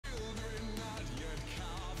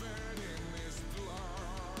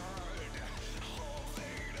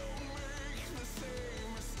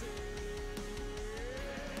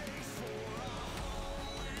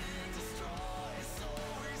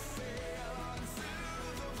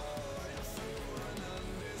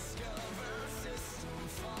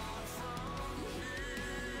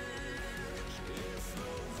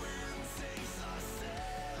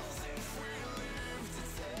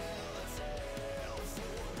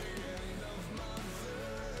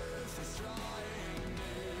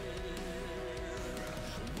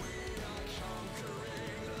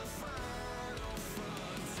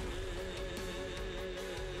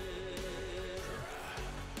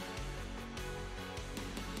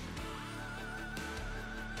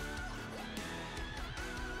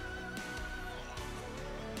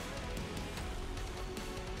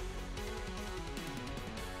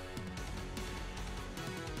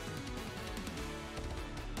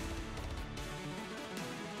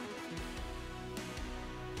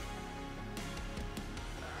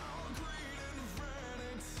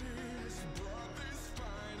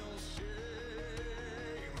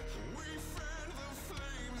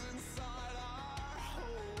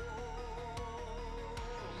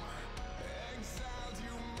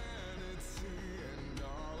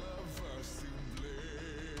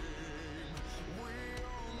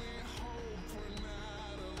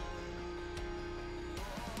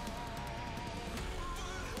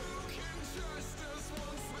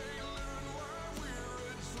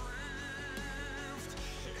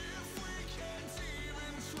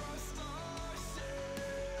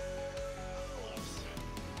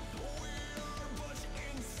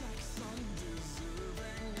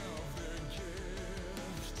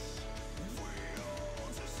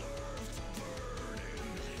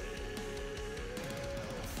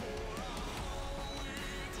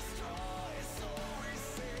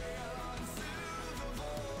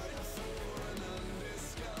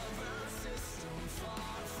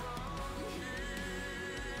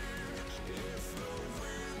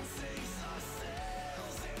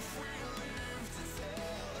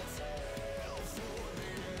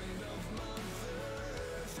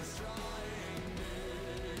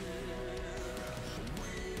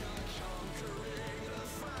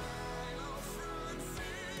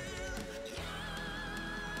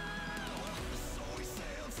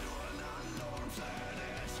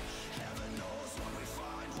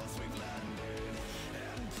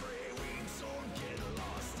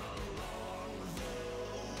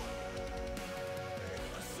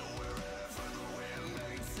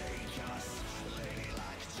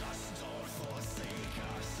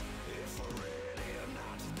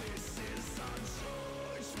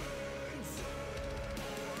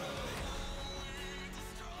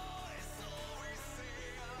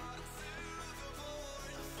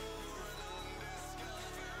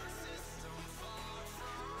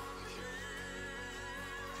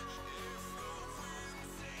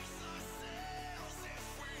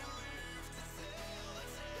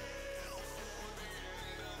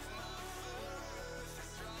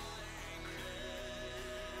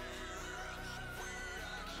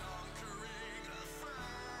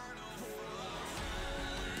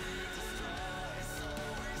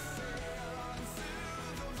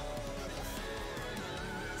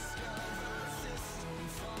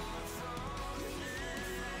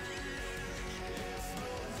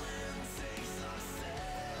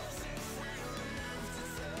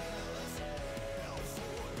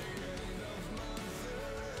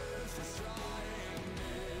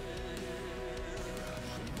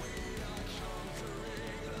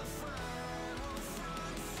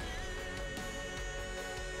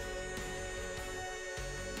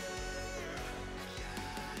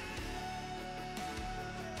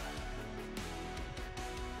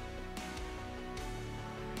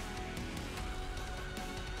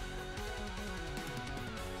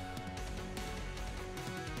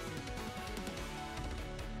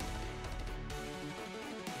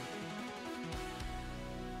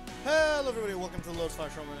Hello everybody, welcome to the Lotus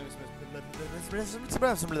Fire Show. My name is Pyrus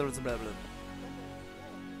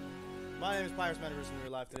Metaverse, and we're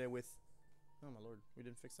live today with... Oh my lord, we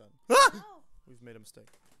didn't fix that. Oh. We've made a mistake.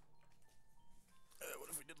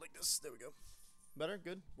 What if we did like this? There we go. Better?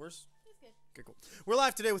 Good? Worse? It's good. Okay, cool. We're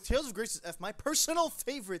live today with Tales of Grace's F, my personal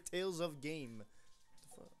favorite Tales of game.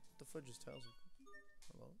 The fudge is Tales of...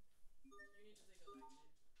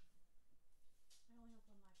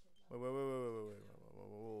 Hello? Wait.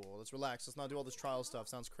 Let's relax. Let's not do all this trial stuff.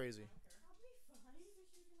 Sounds crazy.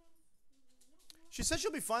 She said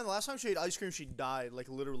she'll be fine. The last time she ate ice cream, she died. Like,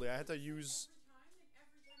 literally. I had to use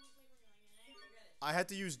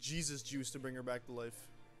Jesus juice to bring her back to life.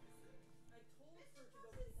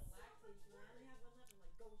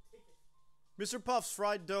 Mr. Puff's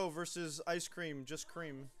fried dough versus ice cream. Just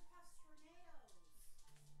cream.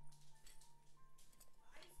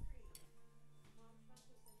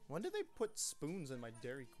 When did they put spoons in my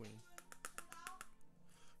Dairy Queen?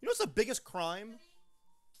 You know what's the biggest crime?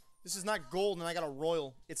 This is not gold and I got a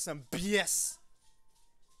royal. It's some BS.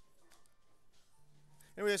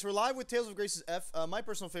 Anyway, so we're live with Tales of Grace's F. My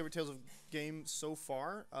personal favorite Tales of game so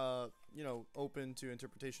far. You know, open to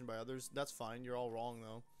interpretation by others. That's fine. You're all wrong,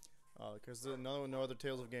 though. Because no other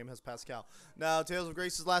Tales of game has Pascal. Now, Tales of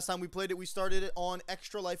Grace's, last time we played it, we started it on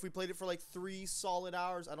ExtraLife. We played it for like 3 solid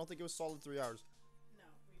hours. I don't think it was solid 3 hours. No,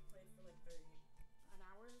 we played for like an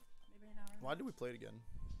hour, maybe an hour. Why did we play it again?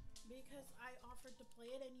 Because I offered to play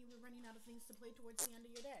it and you were running out of things to play towards the end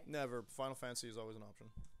of your day. Never. Final Fantasy is always an option.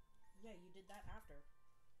 Yeah, you did that after.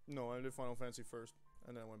 No, I did Final Fantasy first,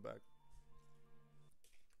 and then I went back.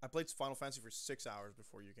 I played Final Fantasy for 6 hours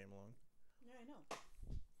before you came along. Yeah, I know.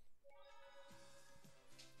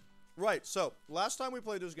 Right, so, last time we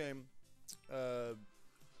played this game, the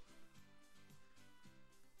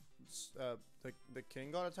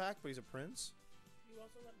king got attacked, but he's a prince. You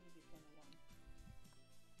also let me be point alone.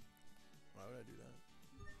 Why would I do that?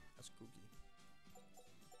 That's kooky.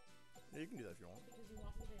 Yeah, you can do that if you want. Because you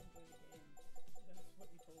want me to enjoy the game. That's what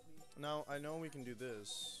you told me. Now, I know we can do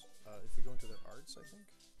this, if we go into the arts, I think.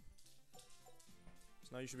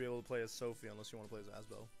 So now you should be able to play as Sophie, unless you want to play as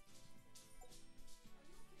Asbel.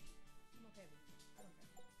 I'm okay with it. I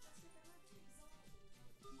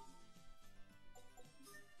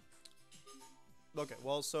don't care. Okay,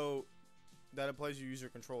 well, so that implies you use your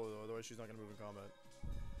controller, though, otherwise she's not going to move in combat.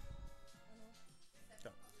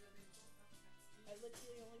 Okay. I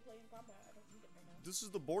literally only play in combat. I don't need it right now. This is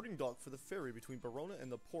the boarding dock for the ferry between Barona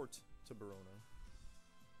and the port to Barona.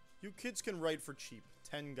 You kids can ride for cheap.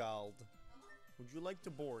 10 gold. Would you like to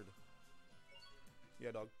board?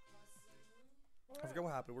 Yeah, dog. I forget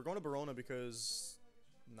what happened. We're going to Barona because...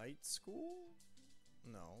 Night school?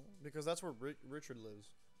 No. Because that's where Richard lives.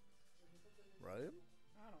 Right?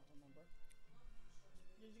 I don't remember.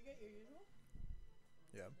 Did you get your usual?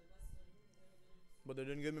 Yeah. But they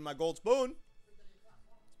didn't give me my gold spoon!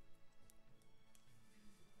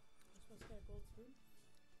 You're supposed to get a gold spoon?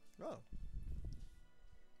 Oh.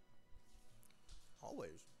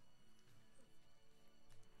 Always.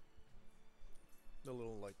 The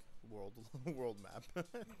little, like, world map. I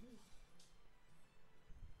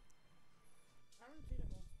haven't seen a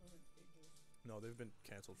gold spoon in ages. No, they've been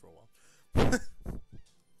canceled for a while. And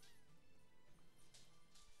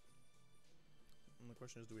the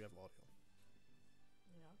question is, do we have audio?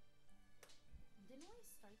 Yeah. Didn't we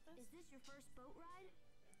start this? Is this your first boat ride?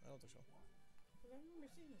 I don't think so. Because I remember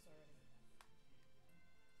seeing this already.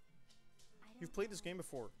 You've played this game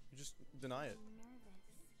before. You just deny it. I'm nervous.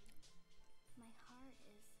 My heart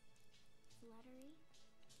is fluttery.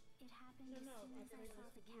 It happened as soon as I saw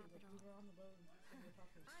the capital. We were on the boat and we were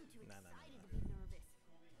talking. I'm too Nah. excited to be nervous.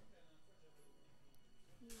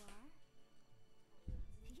 You are?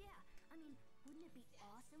 Yeah, I mean, wouldn't it be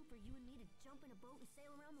awesome for you and me to jump in a boat and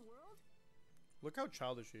sail around the world? Look how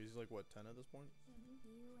childish he is. He's like, what, 10 at this point?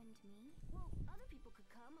 You and me? Well, other people could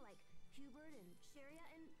come, like Hubert and Sharia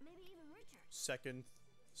and maybe even Richard. Second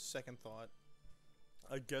thought.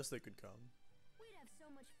 I guess they could come. We'd have so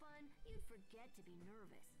much fun, you'd forget to be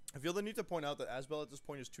nervous. I feel the need to point out that Asbel at this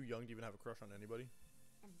point is too young to even have a crush on anybody.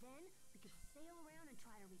 And then we could sail around and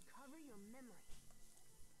try to recover your memory.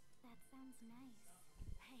 That sounds nice.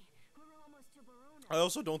 Hey, we're almost to Barona. I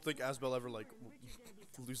also don't think Asbel ever, like,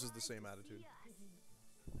 loses the same attitude.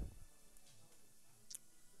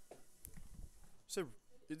 So,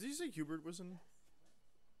 did you say Hubert was in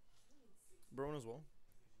Barona as well?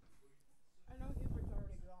 I know Hubert's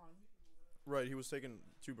already gone. Right, he was taken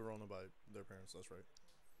to Barona by their parents, that's right.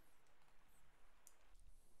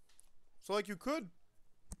 So, like, you could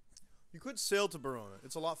sail to Barona.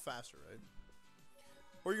 It's a lot faster, right?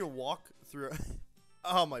 Or you can walk through...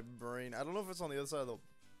 Oh, my brain. I don't know if it's on the other side of the...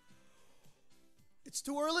 It's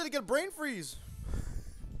too early to get brain freeze.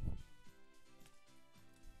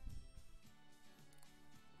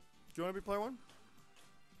 Do you want to be player one?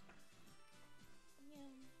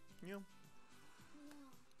 Yeah. Yeah.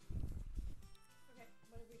 Okay,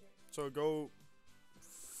 what did we do? So go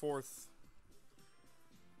 4th.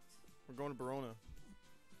 We're going to Barona.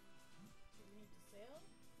 Do we need to sail?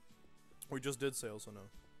 We just did sail, so no. Okay,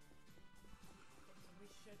 so we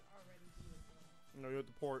should already be at the... No, you're at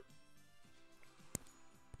the port.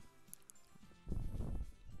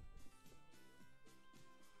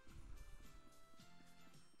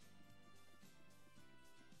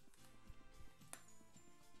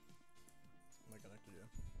 Am I connected? Yeah.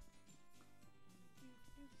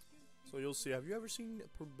 So you'll see. Have you ever seen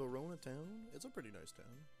Barona town? It's a pretty nice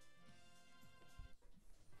town.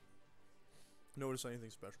 Notice anything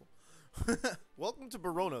special? Welcome to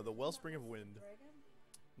Barona, the wellspring of wind. Dragon?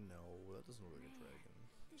 No, that doesn't look like a dragon.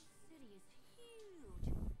 This city is huge.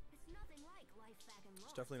 It's nothing like life back in It's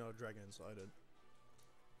Lost. definitely not a dragon inside it.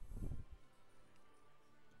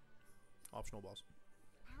 Optional boss.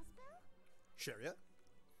 Asbel? Chariot?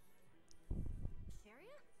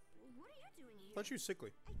 Sharia? What are you doing here? Thought you were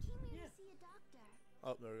sickly. I came here Yeah. to see a doctor.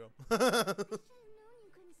 Oh, there we go. I should have known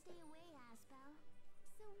you couldn't stay away, Asbel.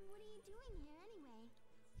 So what are you doing here anyway?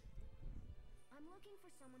 I'm looking for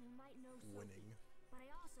someone who might know Sophie, Winning. but I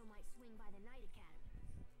also might swing by the Night Academy.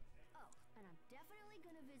 Oh, and I'm definitely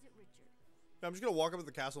gonna visit Richard. Yeah, I'm just gonna walk up to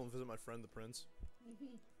the castle and visit my friend, the prince. He's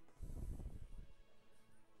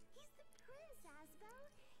the prince, Asbel.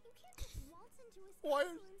 You can't just waltz into his Why-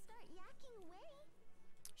 castle and start yakking away.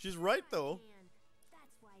 She's right, though. And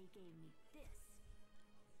that's why he gave me this.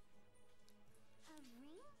 A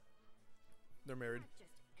ring? They're married. Not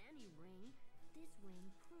just any ring. This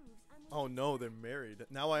ring proves I'm Oh no, they're married.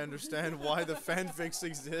 Now I understand why the fanfics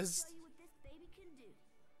exist. Show you what this baby can do.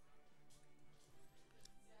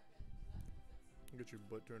 Get your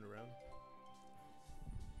butt turned around.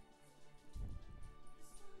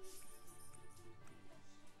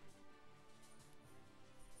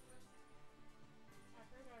 I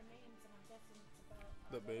heard our names and I'm guessing it's about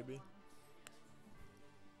our The little baby? one.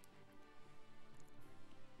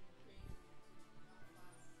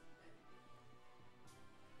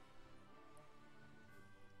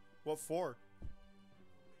 What for?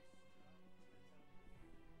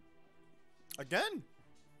 Again?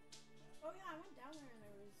 Oh yeah, I went down there and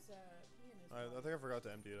there was Ian as I well. think I forgot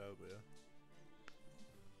to empty it out, but yeah.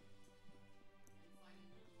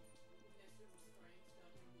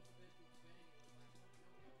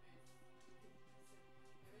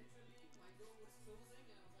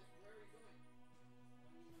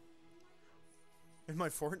 In my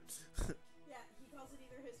fort? Yeah, he calls it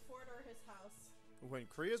either his fort or his house. When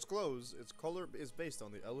Kriya's glows, its color is based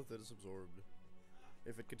on the eleth that is absorbed.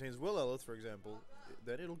 If it contains will eleth, for example,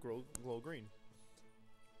 then it'll glow green.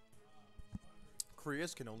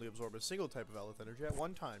 Kriya's can only absorb a single type of eleth energy at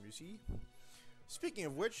one time, you see? Speaking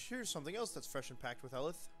of which, here's something else that's fresh and packed with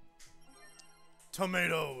eleth.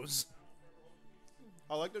 Tomatoes!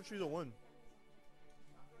 I like that she's a one.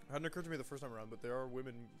 It hadn't occurred to me the first time around, but there are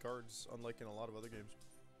women guards, unlike in a lot of other games.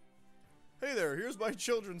 Hey there, here's my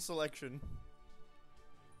children's selection.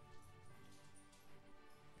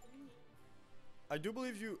 I do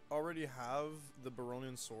believe you already have the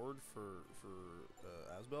Baronian sword for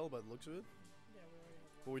Asbel by the looks of it, Yeah, we already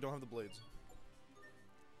have but we don't have the blades.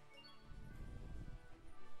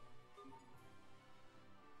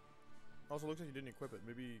 Also, looks like you didn't equip it.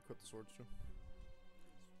 Maybe equip the swords too.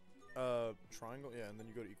 Triangle, yeah, and then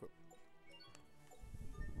you go to equip.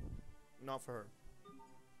 Not for her,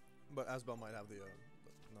 but Asbel might have the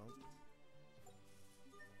no.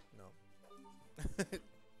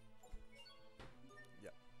 Yeah.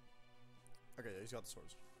 Okay, yeah, he's got the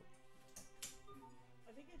swords.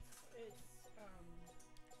 I think it's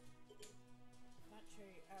not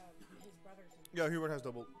Cherry, his brother's in Yeah, Hubert has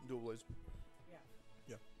dual blades. Yeah.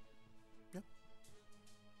 Yeah. Yeah.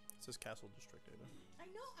 It says Castle District data. I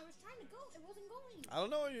know, I was trying to go, it wasn't going. I don't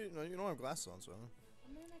know. You don't have glasses on, so.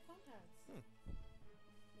 I'm wearing my contacts. Hmm.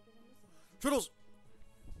 Because I'm missing it. Turtles.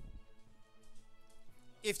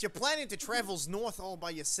 If you're planning to travel north all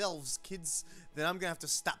by yourselves, kids, then I'm gonna have to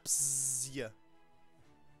stop ya.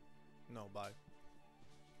 No, bye.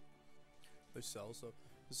 They sell, so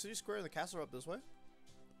the city square and the castle are up this way.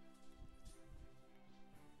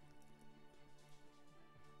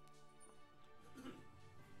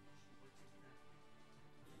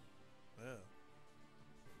 Yeah.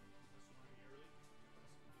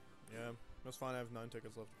 Yeah, that's fine. I have 9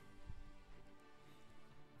 tickets left.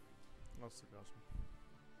 That's the awesome.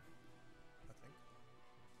 I think.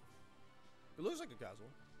 It looks like a castle.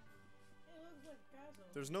 It looks like a castle.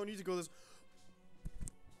 There's no need to go this.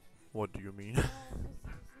 What do you mean? Let's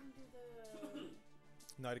do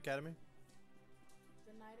the Night Academy?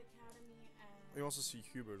 the Night Academy and You also see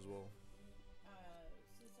Hubert as well.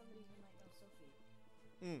 see somebody who might know Sophie.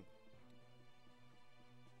 Mm.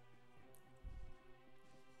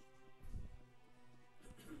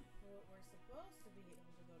 We're supposed to be able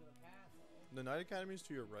to go to the castle. The Night Academy is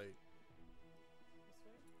to your right. This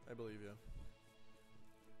way? I believe, yeah.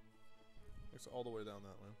 It's all the way down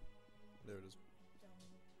that way. There it is. The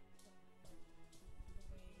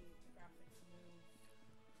way graphics move.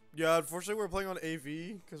 Yeah, unfortunately we're playing on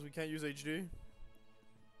AV because we can't use HD.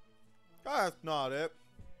 That's not it.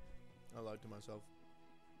 I lied to myself.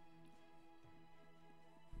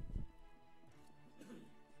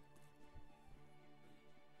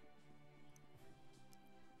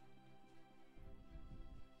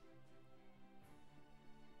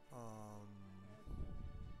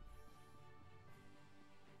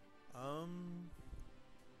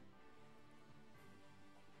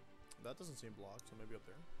 That doesn't seem blocked, so maybe up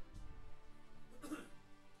there.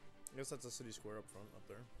 I guess that's a city square up front, up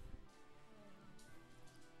there.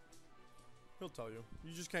 He'll tell you.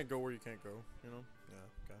 You just can't go where you can't go, you know? Yeah,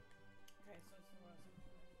 okay. Okay, so it's the Royal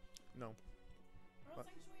Sanctuary. No. Royal What?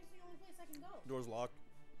 Sanctuary is the only place I can go. Door's locked.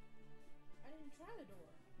 I didn't try the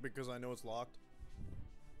door. Because I know it's locked.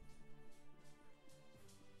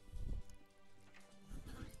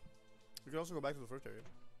 You can also go back to the first area.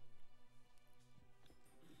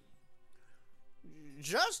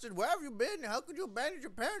 Justin, where have you been? How could you abandon your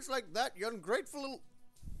parents like that, you ungrateful little...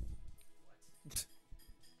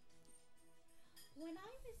 When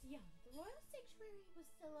I was young, the Royal Sanctuary was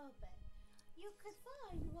still open. You could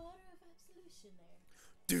find water of absolution there.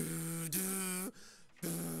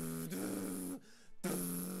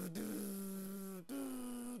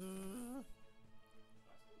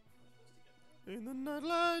 In the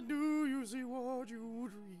nightlight, do you see what you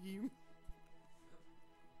dream?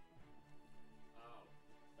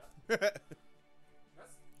 That's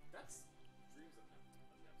Dreams of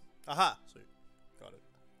Neptune. Aha! So, got it.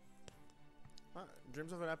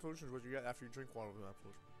 Dreams of an absolution is what you get after you drink water of an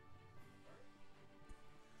absolution.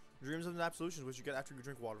 Dreams of an absolution is what you get after you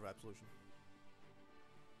drink water of absolution.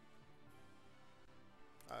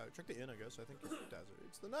 Check the inn, I guess. I think it does it.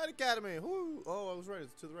 It's the Night Academy! Whoo! Oh, I was right.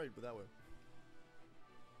 It's to the right, but that way.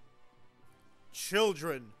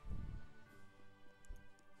 Children!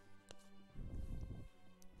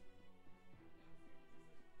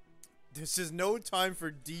 This is no time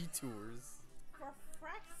for detours. For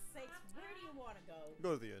frack's sake, where do you want to go?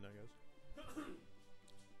 Go to the inn, I guess.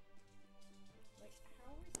 Like,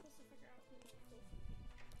 how are we supposed to figure out who to go?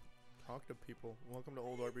 Talk to people. Welcome to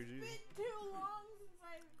old It's RPGs. been too long since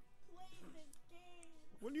I've played this game.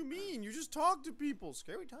 What do you mean? You just talk to people.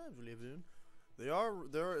 Scary times we live in. They are.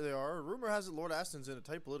 Rumor has it Lord Aston's in a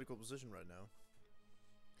tight political position right now.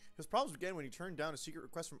 His problems began when he turned down a secret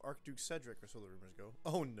request from Archduke Cedric, or so the rumors go.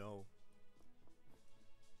 Oh no.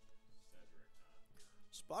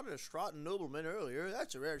 Spotted a Stratton nobleman earlier.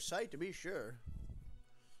 That's a rare sight to be sure.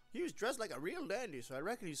 He was dressed like a real dandy, so I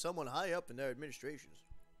reckon he's someone high up in their administrations.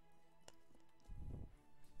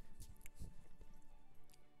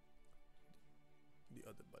 The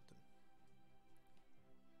other button.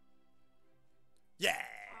 Yeah!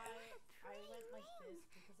 I went like this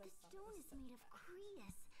because I The thought stone it is was made of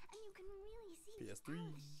crease, and you can really see the PS3.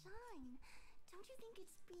 owl's shine. Don't you think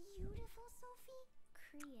it's beautiful, Sophie?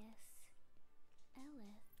 Crease.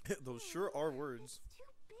 Ellis. Those sure are words. It's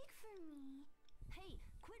too big for me. Hey,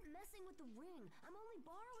 quit messing with the ring. I'm only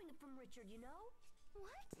borrowing it from Richard, you know?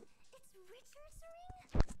 What? It's Richard's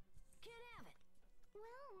ring? Can't have it.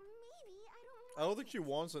 Well, maybe. I don't I don't think she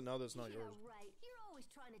wants it now that's not yeah, yours. right. You're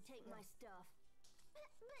always trying to take my stuff.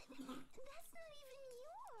 But that's not even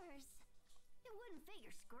yours. It wouldn't fit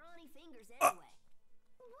your scrawny fingers anyway.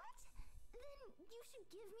 What? Then you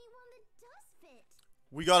should give me one that does fit.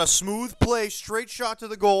 We got a smooth play, straight shot to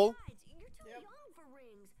the goal. Besides, you're too young for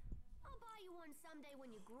rings. I'll buy you one someday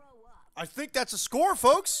when you grow up. I think that's a score,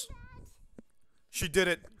 folks. That. She did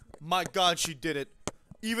it. My God, she did it.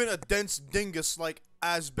 Even a dense dingus like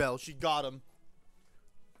Asbel, she got him.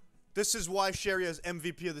 This is why Sherry is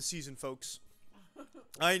MVP of the season, folks.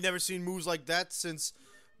 I ain't never seen moves like that since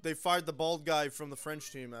they fired the bald guy from the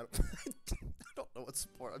French team. I don't know what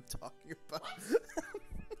sport I'm talking about.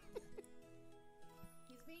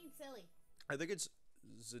 He's being silly. I think it's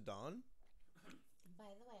Zidane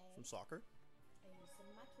By the way, from soccer. I used some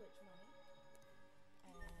of my Twitch money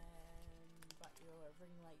and bought you a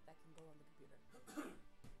ring light that can go on the computer.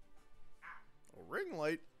 A ring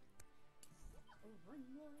light. A ring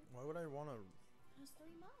light? Why Why would I want to Has 3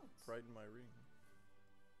 mounts. brighten my ring?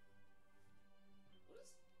 What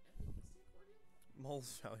is anything stand for again?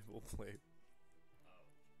 Most valuable plate.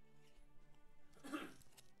 Oh.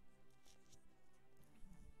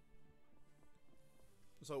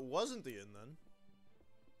 So it wasn't the inn then.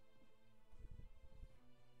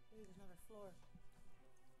 There's another floor.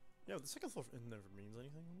 Yeah, but the second floor it never means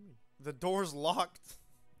anything. What do you mean? The door's locked. This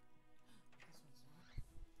one's not.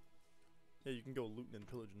 Yeah, you can go looting and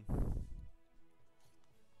pillaging.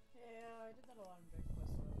 Yeah, I did that a lot in Big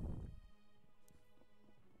Quest.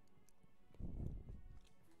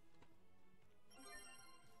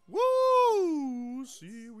 Woo!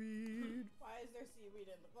 Seaweed. Why is there seaweed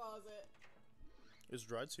in the closet? It's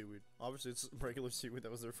dried seaweed. Obviously, it's regular seaweed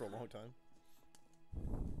that was there for a long time.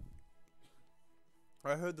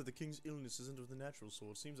 I heard that the king's illness isn't of the natural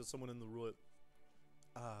sort. It seems that someone in the royal...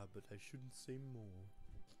 Ah, but I shouldn't say more.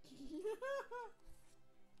 I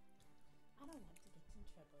don't want to get in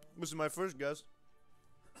trouble. Listen, my first guess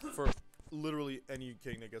for literally any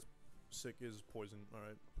king that gets sick is poison.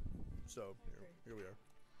 Alright. So, here we are.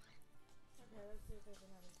 Okay, let's see if there's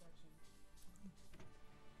another section.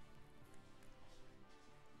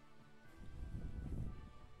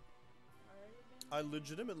 Already been I there?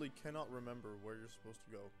 legitimately cannot remember where you're supposed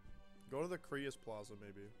to go. Go to the Creus Plaza,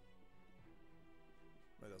 maybe.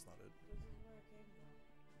 Wait, that's not it. This is where it came from.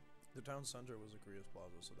 The town center was the Creus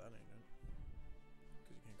Plaza, so that ain't it.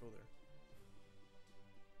 Because you can't go there.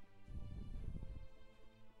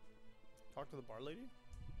 Talk to the bar lady?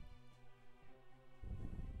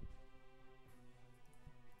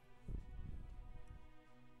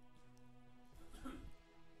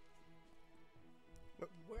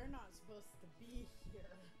 We're not supposed to be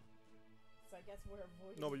here. So I guess we're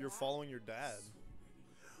avoiding No, but you're that. following your dad.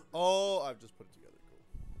 Oh, I've just put it together. Cool.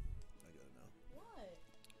 I get it now. What?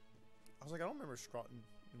 I was like, I don't remember Stratton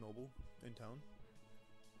Noble in town.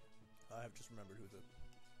 I have just remembered who the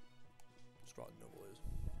Stratton Noble is.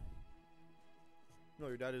 No,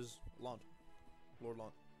 your dad is Lant. Lord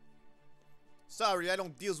Lant. Sorry, I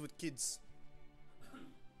don't deals with kids.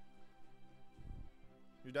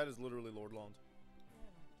 Your dad is literally Lord Lant. Yeah.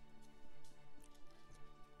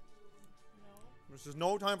 No. There's just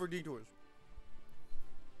no time for detours.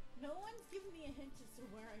 No one's giving me a hint as to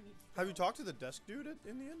where I need to Have go. you talked to the desk dude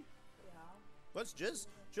in the inn? Yeah. That's just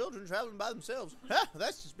children traveling by themselves. Ha!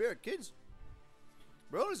 That's the spirit, kids.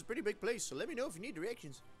 Barona's a pretty big place, so let me know if you need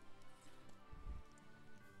directions.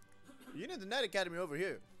 You need the Night Academy over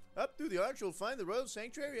here. Up through the arch, you'll find the Royal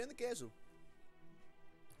Sanctuary and the castle.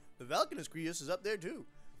 The Valkanus Creus is up there too.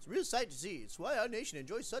 It's a real sight to see. It's why our nation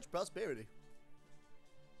enjoys such prosperity.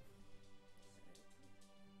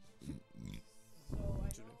 So I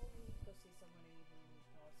know we need to go see somebody who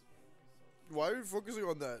possibly knows Sophie. Why are you focusing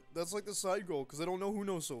on that? That's like the side goal, because I don't know who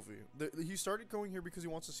knows Sophie. He started going here because he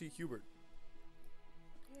wants to see Hubert.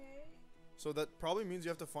 Okay. So that probably means you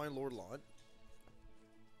have to find Lord Lot.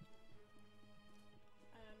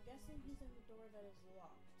 I'm guessing he's in the door that is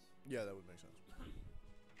locked. Yeah, that would make sense. So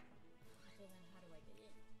then how do I get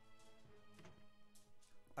in?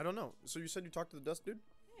 I don't know. So you said you talked to the desk dude?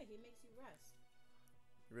 Yeah, he makes you rest.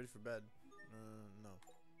 You ready for bed? No.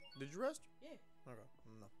 Did you rest? Yeah. Okay.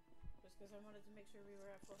 No. Just because I wanted to make sure we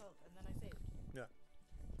were at full health, and then I saved. Yeah.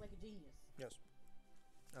 Like a genius. Yes.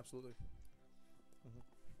 Absolutely.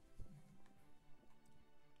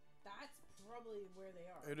 That's probably where they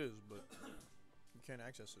are. It is, but you can't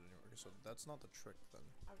access it anymore. So that's not the trick then.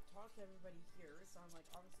 I've talked to everybody here, so I'm like,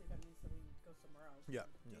 obviously that means that we need to go somewhere else. Yeah.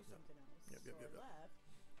 Do Yep. something else. Yep, yep, so yep, I yep. left,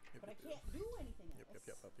 Yep, but I yep, can't do anything else.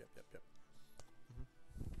 Yep.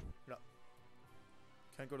 Yeah.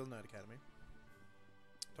 Can't go to the Night Academy.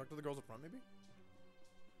 Talk to the girls up front, maybe?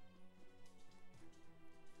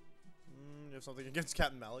 You have something against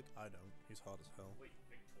Captain Malik? I don't. He's hot as hell. Wait,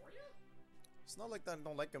 Victoria? It's not like that I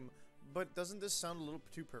don't like him, but doesn't this sound a little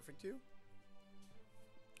too perfect to you?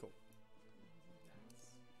 Cool.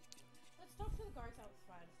 Let's talk to the guards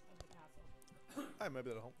outside of the castle. Hi, maybe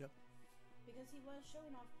that'll help. Yeah. Because he was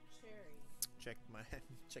showing off Cherry. Check my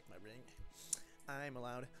ring. I'm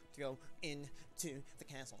allowed to go into the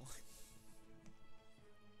castle.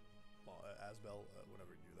 Well, Asbel,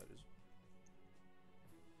 whatever you that is.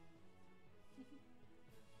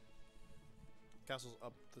 Castle's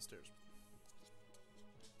up the stairs.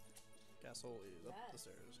 Castle is up the Yes.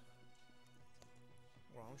 stairs.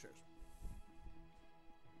 Wrong stairs.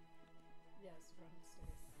 Yes, wrong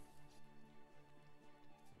stairs.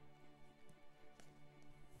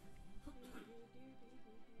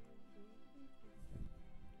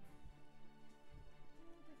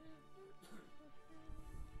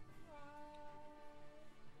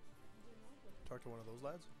 Talk to one of those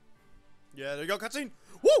lads. Yeah, there you go, cutscene.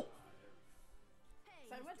 Woo!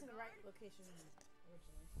 So I went to the right location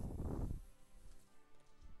originally.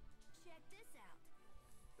 Check this out.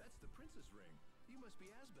 That's the princess ring. You must be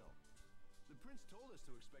Asbel. The prince told us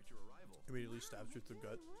to expect your arrival. Immediately stabs you through the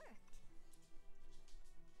gut. Really worked.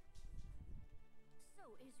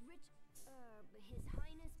 So is His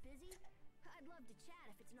Highness busy? I'd love to chat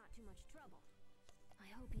if it's not too much trouble. I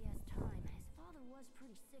hope he has time. His father was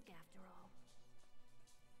pretty sick after all.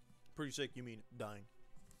 Pretty sick, you mean dying.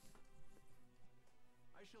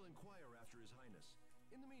 I shall inquire after His Highness.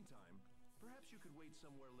 In the meantime, perhaps you could wait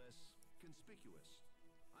somewhere less conspicuous.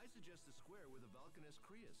 I suggest the square with the Valkanus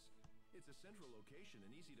Creus. It's a central location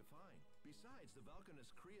and easy to find. Besides, the Valkanus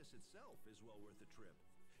Creus itself is well worth the trip.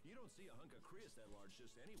 You don't see a hunk of Creus that large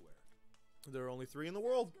just anywhere. There are only 3 in the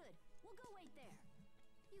world. Good. We'll go wait there.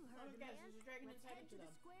 You heard Oh, the guys, man. there's a dragon Let's inside head each to of the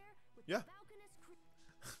them. square with Yeah. the Valkanus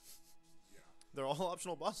They're all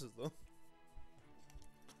optional bosses, though.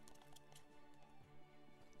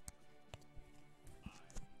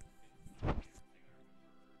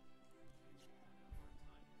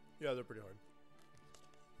 Yeah, they're pretty hard.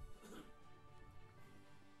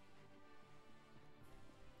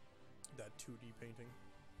 That 2D painting.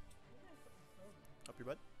 Up your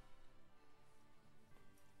butt?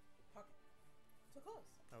 Pocket. So close.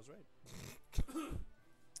 I was right.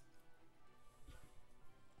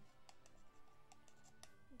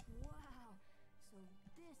 Wow. So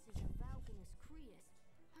this is a Valkanus Creus.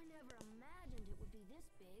 I never imagined it would be this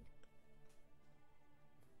big.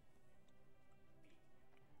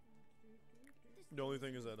 This The only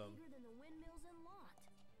thing thing is that, bigger than the windmills in Lot.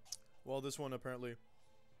 well, this one apparently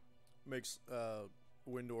makes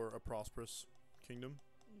Windor a prosperous kingdom.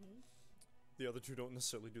 Mm-hmm. The other 2 don't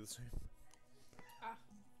necessarily do the same. Ah.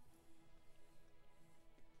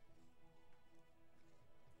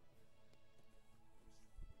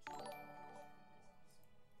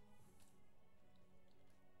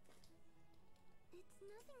 It's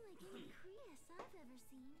nothing like any Creus I've ever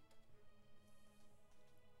seen.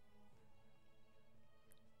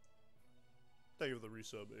 Thank you for the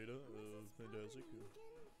resub, Ada. Fantastic.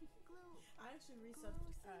 I actually resubbed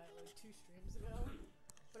like 2 streams ago,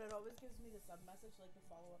 but it always gives me the sub message, like the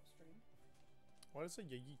follow-up stream. Why did it say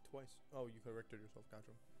yeet twice? Oh, you corrected yourself.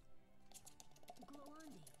 Gotcha.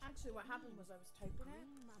 Actually, what happened was I was typing it,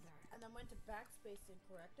 Green Mother. and then went to backspace and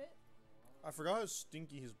correct it. I forgot how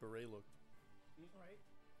stinky his beret looked. Right.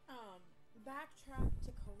 Backtracked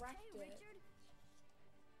to correct Hey, it, Richard.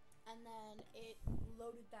 and then it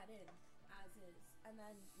loaded that in as is, and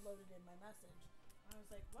then loaded in my message. I was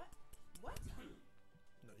like, what? What?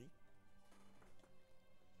 Nutty.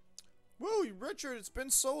 Woo, Richard, it's been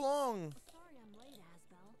so long. Sorry I'm late,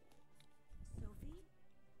 Asbel. Sophie?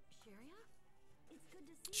 Sharia? It's good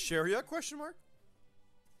to see you. Sharia? Question mark.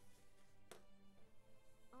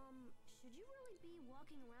 Should you really be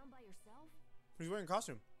walking around by yourself? He's wearing a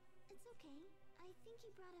costume. It's okay. I think he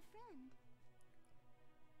brought a friend.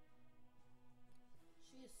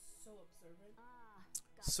 She is so observant. Ah,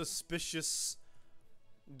 gotcha. Suspicious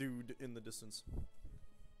dude in the distance.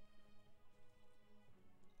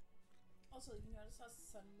 Also, you notice how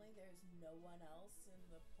suddenly there's no one else in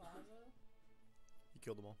the plaza? He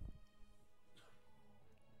killed them all.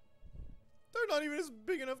 They're not even as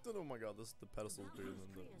big enough to. Oh my god, the pedestal's bigger than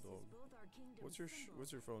the dog. What's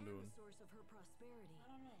your phone doing? The source of her prosperity.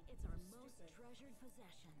 I don't know. It's our It's most stupid. treasured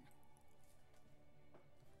possession.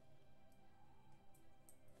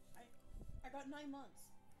 I got 9 months.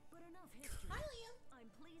 But enough history. Hi, Liam. I'm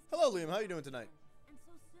pleased. Hello, Liam. How you doing tonight? And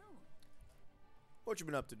so soon. What you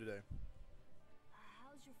been up to today?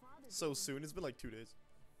 How's your father? So doing? soon. It's been like 2 days.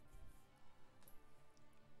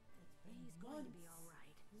 It's been He's going to be all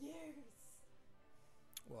right. Years.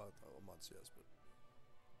 Well, a month, yes, but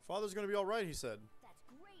father's gonna be all right. He said. That's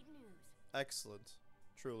great news. Excellent.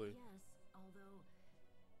 Truly. Yes, although,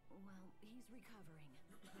 well, he's recovering.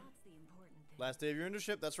 That's the important thing. Last day of your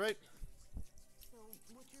internship. That's right. So,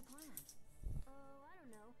 what's your plan? Oh, I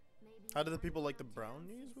don't know. Maybe. How did the wander people like the around town,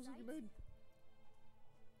 brownies? see Was it you sights? made?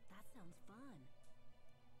 That sounds fun.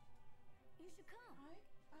 You should come.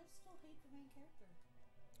 I still hate the main character.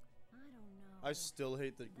 I don't know. I still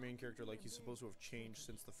hate the main character. Like he's supposed to have changed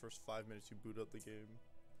since the first 5 minutes you boot up the game.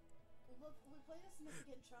 Look, we played a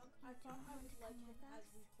significant chunk. I thought I would like him as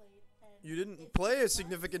we played, and You didn't it's play a just-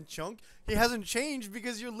 significant chunk. He hasn't changed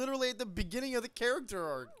because you're literally at the beginning of the character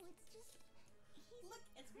arc. No, it's just. He's Look,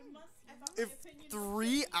 it's been months. I thought If my opinion was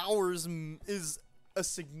 3 different. hours is a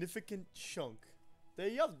significant chunk,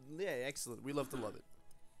 yeah, excellent. We love to love it.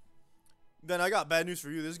 Then I got bad news for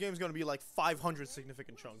you. This game's gonna be like 500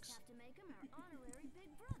 significant we'll chunks. just have to make him our honorary big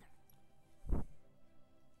brother.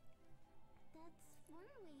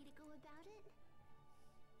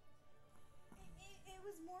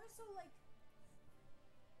 so like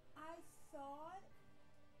I thought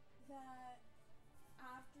that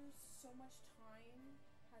after so much time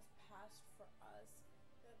has passed for us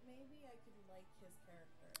that maybe I could like his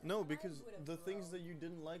character. No, And I because would've the things grown. that you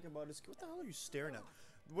didn't like about his what the hell are you staring at?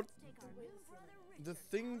 What Take our new brother the Richard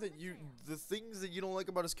thing out that of you town. the things that you don't like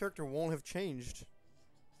about his character won't have changed.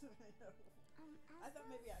 I thought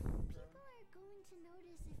maybe I Aslan, could people grow. are going to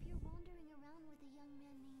notice if you're wandering around with a young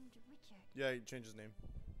man named Richard. Yeah, he changed his name.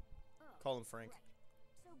 Oh, Call him Frank. right.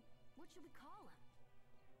 So, what should we call him?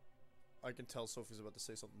 I can tell Sophie's about to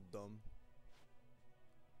say something dumb.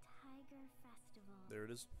 Tiger Festival. There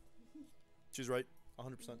it is. She's right. 100%.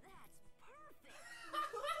 That's perfect.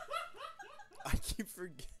 I keep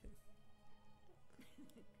forgetting.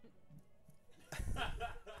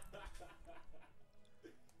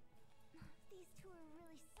 These two are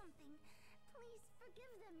really something. Please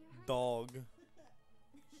forgive them, Your Highness. Dog.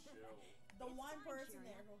 The one fine, person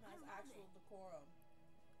there Cheerio. who has I love actual it. decorum.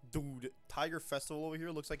 Dude, Tiger Festival over here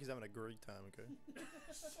looks like he's having a great time, okay?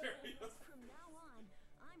 From now on,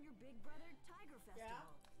 I'm your big brother, Tiger Festival. Yeah?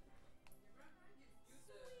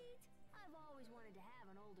 Sweet. I've always wanted to have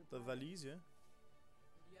an older The brother. valise, yeah?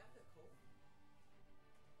 Do you have the code?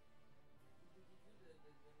 Did they give you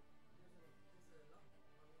there's a lock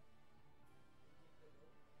on it. Did you give the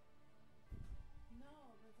code?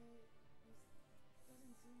 No, but this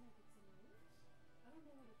doesn't seem like it's in the rules. I don't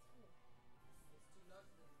know what it's for. It's to lock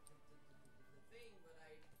the thing, but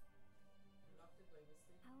I locked it by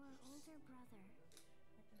mistake. Our older brother,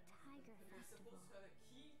 I can ask Tiger You're Festival. supposed to have a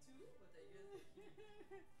key too, but I guess the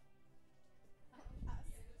key. I'll ask.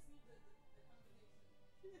 Yeah, I just need the combination.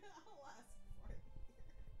 I'll ask for it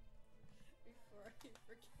before I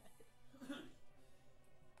forget.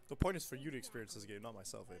 The point is for you to experience this game, not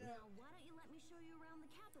myself, Aiden. Now, why don't you let me show you around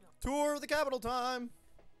the capital? Tour of the capital time!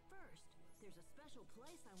 First, there's a special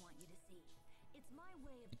place I want you to see. It's my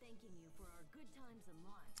way of thanking you for our good times in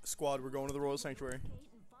life. Squad, we're going to the Royal Sanctuary.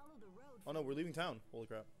 Gate and follow the road Oh no, we're leaving town. Holy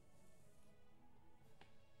crap.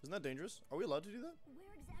 Isn't that dangerous? Are we allowed to do that?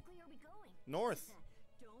 Where exactly are we going? North!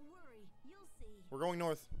 Don't worry, you'll see. We're going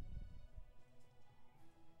north.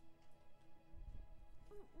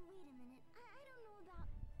 Wait a minute, I don't know about...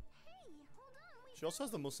 Hey, hold on, wait. She also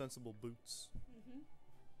has the most sensible boots.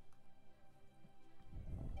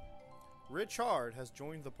 Richard has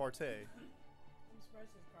joined the party. I'm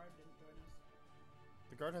surprised his guard didn't join us.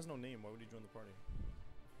 The guard has no name. Why would he join the party?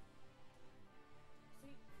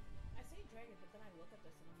 See, I say dragon, but then I look at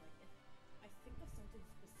this and I'm like, I think of something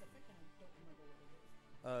specific and I don't remember what it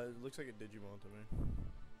is. It looks like a Digimon to me.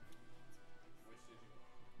 Which did you?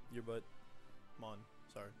 Your butt. Mon.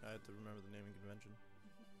 Sorry, I had to remember the naming convention.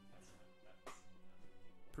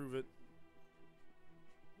 Prove it.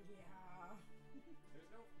 Yeah.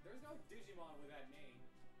 There's no Digimon with that name.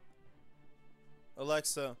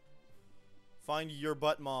 Alexa, find your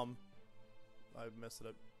butt, mom. I messed it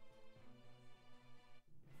up.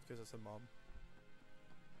 Because I said mom.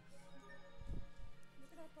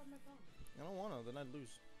 Look it up on my phone. I don't wanna, then I'd lose.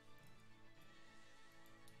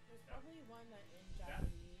 There's probably one that in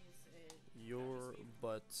Japanese is Your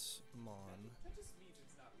butt, mon. That just means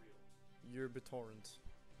it's not real. Your BitTorrent.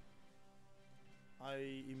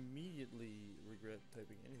 I immediately regret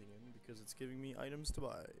typing anything in because it's giving me items to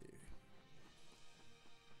buy.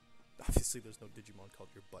 Obviously, there's no Digimon called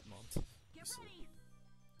your butt mom. Get Obviously. ready.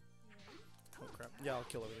 Oh crap. Yeah, I'll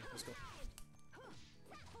kill everything. Let's go. Okay.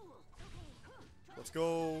 Let's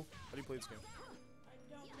go. How do you play this game?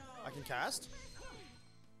 I don't know. I can cast?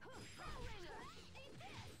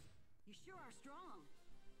 You sure are strong.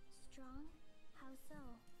 Strong? How so?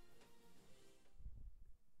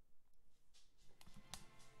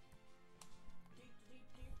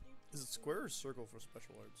 Is it square or circle for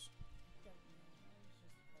special arts?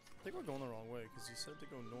 I think we're going the wrong way because he said to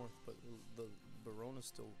go north, but the Barona's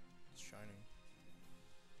still shining.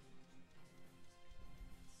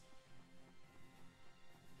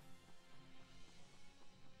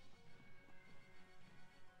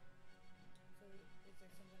 So, is there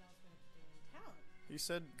something else we have to do in town? He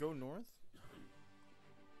said go north?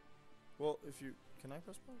 Well, if you... Can I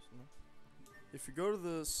press pause? No. If you go to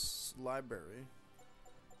the library,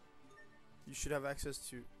 you should have access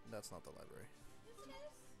to... That's not the library.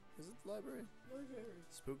 Is it the library?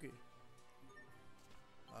 Spooky.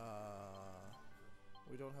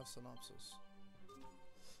 We don't have synopsis.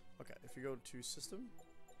 Okay, if you go to system...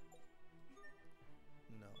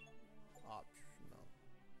 No. Optional.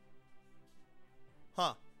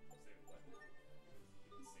 Huh.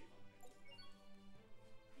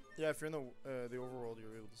 Yeah, if you're in the overworld,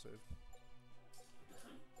 you're able to save.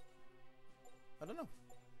 I don't know.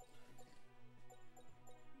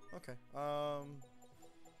 Okay.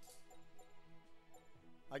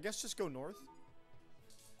 I guess just go north.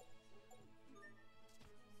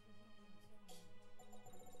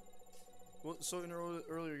 Well, so in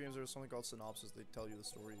earlier games there was something called synopsis. They tell you the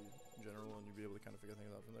story in general, and you'd be able to kind of figure things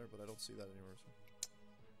out from there. But I don't see that anywhere. So.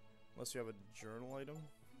 Unless you have a journal item.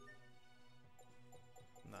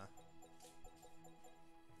 Nah.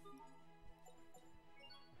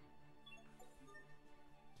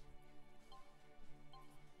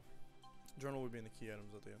 Journal would be in the key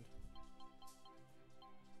items at the end.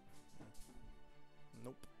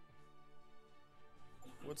 Nope.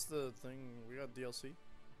 What's the thing? We got DLC?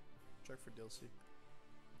 Check for DLC.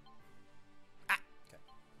 Ah! Okay.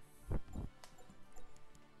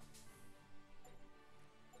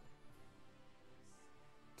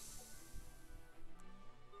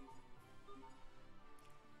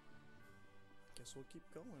 Guess we'll keep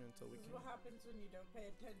going until we This is can. what happens when you don't pay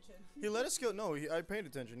attention. He let us go. No, I paid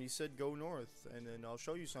attention. He said go north, and then I'll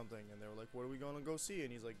show you something. And they were like, "What are we gonna go see?"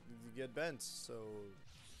 And he's like, "You get bent." So,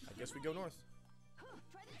 I guess we go north.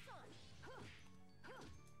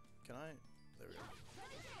 Can I? There we go.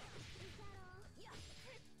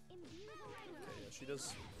 Okay, yeah, she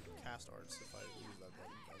does cast arts if I use that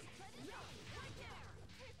button.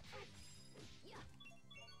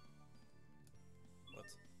 What?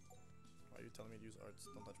 Why are you telling me to use arts?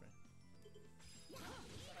 Don't touch me.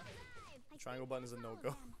 Triangle button is a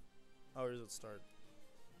no-go. Oh, where does it start?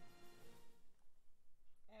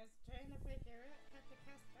 I was trying to figure out how to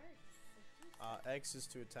cast arts. X is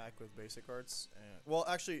to attack with basic arts. And, well,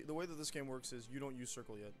 actually, the way that this game works is you don't use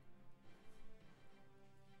circle yet.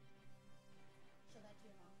 Show that to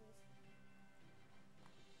your mom, please.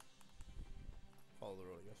 Follow the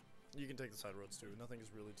road, I guess. You can take the side roads too. Nothing is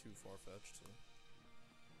really too far-fetched. So.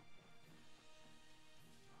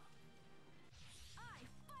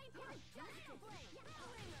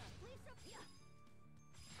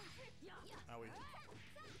 Owie.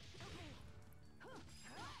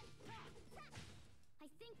 I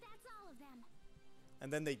think that's all of them.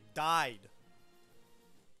 And then they died.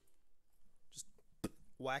 Just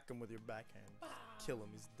whack him with your backhand. Kill him,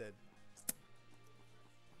 he's dead.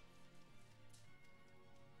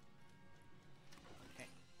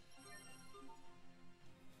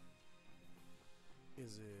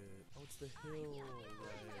 Is it? Oh, it's the hill,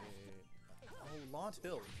 right? Oh, Launt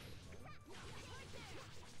Hill.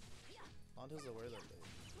 Launt Hill's where that day.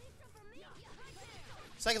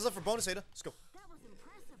 Seconds left for bonus, Ada. Let's go. That was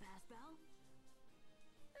impressive, Asbel.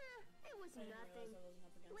 It was nothing.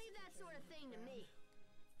 Leave that sort of thing to me.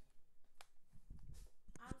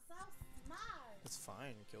 I'm so smart. It's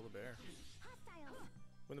fine. Kill the bear. Hostiles.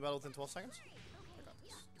 Win the battle within 12 seconds. I got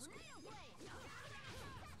this. Let's go.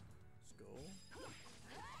 Let's go.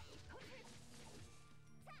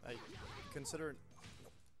 I consider it.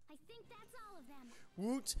 I think that's all of them.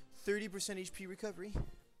 Woot! 30% HP recovery.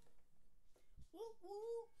 Woo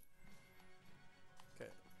woo.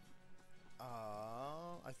 Okay.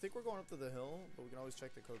 I think we're going up to the hill, but we can always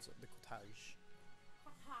check the cottage.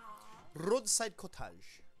 Haha. Roadside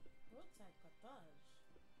cottage. Roadside cottage.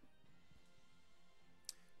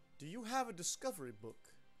 Do you have a discovery book?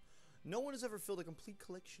 No one has ever filled a complete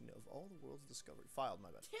collection of all the world's discovery. Filed, my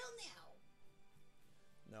bad. Till now.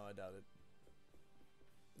 No, I doubt it.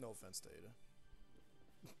 No offense to Ada.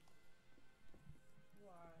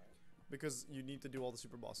 Why? Because you need to do all the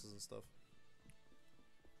super bosses and stuff.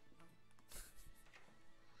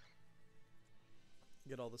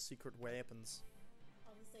 Get all the secret weapons.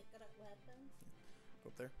 All the secret weapons. Go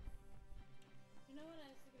up there. You know what I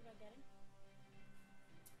was thinking about getting?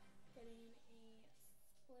 Getting a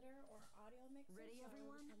splitter or audio mixer. Ready, so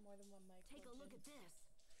everyone? I would have more than one mic. Take a plugged look in. at this.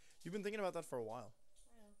 You've been thinking about that for a while.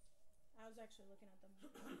 I know. I was actually looking at them.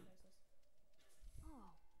 Places.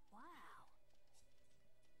 Oh, wow.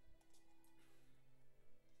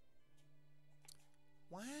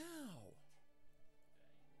 Wow.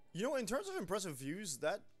 You know, in terms of impressive views,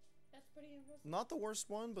 That's pretty impressive. not the worst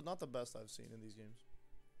one, but not the best I've seen in these games.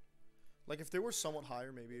 Like, if they were somewhat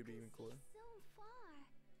higher, maybe it'd be even cooler. So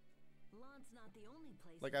far. Lawns not the only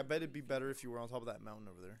place. Like, I bet it'd be better if you were on top of that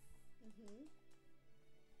mountain over there. Mm-hmm.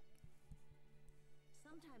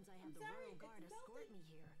 Sometimes I have I'm the sorry, Royal it's Guard melted. escort me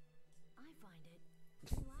here. I find it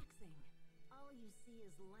relaxing. All you see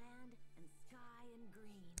is land and sky and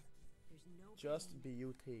green. There's no Just pain,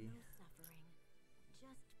 beauty. no suffering,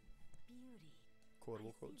 just beauty.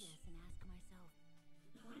 Quotable I quotes. see this and ask myself,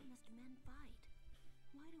 why must men fight?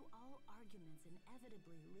 Why do all arguments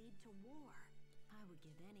inevitably lead to war? I would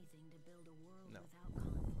give anything to build a world No. without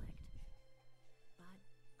conflict. But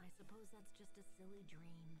I suppose that's just a silly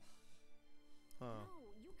dream. Huh.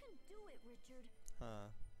 No, you can do it, Richard.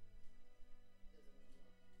 Huh.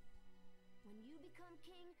 When you become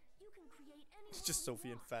king, you can create anyone It's just you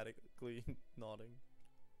Sophie want. emphatically nodding.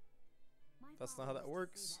 My That's not father how that used to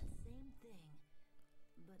works. say that same thing.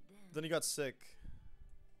 But Then he got sick.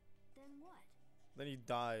 then what? Then he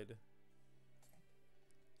died.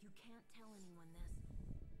 You can't tell anyone this,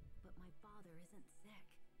 but my father isn't sick.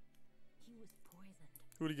 He was poisoned.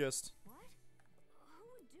 Who'd have guessed? What? Who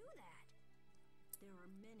would do that? There are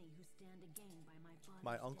many who stand to gain by my father's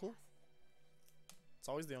My uncle? death. It's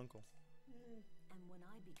always the uncle. And when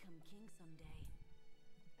I become king someday,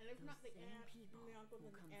 And if those not the same aunt, people the uncle, will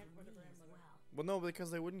then come the aunt for or the me as grandmother. well. Well, no, because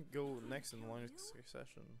they wouldn't go Can't next in the line of you?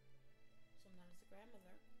 succession. Sometimes the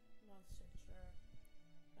grandmother wants to ensure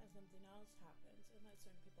that something else happens and that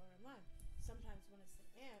certain people are in line. Sometimes when it's the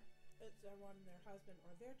aunt, it's their one, their husband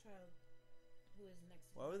or their child who is next.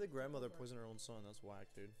 in Why would line the to take grandmother over. poison her own son? That's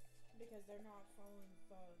whack, dude. Because they're not following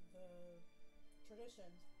the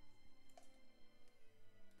traditions.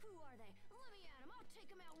 Who are they? Let me at 'em. I'll take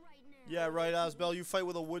 'em out right now. Yeah, right, Asbel. You fight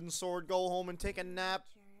with a wooden sword, go home and take a nap.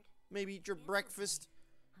 Richard, Maybe eat your it's breakfast.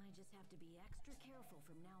 okay. I just have to be extra careful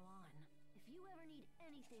from now on. If you ever need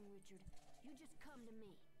anything, Richard, you just come to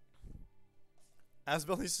me.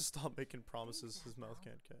 Asbel needs to stop making promises Thanks, his mouth Asbel.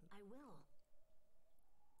 can't catch. I will.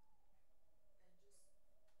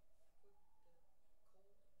 And just put the cold on.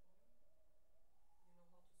 You know how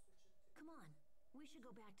to switch it to Come on. We should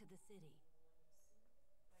go back to the city. let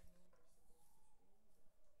me see. I know you're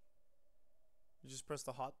supposed to stream, You just press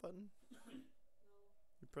the hot button? but no.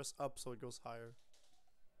 You press up so it goes higher.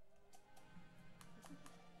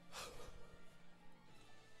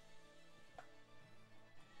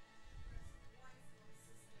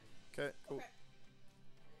 Okay, cool. Okay.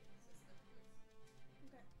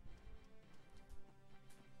 Okay.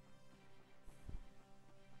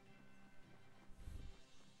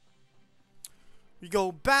 We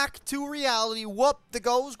go back to reality. Whoop, the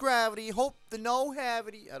goes gravity. Hope the no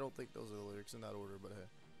havity. I don't think those are the lyrics in that order, but hey.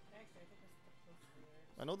 Actually, I think that's the close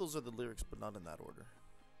lyrics. I know those are the lyrics, but not in that order.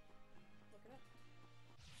 Look it up.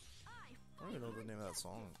 I don't even know the name of that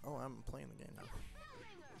song. Oh, I'm playing the game now.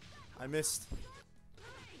 I missed. I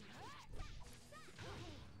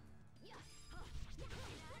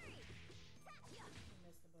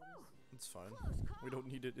missed the bonus. It's fine. We don't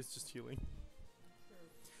need it. It's just healing. True.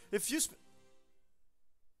 If you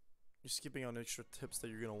you're skipping on extra tips that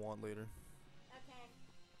you're gonna want later. Okay.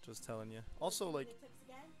 Just telling you. Also, Give me like, the tips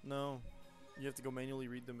again? no, you have to go manually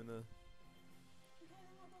read them in the. Okay, then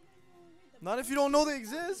I'll go manually read them. Not if you don't know they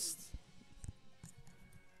exist.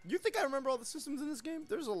 You think I remember all the systems in this game?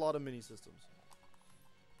 There's a lot of mini systems.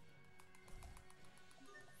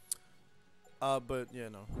 But yeah,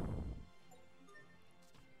 no.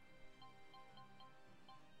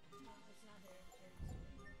 No, it's not there. It's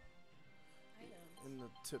items. In the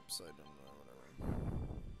tips item, whatever.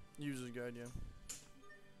 User's guide, yeah.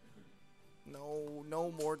 No,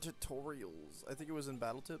 no more tutorials. I think it was in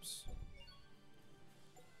battle tips.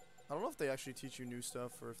 I don't know if they actually teach you new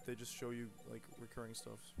stuff or if they just show you like recurring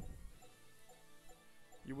stuff.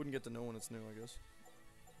 You wouldn't get to know when it's new, I guess.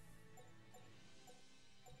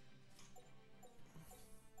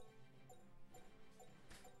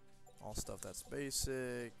 All stuff that's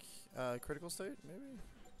basic. Critical state, maybe?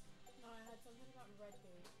 No, I had something about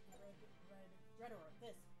red orb.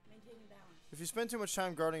 This. Maintaining balance. If you spend too much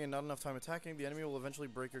time guarding and not enough time attacking, the enemy will eventually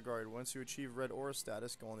break your guard. Once you achieve red aura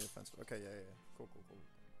status, go on the offensive. Okay, yeah. Cool. Cool.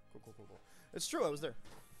 It's true, I was there.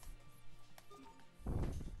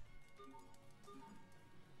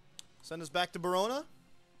 Send us back to Barona?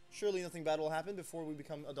 Surely nothing bad will happen before we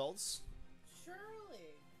become adults.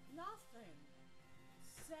 Surely. Nothing.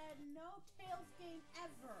 Said no Tails game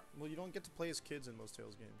ever. Well, you don't get to play as kids in most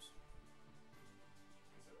Tales games.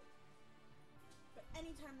 But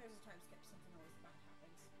anytime there's a time skip, something always bad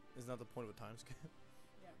happens. Isn't that the point of a time skip?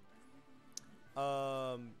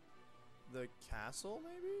 Yeah. The castle,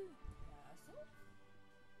 maybe? Castle?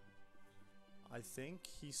 I think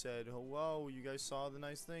he said, oh, whoa, you guys saw the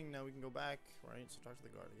nice thing, now we can go back, right? So talk to the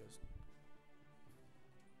guard, I guess.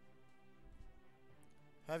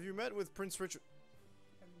 Have you met with Prince Richard?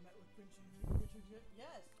 Have you met with Prince Richard yet?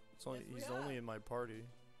 Yes. It's only, Yes, we he's have. only in my party.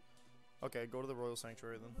 Okay, go to the Royal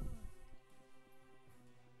Sanctuary then. Okay.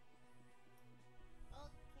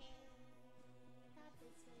 Not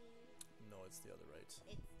this way. No, it's the other right.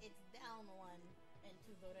 It's down one and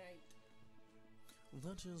to the right.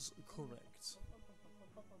 That is correct.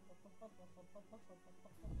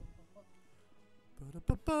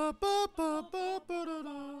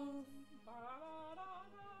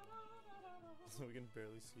 So we can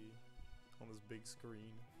barely see on this big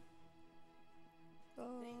screen.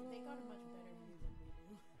 They got a much better view than we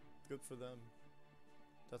do. Good for them.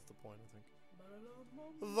 That's the point, I think.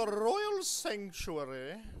 The Royal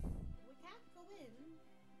Sanctuary. We can't go in.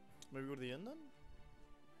 Maybe go to the inn then?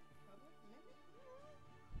 Probably. Maybe.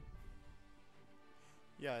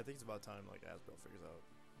 Yeah, I think it's about time like Asbel figures out.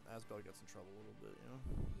 Asbel gets in trouble a little bit, you know?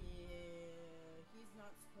 Yeah, he's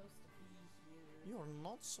not supposed to be here. You're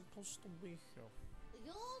not supposed to be here.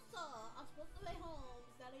 You, sir, are supposed to be home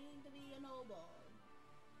studying to be a noble.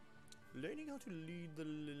 Learning how to lead the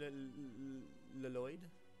Lloyd?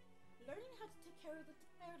 Learning how to take care of the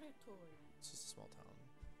territory. It's just a small town.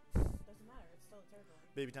 Doesn't matter, it's still a territory.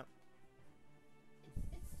 Baby town.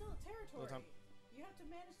 It's still a territory. town. You have to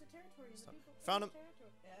manage the territory and the people in Found the him.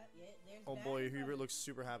 territory. Yeah, there's Oh that boy, and Hubert that. looks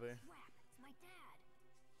super happy. Crap, it's my dad.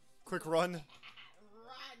 Quick run.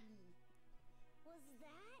 Run! Was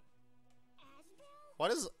that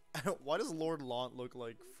Asbel? Why does Lord Launt look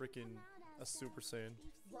like freaking a Super Saiyan?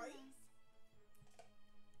 Right?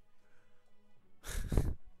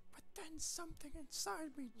 But then something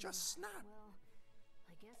inside me just snapped. Well,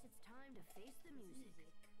 I guess it's time to face the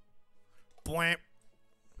music. Bwamp.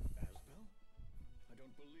 Asbel? I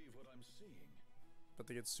don't believe what I'm seeing. But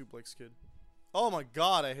they get suplex kid. Oh my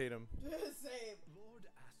god, I hate him. Same. Lord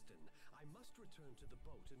Aston, I must return to the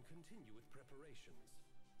boat and continue with preparations.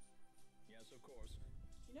 Yes, of course.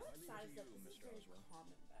 You know I what's leave sad it is to that you, this is Mr. very Oswald.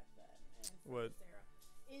 common back then. And for What? this era,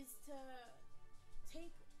 is to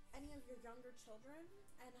take any of your younger children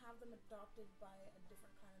and have them adopted by a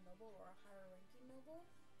different kind of noble or a higher ranking noble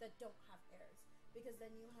that don't have heirs. Because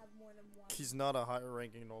then you have more than one. He's not a higher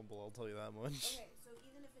ranking noble, I'll tell you that much. Okay, so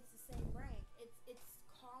even if it's the same rank, it's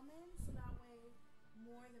common so that way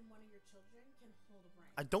more than one of your children can hold a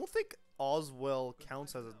rank. I don't think Oswell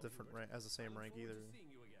counts as a Goodbye for now, different rank, Hubert. as the same I look rank forward either. to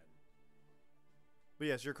seeing you again. But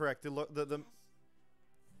yes, you're correct. The Yes.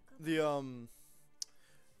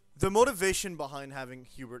 the motivation behind having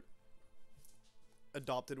Hubert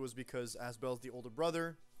adopted was because Asbel's the older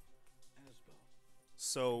brother, Asbel,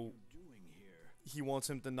 so what are you doing here? he wants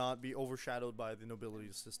him to not be overshadowed by the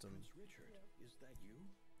nobility system. Prince Richard, is that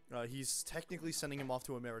you? He's technically sending him off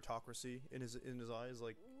to a meritocracy in his eyes,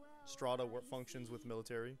 like Well, Strata you functions with see,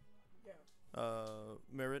 military Yeah.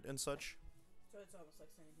 merit and such. So it's almost like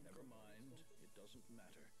sending him. Never mind. It doesn't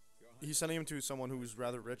matter. Your He's Highness, sending him to someone who's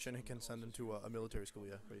rather rich and he can send him to a military school.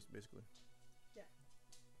 Yeah, basically.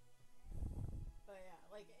 But yeah,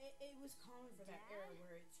 like it was common for that era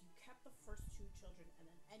where it's you kept the first two children and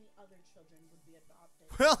then any other children would be adopted.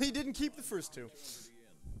 Well, he didn't keep the first two. return to the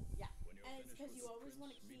inn. Yeah, When you're and it's finished because with you the always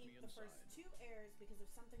want to prince, meet keep me the first inside. two heirs because if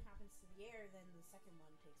something happens to the heir, then the second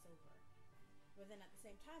one takes over. But then at the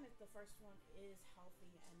same time, if the first one is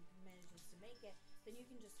healthy and manages to make it, then you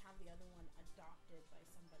can just have the other one adopted by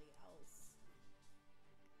somebody else.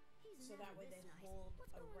 he's So that never way this they nice. hold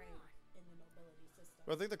What's a going rank on? in the nobility system.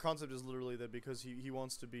 Well, I think the concept is literally that because he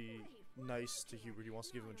wants to be Wait, what nice am I to Hubert, he wants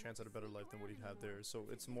to give him a No, chance at a better life than what he'd had there. So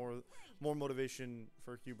it's Wait, more motivation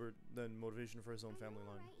for Hubert than motivation for his own are family you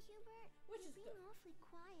line. alright, Hubert? Which You've is been good. awfully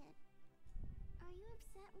quiet. Are you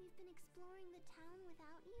upset we've been exploring the town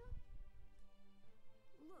without you?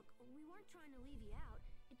 Look, we weren't trying to leave you out.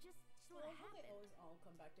 It just sort Well, of they happened. always all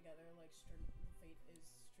come back together, like fate is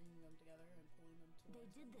stringing them together and pulling them towards. They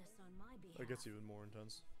did this on my behalf. That gets even more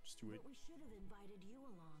intense. Just you wait. But we should have invited you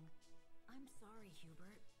along. I'm sorry,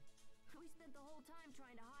 Hubert. We spent the whole time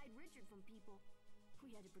trying to hide Richard from people.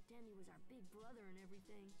 We had to pretend he was our big brother and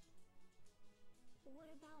everything. What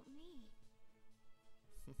about me?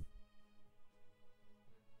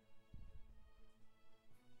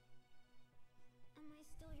 Am I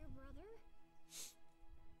still your brother?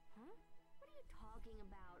 Huh? What are you talking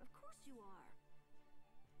about? Of course you are.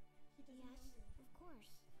 He doesn't Yes, know you. of course.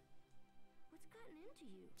 What's gotten into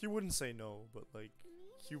you? He wouldn't say no, but like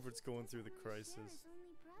Maybe Hubert's he going through the doesn't wanna share crisis. his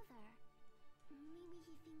only brother. Maybe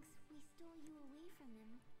he thinks we stole you away from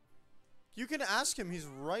him. You can ask him. He's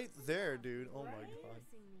right there, dude. Oh my Right? god.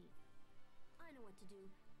 Missing me. I know what to do.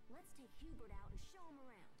 Let's take Hubert out and show him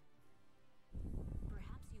around.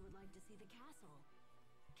 Perhaps you would like to see the castle.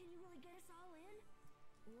 Can you really get us all in?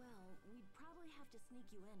 Well, we'd probably have to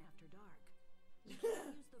sneak you in after dark. You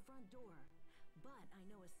can't use the front door, but I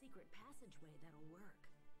know a secret passageway that'll work.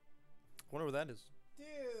 Wonder what that is.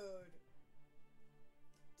 Dude,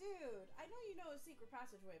 I know you know a secret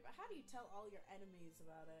passageway, but how do you tell all your enemies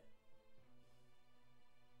about it?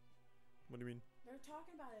 What do you mean? They're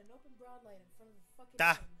talking about it in open broad light in front of the fucking.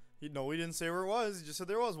 Ah! inn. No, he didn't say where it was. He just said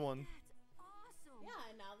there was one. That's awesome. Yeah,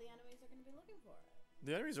 and now the enemies are going to be looking for it.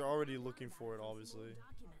 The enemies are already looking for it, obviously.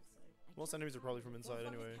 Obviously. Most enemies are probably from inside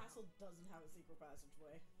Well, anyway. The castle doesn't have a secret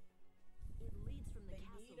passageway. It leads from the They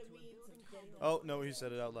castle need a to a means of building getting called Oh, no, he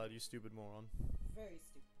said it out loud, you stupid moron. Very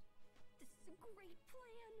stupid. This is a great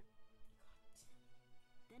plan.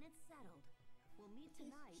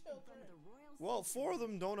 tonight in front of the royal. Well, 4 of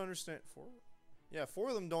them don't understand. 4? Yeah, 4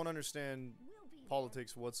 of them don't understand We'll be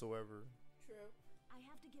politics whatsoever. True. there. I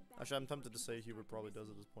have to get back. Actually, I'm before tempted to people say Hubert start probably miss does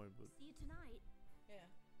at me. this point, but See you tonight. Yeah.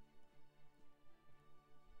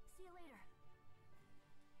 See you later.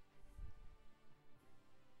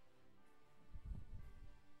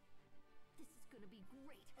 This is gonna be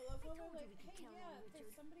great. I love how told they're you like, we could hey, count yeah, on there's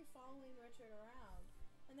Richard. somebody following Richard around.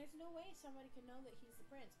 And there's no way somebody can know that he's the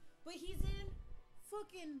prince. But he's in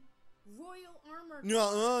fucking royal armor.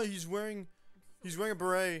 no, he's wearing a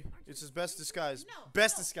beret. It's his best disguise. No.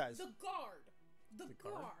 Best no, disguise. The guard. The The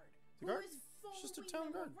guard? guard. The guard? Who is It's just a following town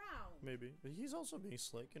them guard. around. Maybe, but he's also being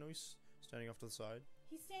slick. You know, he's standing off to the side.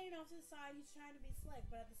 He's standing off to the side. He's trying to be slick,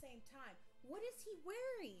 but at the same time, what is he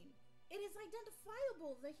wearing? It is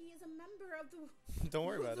identifiable that he is a member of the Don't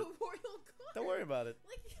worry about the it. royal guard. Don't worry about it.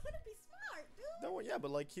 Like, you gotta be smart, dude. Don't worry. Yeah,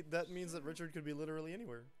 but like that means that Richard could be literally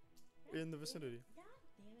anywhere in the vicinity. God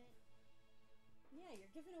damn it. Yeah,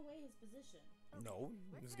 you're giving away his position. No,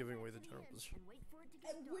 Let's he's head giving back away to the general inn position. and wait for it to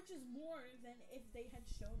get dark. Which is more than if they had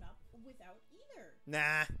shown up without either.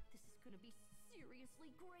 Nah, This is gonna be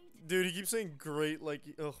seriously great. dude, he keeps saying great. Like,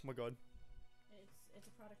 oh my god,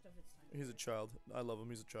 It's a product of its time. he's a child. I love him.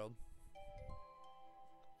 He's a child.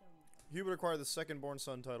 Oh my God. Hubert acquired the second-born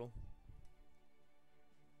son title.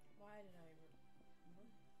 Why did I remember?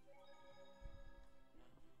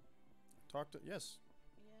 Talk to yes.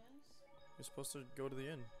 Yes. You're supposed to go to the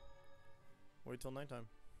inn. Wait till nighttime.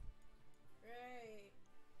 Right.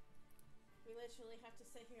 We literally have to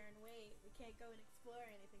sit here and wait. We can't go and explore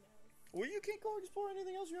anything else. Well, you can't go explore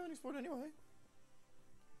anything else. You haven't explored anyway.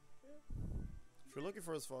 True. If you're looking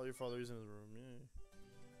for his father, your father is in his room. Yeah.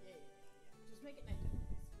 Yeah. Just make it nighttime, please.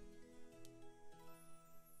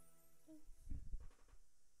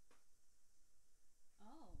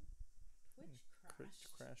 Oh. Twitch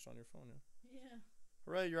crashed. Crashed on your phone. Yeah. Yeah.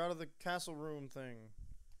 Hooray! You're out of the castle room thing.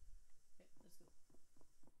 Okay, let's go.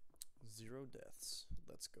 0 deaths.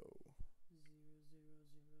 Let's go. 0, 0, 0,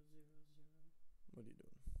 0, 0, What are you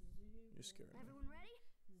doing? 0. You're scaring me. Everyone ready?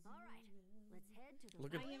 All right. Let's head to the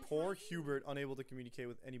Look at I am poor trying. Hubert, unable to communicate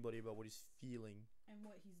with anybody about what he's feeling. And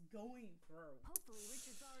what he's going through. Hopefully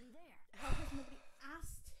Richard's already there. How has nobody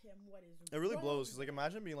asked him what is It really wrong blows. Cause with like,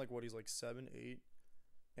 imagine being like, what, he's like 7, 8,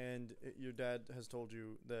 and your dad has told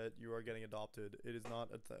you that you are getting adopted. It is not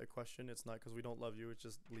a question. It's not because we don't love you. It's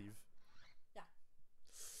just leave. Yeah,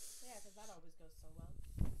 because that always goes so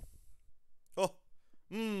well.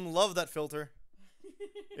 Oh, love that filter.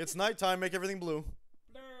 It's nighttime. Make everything blue.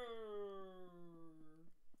 Blur.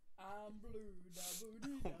 I'm blue.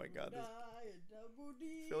 Da-boo-dee, Oh my God, this- da-boo-die,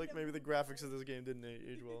 da-boo-dee, I feel like maybe the graphics of this game didn't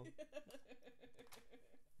age well.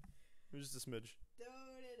 It was just a smidge.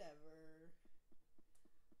 Don't it ever.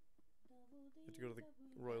 You have to go to the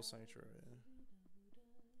Royal Sanctuary. Yeah.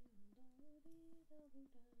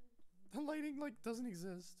 The lighting like doesn't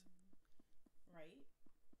exist. Right?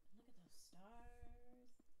 Look at those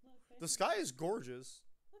stars. Look, The there's sky is gorgeous.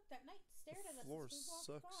 Look, that night stared at us floor as we walked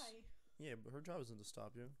sucks. by. Yeah, but her job isn't to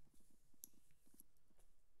stop you.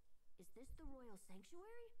 Is this the royal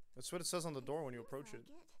sanctuary? That's what it says on the door when you Feels approach like it.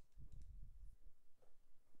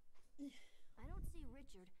 I don't see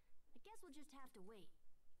Richard. I guess we'll just have to wait.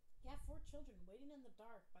 Yeah, 4 children waiting in the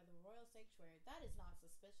dark by the royal sanctuary. That is not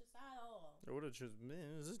suspicious at all. Or would it just,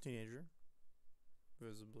 man, is this a teenager?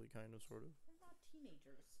 Visibly, kind of, sort of. They're not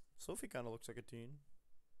teenagers. Sophie kind of looks like a teen.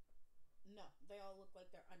 No, they all look like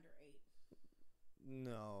they're under 8.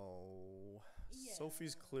 No. Yeah.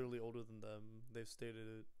 Sophie's clearly older than them. They've stated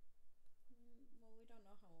it. Well, we don't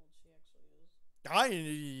know how old she actually is.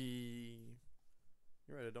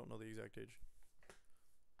 You're right, I don't know the exact age.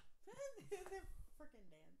 They're freaking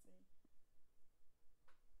dancing.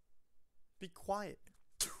 Be quiet.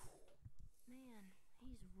 Man,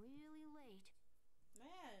 he's really late.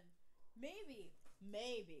 Man, maybe,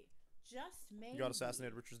 just maybe. You got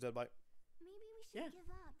assassinated. Richard's dead. Bye. Maybe we should Yeah. give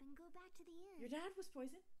up and go back to the inn. Your dad was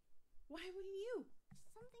poisoned? Why wouldn't you?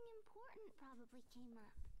 Something important probably came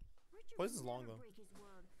up. Richard Poison's will long, never though. break his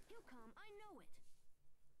word. He'll come. I know it.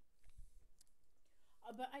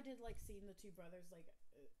 But I did like seeing the 2 brothers like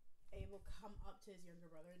able come up to his younger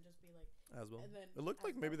brother and just be like, As well. And then It looked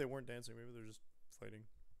like maybe Asbel. they weren't dancing. Maybe they're just fighting.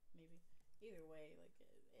 maybe. Either way, like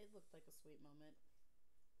it looked like a sweet moment.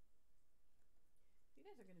 You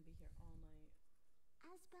guys are gonna be here all night.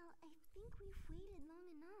 Asbel, I think we've waited long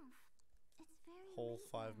enough. It's very Whole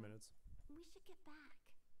late 5 now. minutes. We should get back.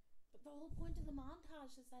 But the whole point of the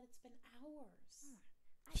montage is that it's been hours.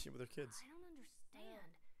 Yeah, with their kids. I don't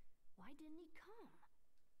understand. Why didn't he come?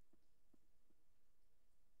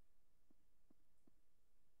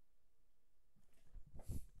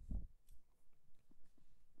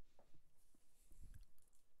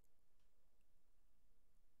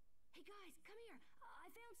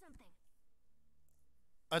 something.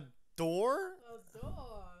 A door? A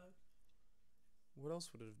door. What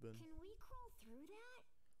else would it have been? Can we crawl through that?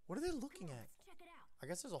 What are they looking Come on, at? let's check it out. I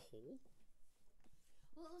guess there's a hole.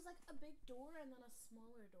 Well, it was like a big door and then a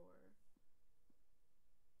smaller door.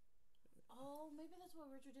 Oh, maybe that's what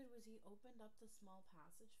Richard did, was he opened up the small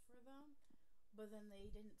passage for them, but then they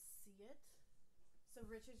didn't see it. So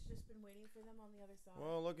Richard's just been waiting for them on the other side.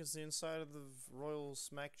 Well, look, it's the inside of the royal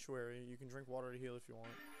sanctuary. You can drink water to heal if you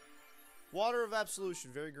want. Water of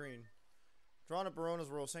absolution, very green. Drawn at Barona's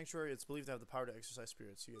royal sanctuary, it's believed to have the power to exercise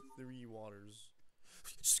spirits. You get 3 waters.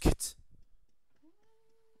 Skit!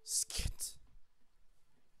 Skit!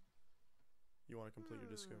 You want to complete your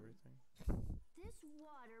discovery thing? This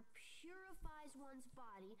water purifies one's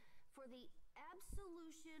body for the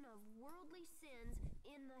absolution of worldly sins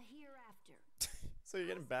in the hereafter. So you're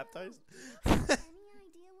getting baptized? Any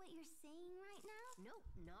idea what you're saying right now? Nope,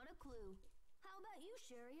 not a clue. How about you,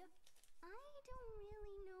 Sharia? I don't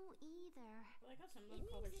really know either. Well, I got some of It them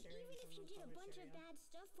call her means that Sherry. even if you did a bunch of bad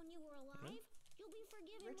stuff when you were alive, you'll be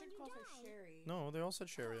forgiven Richard when you calls her die. Sherry. No, they all said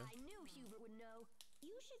Sharia. I knew Hubert would know.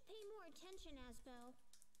 You should pay more attention, Asbel.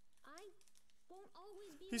 I won't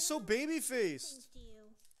always be He's so around baby-faced. things to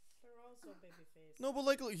you. They're also baby faced. No, but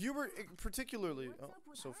like Hubert particularly. What's Oh, up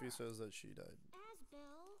with Sophie her? says that she died.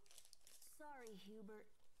 Asbel, Sorry, Hubert.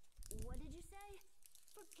 What did you say?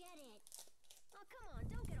 forget it. Oh, come on,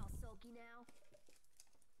 don't get all sulky now.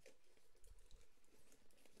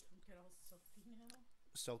 Don't get all sulky now.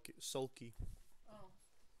 Sulky. Oh.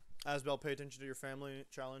 Asbel, pay attention to your family.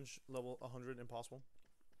 Challenge level 100, impossible.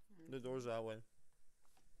 The door's that way.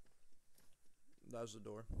 That's the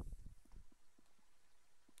door.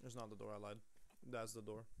 It's not the door, I lied. That's the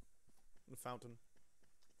door. The fountain.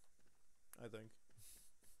 I think.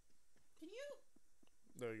 Can you?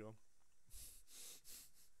 There you go.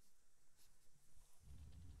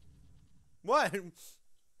 What?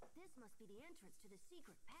 This must be the entrance to the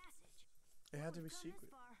secret passage. It had to be We've come secret.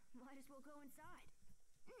 This far. Might as well go inside.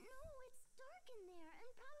 No, it's dark in there and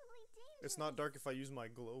probably dangerous. It's not dark if I use my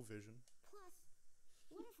glow vision. Plus,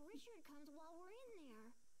 what if Richard comes while we're in there?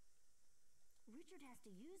 Richard has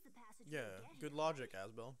to use the passage. Yeah, to get good here. logic,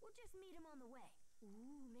 Asbel. We'll just meet him on the way.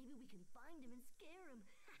 Ooh, maybe we can find him and scare him.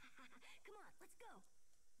 Come on, let's go.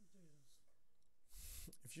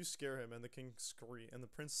 If you scare him and the king and the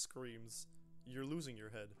prince screams, you're losing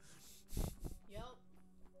your head. Yep.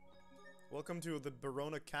 Welcome to the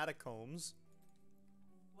Barona catacombs.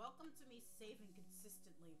 Welcome to me saving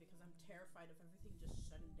consistently because I'm terrified of everything just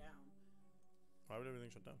shutting down. Why would everything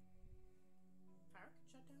shut down? Power could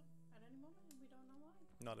shut down at any moment and we don't know why.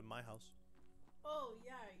 Not in my house. Oh,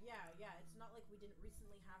 yeah. It's not like we didn't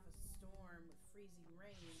recently have a storm with freezing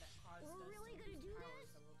rain that caused We're us really to gonna lose do power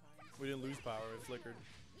this? several times. We didn't lose power, it flickered.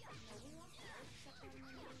 No, we lost power. Shut down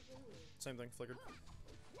when we do it. Same thing, flickered. That's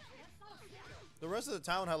not a flicker. The rest of the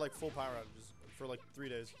town had like full power outages for like 3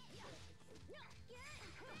 days.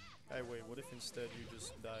 Hey, wait, what if instead you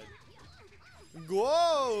just died?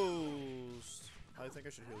 Ghost! I think I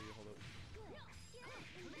should heal you, hold up.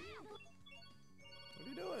 What are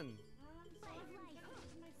you doing? I'm sorry,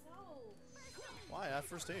 I'm myself. Why? I have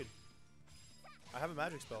first aid. I have a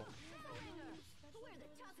magic spell. We're the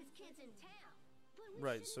toughest kids in town.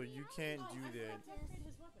 Right, so you can't Oh, do I that. forgot to upgrade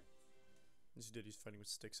his weapon. This dude, he's fighting with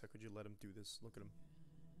sticks. How could you let him do this? Look at him.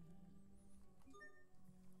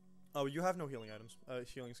 Oh, you have no healing items.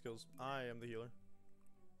 Healing skills. I am the healer.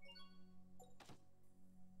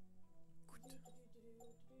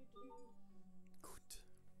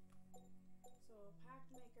 So, Pact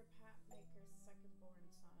Maker, Pat Maker, Secondborn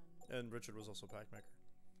Son. And Richard was also pack maker.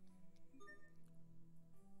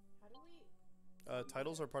 How do we...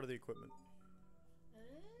 Titles are part of the equipment. I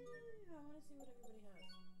want to see what everybody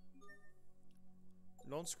has.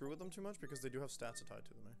 Don't screw with them too much because they do have stats tied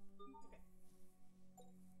to them. Eh? Okay.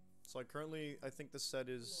 So like currently, I think the set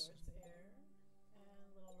is Lord's Heir and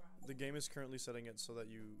Little Rat. the game is currently setting it so that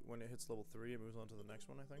you when it hits level 3, it moves on to the next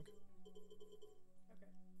one. I think.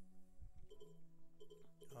 Okay.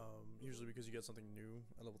 Usually because you get something new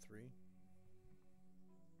at level 3.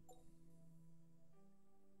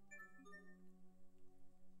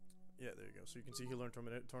 Yeah, there you go. So you can see he learned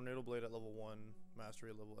Tornado Blade at level 1 mastery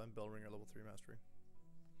at level and Bell Ring at level 3 mastery.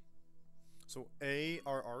 So A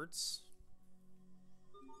are arts.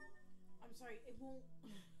 I'm sorry, it won't...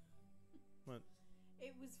 What?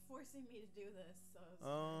 It was forcing me to do this, so I was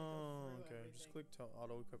Oh, trying to go through okay. everything. Just click to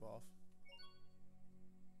auto equip off.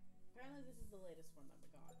 Apparently this is the latest one that we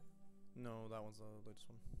got. No, that one's the latest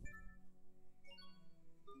one.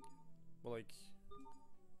 But like,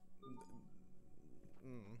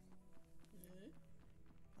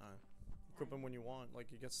 equip him when you want. Like,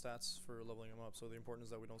 you get stats for leveling him up. So the important is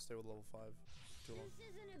that we don't stay with level 5 too long. This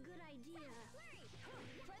isn't a good idea.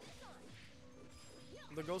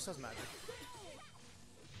 The ghost has magic.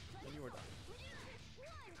 And you are done.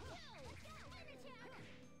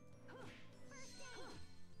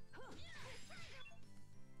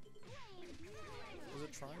 Is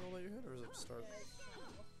it triangle that you hit, or is it start?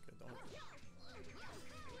 Okay, don't hit.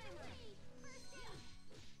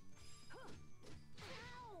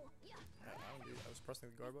 I was pressing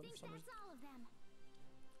the guard button for some reason.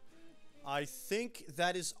 I think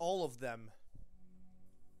that is all of them.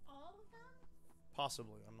 All of them?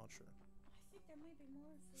 Possibly, I'm not sure. I think there might be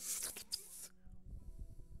more. Skits.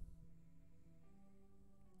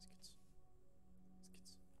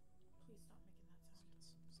 Please stop making that sound.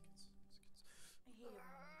 Skits. I hate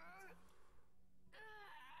it.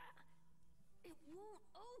 It won't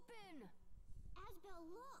open. Asbel,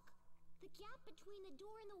 look! The gap between the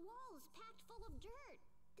door and the wall is packed full of dirt.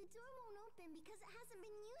 The door won't open because it hasn't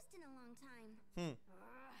been used in a long time.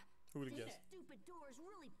 Who would have guessed? Stupid door is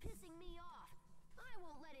really pissing me off. I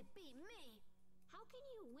won't let it beat me. How can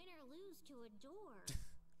you win or lose to a door?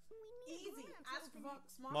 We need Easy. grown-ups Ask open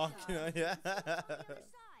Vox it. Machina, yeah. On the other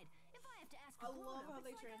side. If I have to ask I a love grown-up, how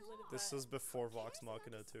they it's like I translated lost. This is before Vox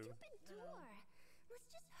Machina too. Stupid door.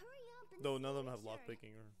 Let's just hurry up and Though none of them see have Richard.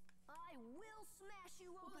 lockpicking or. I will smash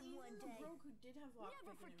you Well, open one even the day. bro who did have Never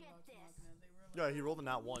lockpicking forget in Vox this. Machina, they were like, Yeah, he rolled a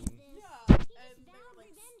nat 1. This. yeah, He and just they were vowed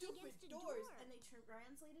like revenge stupid against a doors, door. and they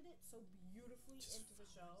translated it so beautifully into the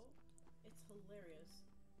show. It's hilarious.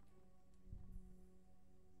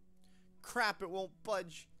 Crap, it won't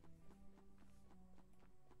budge.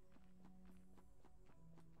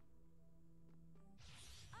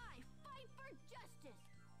 I fight for justice.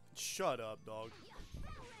 Shut up, dog.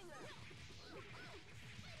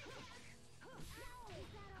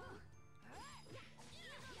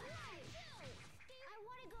 I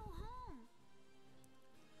want to go home.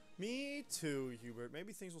 Me too, Hubert.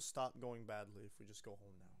 Maybe things will stop going badly if we just go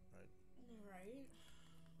home now, right? Right?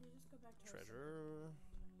 We just go back to our Treasure.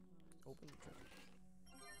 Open the treasure.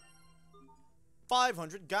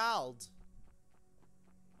 500 gold.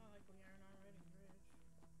 I like we aren't already rich.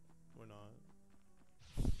 We're not.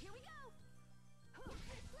 Here we go.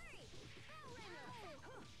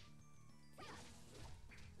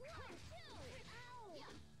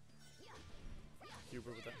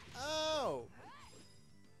 Hubert with that. Oh!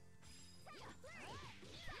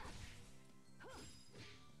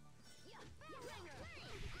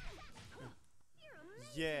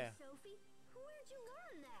 Yeah. Sophie, where'd you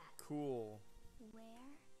learn that? Cool. Where?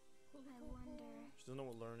 I wonder. She doesn't know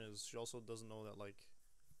what learn is. She also doesn't know that, like,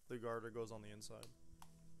 the garter goes on the inside.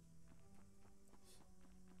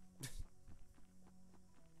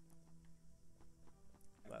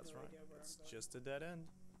 That's right. It's just a dead end.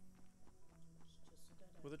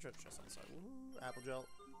 With a treasure chest on the side. Woohoo! Apple gel.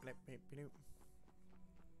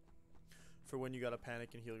 For when you gotta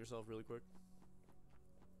panic and heal yourself really quick.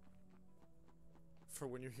 For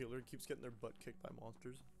when your healer keeps getting their butt kicked by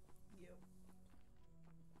monsters. Yep.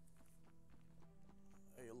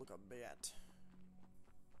 Hey, look a bat.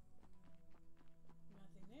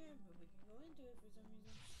 Nothing there, but we can go into it for some reason.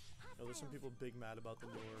 Oh, there's some people big mad about the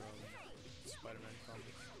newer Spider-Man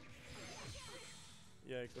comics.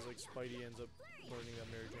 Yeah, because like Spidey ends up learning that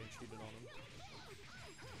Mary Jane cheated on him.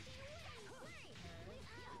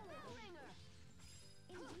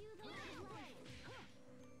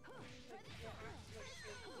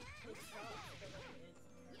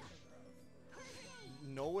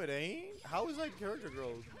 No, it ain't. How is that character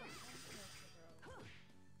growth?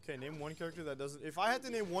 Okay, name one character that doesn't. If I had to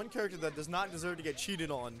name one character that does not deserve to get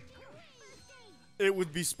cheated on, it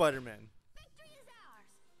would be Spider-Man.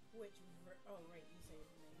 Which, oh right, you saved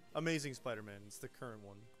me. Amazing Spider-Man. It's the current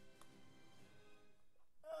one.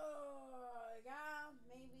 Yeah,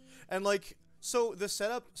 maybe. And like, so the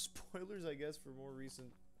setup, spoilers I guess for more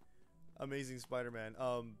recent Amazing Spider-Man.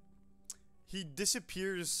 He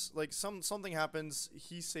disappears, like something happens,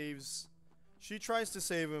 she tries to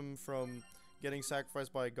save him from getting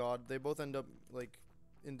sacrificed by a god. They both end up like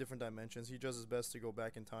in different dimensions. He does his best to go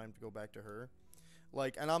back in time to go back to her.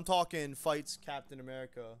 Like, and I'm talking fights Captain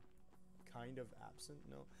America kind of absent.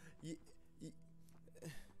 No.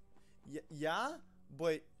 Yeah,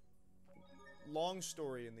 but long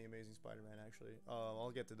story in the Amazing Spider-Man actually.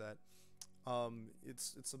 I'll get to that.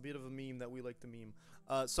 It's a bit of a meme that we like to meme.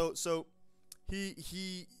 So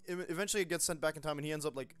he eventually gets sent back in time and he ends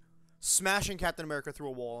up like smashing Captain America through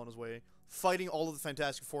a wall on his way, fighting all of the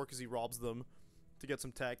Fantastic Four because he robs them to get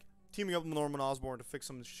some tech, teaming up with Norman Osborn to fix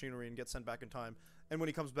some machinery and get sent back in time. And when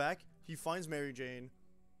he comes back, he finds Mary Jane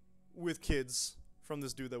with kids from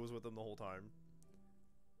this dude that was with him the whole time.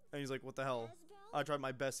 And he's like, what the hell? I tried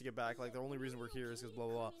my best to get back. Like, the only reason we're here is because blah,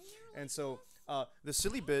 blah, blah. And so, the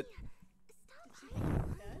silly bit...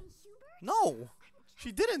 No!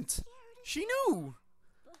 She didn't! She knew!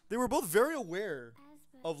 They were both very aware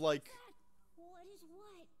of, like, What is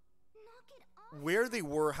what? Knock it off. where they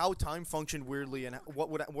were, how time functioned weirdly, and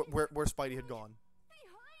where Spidey had gone.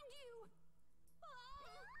 Behind you!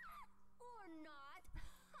 Or not.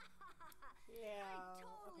 Yeah. I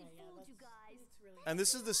totally Okay, yeah, fooled you that's- guys. that's really And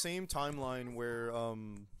this is the same timeline where,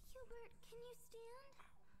 Hubert, can you stand?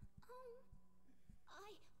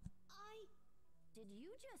 I Did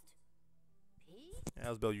you just pee?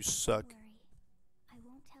 Asbel, you suck. Don't worry. I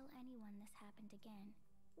won't tell anyone this happened again.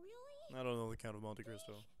 Really? I don't know the Count of Monte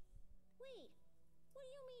Cristo. Wait. What do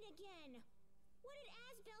you mean again? What did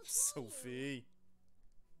Asbel tell you? Sophie.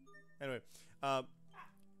 Anyway,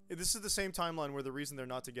 this is the same timeline where the reason they're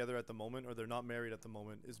not together at the moment, or they're not married at the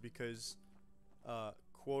moment, is because,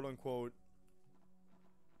 quote unquote,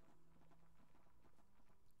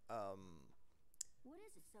 What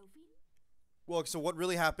is it, Sophie? well, so what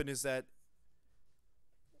really happened is that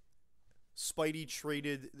Spidey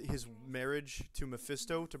traded his marriage to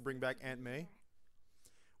Mephisto to bring back Aunt May.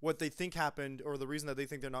 What they think happened, or the reason that they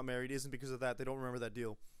think they're not married, isn't because of that. They don't remember that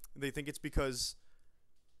deal. They think it's because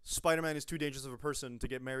Spider-Man is too dangerous of a person to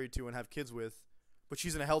get married to and have kids with, but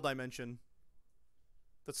she's in a hell dimension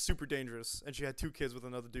that's super dangerous, and she had 2 kids with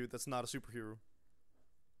another dude that's not a superhero.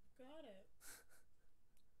 Got it.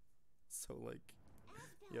 So, like,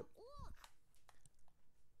 Asbel, Yep. look.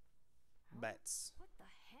 bats. What the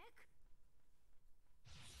heck?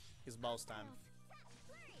 It's boss time.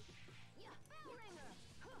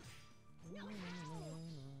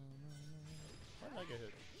 Why did I get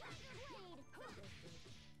hit?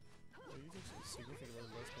 Are you just significant about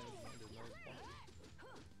less damage than I did?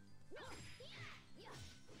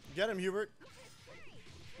 Get him, Hubert!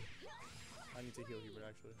 I need to heal Hubert,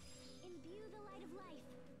 actually. Imbue the light of life.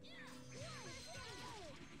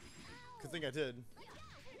 Good thing I did.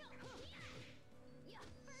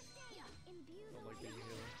 Imbue the Don't like light being of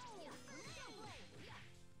healer.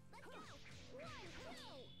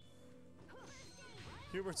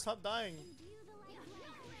 Hubert, stop dying! Imbue the light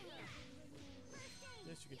of life.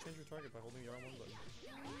 Yes, you can change your target by holding the R1 button.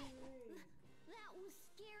 That was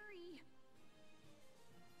scary.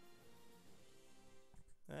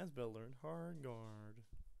 Asbel learned hard guard.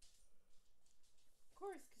 Of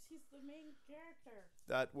course, because he's the main character.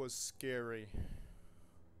 That was scary.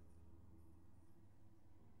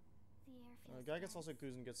 The air feels Guy gets tense. also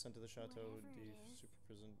accused and gets sent to the chateau. Whatever it The is. super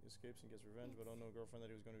prison escapes and gets revenge, but oh no, girlfriend that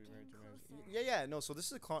he was going to be married to. Getting marries- closer. Yeah, no. So this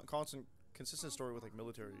is a constant, consistent story with like It's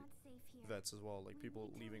military not safe here. vets as well, like We people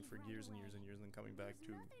need to leaving leave for right years and away. years and years, and then coming back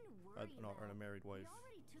There's to nothing to worry an about. married wife. We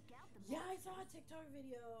already took out the Yeah, I monsters. saw a TikTok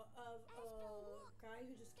video of a guy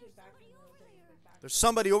who just came back from the military. and went back There's to-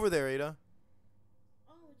 somebody over there, Ada.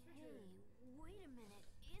 Oh, it's Hey, Richard. wait a minute.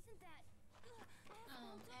 Isn't that...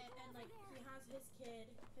 And like he has his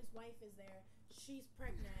kid, his wife is there. She's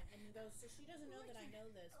pregnant, and he goes, so she doesn't know that I know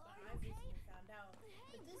this, but I've recently found out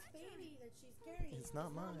that this baby that she's carrying It's is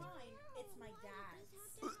not mine. It's my dad's,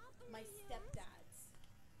 my stepdad's.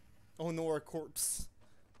 Oh no, our corpse.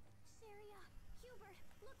 Saria, Hubert,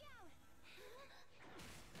 look out.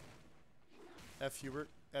 F Hubert.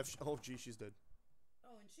 F. Oh gee, she's dead.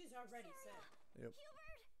 Oh, and she's already sick. Yep.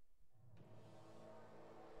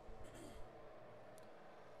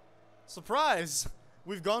 Surprise!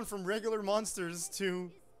 We've gone from regular monsters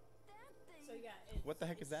to So yeah. It's, what the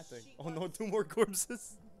heck is that thing? she Oh got- no, 2 more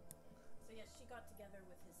corpses. So yeah, she got together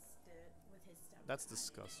with his stepdad. That's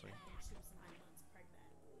disgusting. And she was 9 months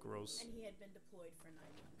pregnant, Gross. and he had been deployed for 9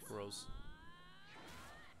 months. Gross.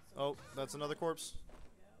 So Oh, that's another corpse.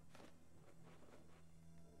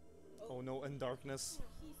 Yep. Oh no, and darkness.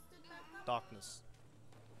 He stood back up. Darkness.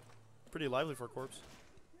 Pretty lively for a corpse.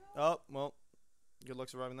 Oh, well. Good luck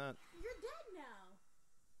surviving that. You're dead now.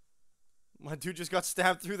 My dude just got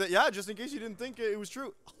stabbed through that. Yeah, just in case you didn't think it was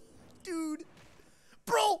true. Dude.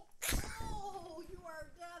 Bro! Oh, you are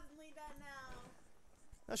definitely dead now.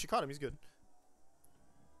 Ah, she caught him. He's good.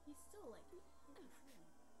 He's still like.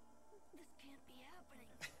 This can't be happening.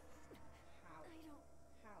 How? I don't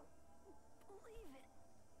How? believe it.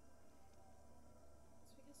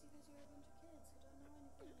 It's because you guys are a bunch of kids who don't know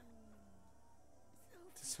anything.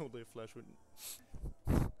 This old day flesh would.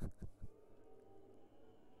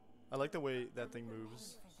 I like the way that thing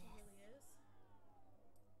moves. She really is.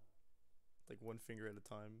 Like 1 finger at a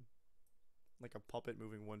time. Like a puppet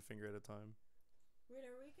moving 1 finger at a time. Wait,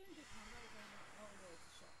 are we gonna do combat? Oh no, it's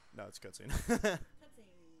a show. No, it's cutscene.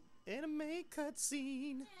 Cutscene. Anime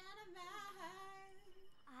cutscene. Anime.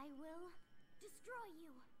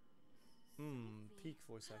 you? Peak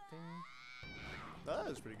voice acting. That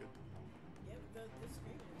is pretty good. Yeah, the screaming is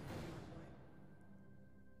pretty on point.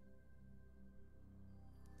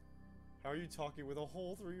 How are you talking with a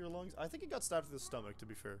hole through your lungs? I think he got stabbed through the stomach, to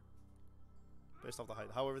be fair. Based off the height.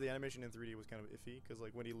 However, the animation in 3D was kind of iffy, because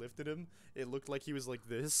like when he lifted him, it looked like he was like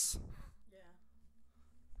this. Yeah.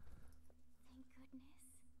 Thank goodness.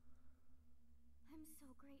 I'm so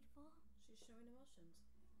grateful. She's showing emotions.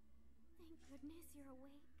 Thank goodness you're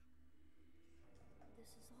awake. This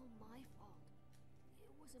is all my fault. It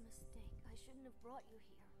was a mistake. I shouldn't have brought you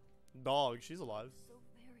here. Dog, she's alive. I'm so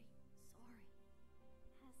very sorry.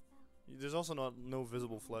 Asbel. There's also no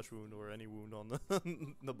visible flesh wound or any wound on the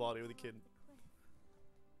the body of the kid.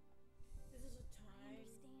 This is a time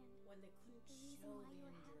when they couldn't show the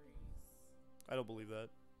injuries. I don't believe that.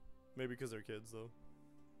 Maybe because they're kids, though.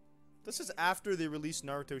 This is after they released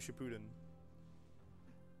Naruto Shippuden.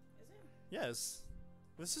 Is it? Yes.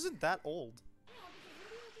 This isn't that old.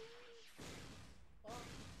 Oh,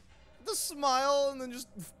 The smile and then just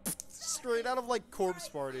straight out of like corpse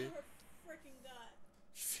party. her freaking gut.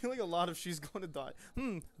 Feeling a lot of she's going to die.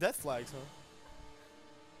 Death flags, huh?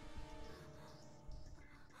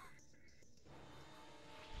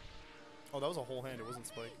 Oh, that was a whole hand. It wasn't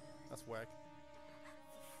Spike. That's whack.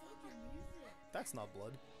 Fucking music. That's not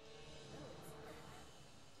blood.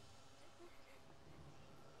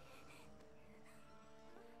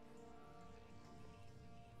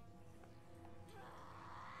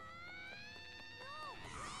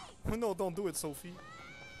 No, don't do it, Sophie.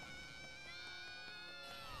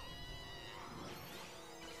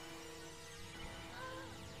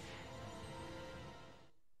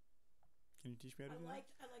 Can you teach me how to do that?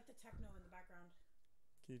 I like the techno in the background.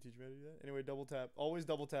 Can you teach me how to do that? Anyway, double tap. Always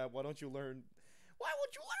double tap. Why don't you learn? Why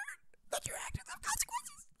won't you learn that your actions have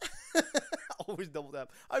consequences? Always double tap.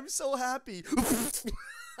 I'm so happy.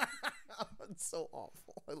 It's so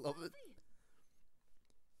awful. I love it.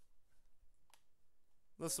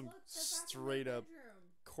 That's some Look, they're back in straight their up bedroom.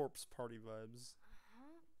 corpse party vibes.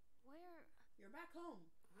 Huh? Where? You're back home.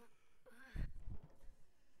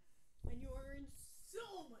 And you are in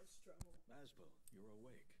so much trouble. Asbel, you're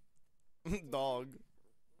awake. Dog.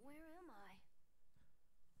 Where am I?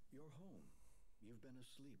 You're home. You've been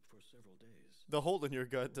asleep for several days. The hole in your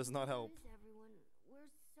gut does not help. Where's everyone?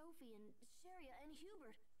 Where's Sophie and Sharia and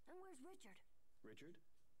Hubert? And where's Richard? Richard?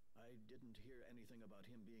 I didn't hear anything about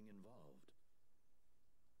him being involved.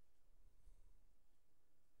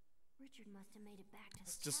 Richard must have made it back to the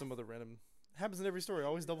It's just some castle. other random. Happens in every story.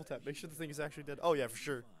 Always double tap. Make sure the thing is actually dead. Oh yeah, for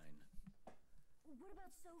sure. Fine. What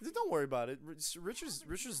about Sophie? Don't worry about it.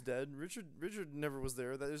 Richard's dead. Richard never was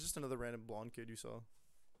there. That is just another random blonde kid you saw.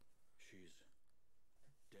 She's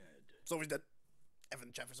dead. Sophie's dead. F in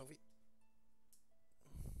the chat for Sophie.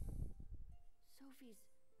 Sophie's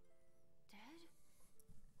dead?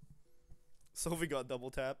 Sophie got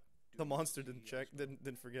double tap. The monster didn't check.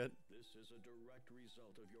 Didn't forget. This is a direct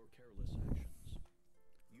result of your careless actions.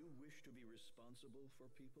 You wish to be responsible for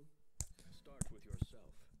people? Start with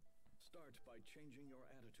yourself. Start by changing your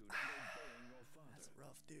attitude and obeying your father. That's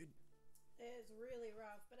rough, dude. It is really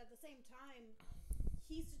rough, but at the same time,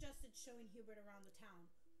 he suggested showing Hubert around the town.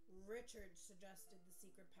 Richard suggested the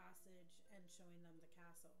secret passage and showing them the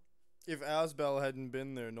castle. If Asbel hadn't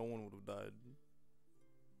been there, no one would have died.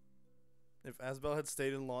 If Asbel had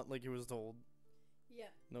stayed in lot like he was told, Yeah,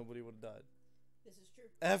 nobody would have died. this is true.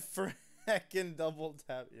 F for heckin' double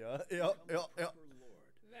tap. Yeah. Become a proper lord.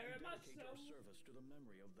 Very and much dedicate so. your service to the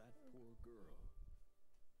memory of that poor girl.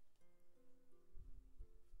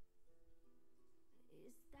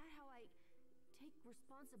 Is that how I take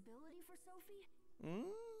responsibility for Sophie? Mm?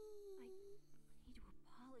 I need to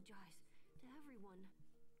apologize to everyone.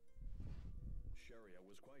 Sharia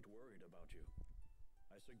was quite worried about you.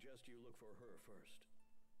 I suggest you look for her first.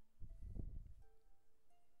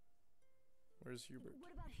 Where's Hubert?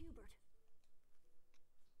 What about Hubert?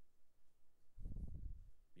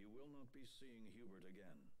 You will not be seeing Hubert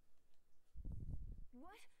again.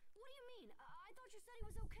 What? What do you mean? I thought you said he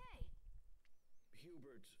was okay.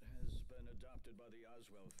 Hubert has been adopted by the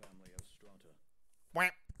Oswell family of Strata.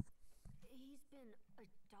 Wham. He's been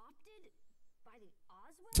adopted by the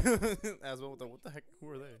Oswald? Asbel, what the heck?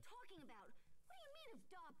 Who are What they? are you talking about? What do you mean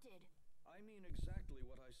adopted? I mean exactly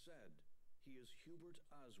what I said. He is Hubert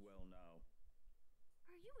Oswell now.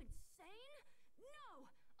 Are you insane? No!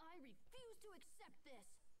 I refuse to accept this.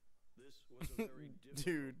 This was a very difficult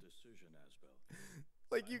Dude. decision, Asbel.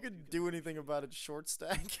 Like you could do anything about it. Short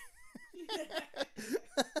stack.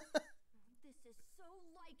 This is so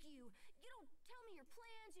like you. You don't tell me your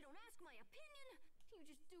plans, you don't ask my opinion. You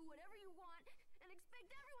just do whatever you want and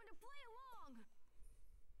expect everyone to play along.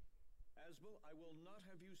 Asbel, I will not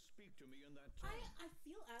have you speak to me in that tone. I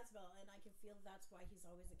feel Asbel, and I can feel that's why he's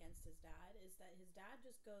always against his dad, is that his dad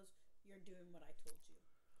just goes, "You're doing what I told you."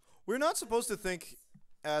 We're not supposed to think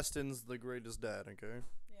Aston's the greatest dad, okay?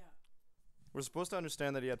 Yeah. We're supposed to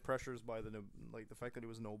understand that he had pressures by the fact that he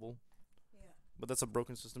was noble. Yeah. But that's a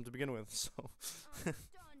broken system to begin with, so. I'm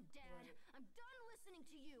done, Dad. I'm done listening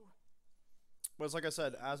to you. But it's like I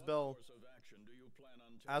said, Asbel. What course of action do you plan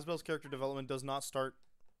on taking? Asbel's character development does not start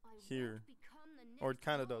I here. won't become the Or it next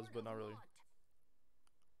kinda does, Lord but of not really. Want.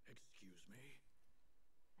 Excuse me?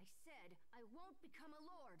 I said I won't become a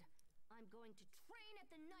lord. I'm going to train at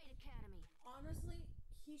the Knight Academy. Honestly,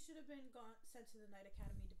 he should have been sent to the Knight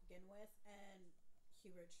Academy to begin with, and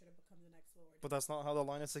Hubert should have become the next lord. But that's not how the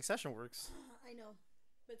line of succession works. I know,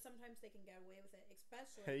 but sometimes they can get away with it,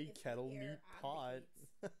 especially Hey, if kettle, the heir meet pot. abdicates.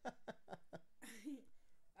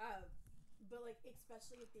 But like,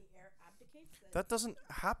 especially if the heir abdicates. That doesn't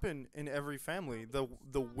happen in every family. The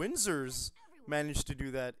Windsors managed to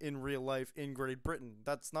do that in real life in Great Britain.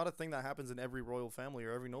 That's not a thing that happens in every royal family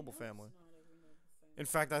or every noble family. It's not every noble family. In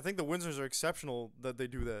fact, I think the Windsors are exceptional that they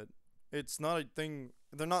do that. It's not a thing.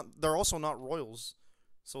 They're also not royals.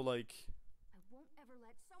 So like, I won't ever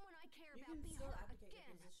let someone I care You about can be still hurt abdicate your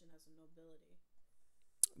again. position as a nobility.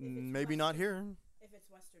 maybe not here. If it's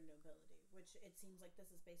Western nobility, which it seems like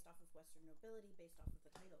this is based off of Western nobility, based off of the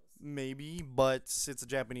titles. Maybe, but it's a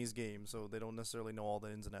Japanese game, so they don't necessarily know all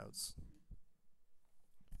the ins and outs.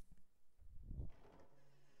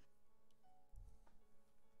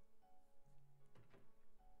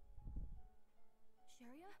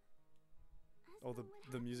 Sharia? Oh, Asbel,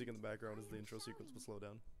 the what music in happened? the background I is the am intro sequence. Will shouting. slow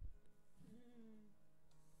down.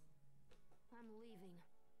 I'm leaving.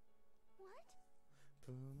 What?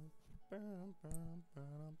 I'm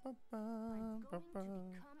going to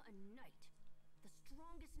become a knight. The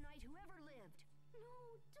strongest knight who ever lived.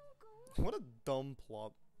 No, don't go. What a dumb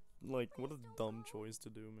plot. Like, what a dumb choice to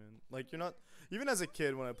do, man. Like, you're not... Even as a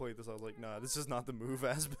kid, when I played this, I was like, nah, this is not the move,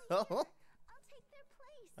 Asbel. I'll take their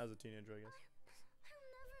place. As a teenager, I guess.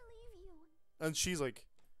 I'll never leave you. And she's like...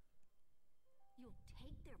 You'll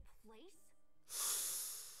take their place?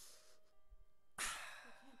 I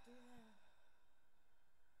can't do that.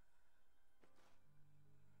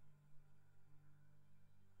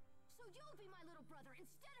 So you'll be my little brother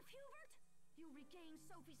instead of Hubert? You regain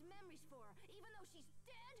Sophie's memories for her, even though she's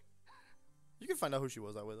dead? You can find out who she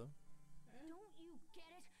was that way, though. Don't you get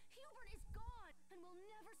it? Hubert is gone, and we'll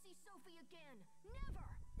never see Sophie again. Never!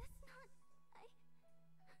 That's not. I'm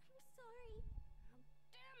sorry.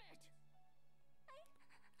 Damn it!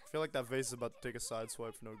 I feel like that vase is about to take a side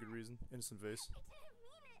swipe for no good reason. Innocent vase. I didn't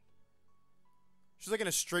mean it. She's like in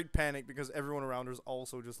a straight panic because everyone around her is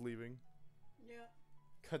also just leaving. Yeah.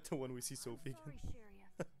 Cut to when we see I'm Sophie sorry, again. Sharia.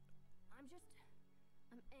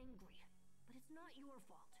 I'm angry. But it's not your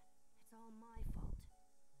fault. It's all my fault.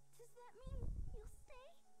 Does that mean you'll stay?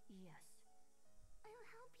 Yes. I'll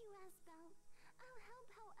help you, Asbel. I'll help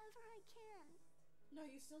however I can. No,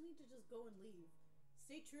 you still need to just go and leave.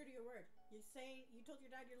 Stay true to your word. You're saying you told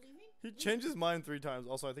your dad you're leaving? He changed his mind 3 times.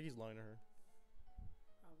 Also, I think he's lying to her.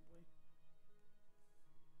 Probably.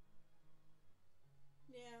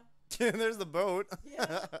 Yeah. There's the boat.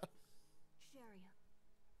 Yeah. Sharia.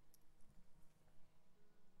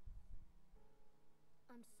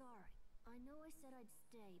 I'm sorry. I know I said I'd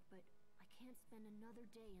stay, but I can't spend another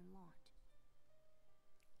day in Launt.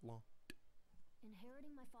 Long.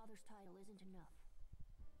 Inheriting my father's title isn't enough.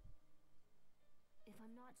 If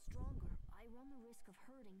I'm not stronger, I run the risk of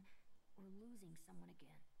hurting or losing someone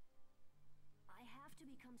again. I have to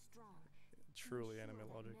become strong. Truly to anime ensure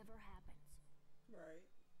that logic. never happens. Right.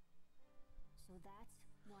 So that's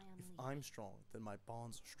why I'm If leaving. I'm strong, then my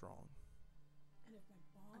bonds are strong. And if my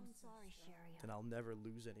bonds I'm are sorry, strong- Sharia. Then I'll never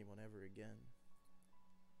lose anyone ever again.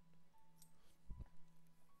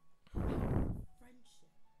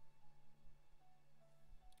 Friendship.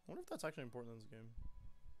 I wonder if that's actually important in this game.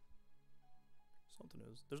 Something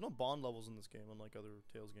is. There's no bond levels in this game, unlike other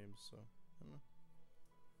Tales games, so I don't know.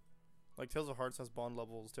 Like Tales of Hearts has bond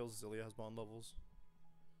levels, Tales of Zillia has bond levels.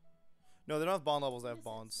 No, they don't have bond levels, they have Innocence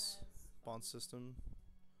bonds. has, Bond system.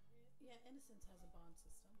 Yeah, Innocence has a bond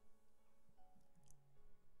system.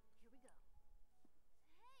 Here we go. Excuse me.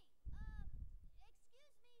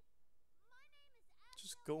 My name is Asbel.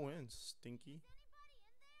 Just go in, stinky. Is anybody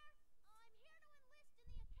in there? I'm here to enlist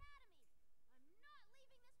in the academy. I'm not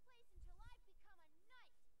leaving this place until I become a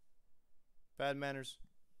knight. Bad manners.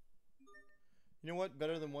 You know what?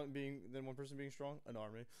 Better than one person being strong? An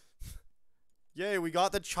army. Yay, we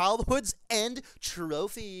got the childhood's end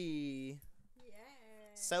trophy. Yeah.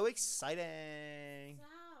 So exciting. So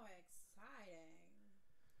exciting.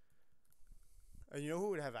 And you know who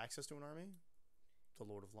would have access to an army? The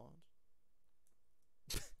Lord of Lawn.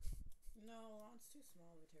 No, it's too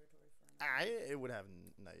small of a territory for an It would have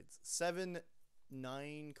knights. 7,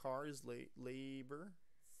 9 cars labor.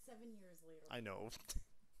 7 years later. I know.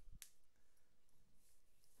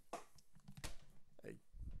 Hey.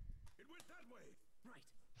 It went that way. Right.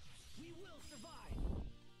 We will survive.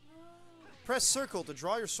 Press circle to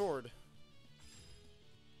draw your sword.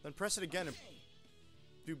 Then press it again and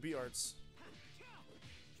do B arts.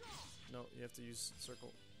 No, you have to use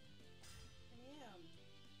circle. Damn.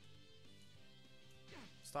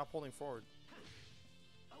 Stop holding forward.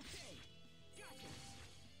 Okay. Gotcha.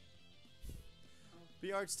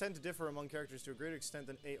 B arts tend to differ among characters to a greater extent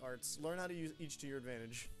than A arts. Learn how to use each to your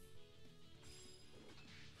advantage.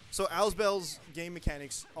 So Alzbel's game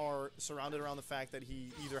mechanics are surrounded around the fact that he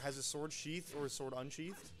either has his sword sheathed or his sword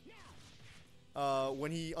unsheathed.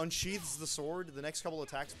 When he unsheathes the sword, the next couple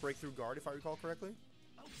attacks break through guard, if I recall correctly.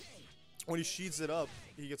 When he sheathes it up,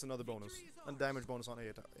 he gets another bonus, a damage bonus on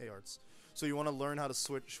A arts. So you want to learn how to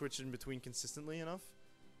switch in between consistently enough.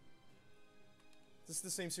 This is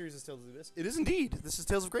the same series as Tales of the Abyss. It is indeed. This is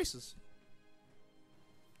Tales of Graces.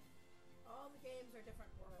 All the games are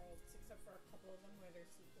different worlds, except for a couple of them where they're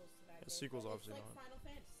sequels to that game. Sequels, But obviously it's like not. Final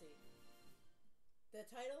Fantasy. The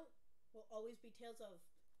title will always be Tales of.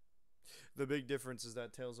 The big difference is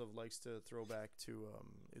that Tales of likes to throw back to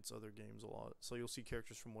its other games a lot. So you'll see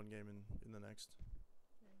characters from one game in the next.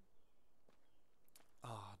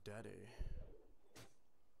 Ah, daddy.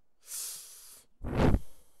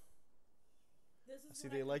 This is See,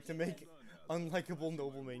 what they I like to compete make with. unlikable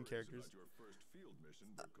noble main characters. Your first field mission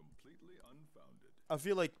were completely unfounded. I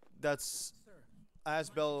feel like that's Sir.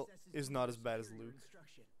 Asbel my success is not as bad as superior Luke.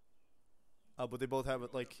 instruction. But they both have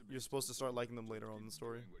it like you're supposed to start liking them later on in the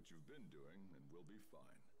story. Doing what you've been doing, and we'll be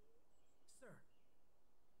fine. Sir.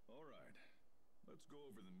 All right. Let's go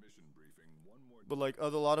over the mission briefing one more But like a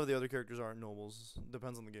lot of the other characters aren't nobles.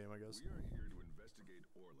 Depends on the game, I guess. We are here to investigate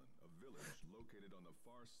Orlan, a village located on the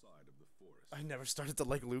far side of the forest. I never started to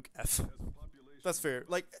like Luke. F. It has a population That's fair. of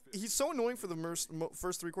Like about he's so annoying for the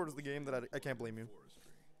first 3 quarters of the game that I can't blame you. forestry.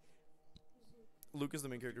 Luke is the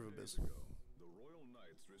main character of Abyss. Days ago, the Royal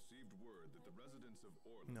Knights received word that the residents of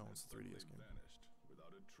Orlan No, had it's a 3DS suddenly game. vanished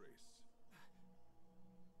without a trace.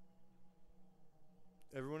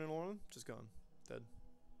 Everyone in Orlan just gone, dead.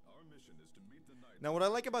 Our mission is to meet the knights Now, what I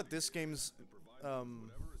like about this game's and provide them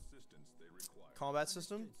with whatever assistance they require. combat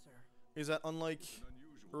system Understood, sir. is that unlike An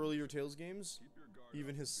unusual earlier Tales games, Keep your guard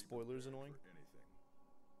even up his and be spoilers prepared annoying. for anything.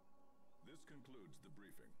 This concludes the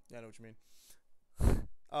briefing. Yeah, I know what you mean.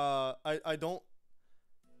 I don't.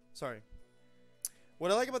 Sorry.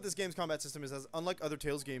 What I like about this game's combat system is, that unlike other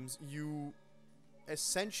Tales games, you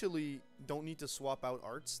essentially don't need to swap out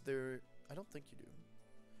arts. I don't think you do.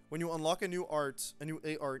 When you unlock a new art, a new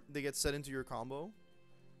A art, they get set into your combo,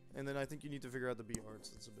 and then I think you need to figure out the B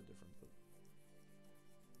arts. It's a bit different. But.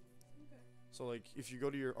 Okay. So like, if you go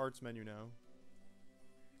to your arts menu now,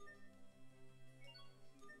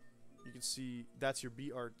 you can see that's your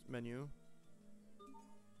B art menu.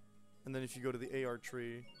 And then if you go to the A art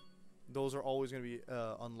tree, those are always going to be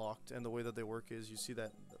unlocked. And the way that they work is you see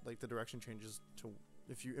that like the direction changes to,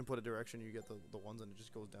 if you input a direction, you get the ones, and it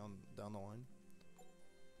just goes down the line.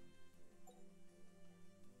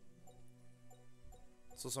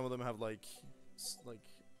 So some of them have like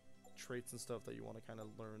traits and stuff that you want to kind of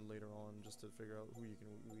learn later on, just to figure out who you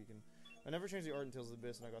can. I never changed the art in Tales of the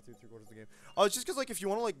Abyss, and I got through 3/4 of the game. Oh, it's just because like if you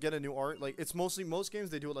want to like get a new art, like it's mostly most games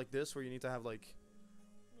they do it like this, where you need to have like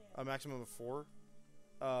a maximum of 4.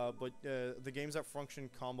 But the games that function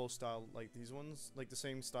combo style, like these ones, like the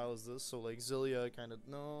same style as this. So like Zillia, kind of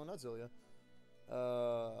no, not Zillia.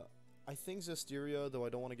 I think Zestiria, though I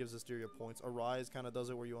don't want to give Zestiria points. Arise kind of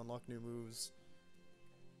does it where you unlock new moves.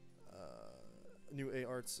 New A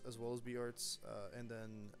arts as well as B arts, and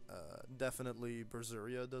then definitely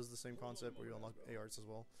Berseria does the same concept where you unlock A arts as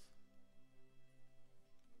well.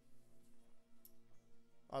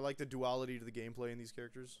 I like the duality to the gameplay in these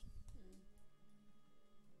characters.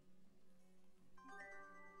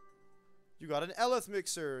 You got an Eleth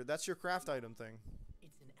mixer. That's your craft item thing.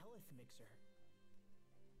 It's an Eleth mixer.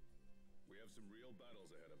 We have some real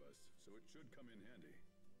battles ahead of us, so it should come in handy.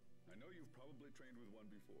 I know you've probably trained with one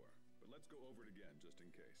before, but let's go over it again just in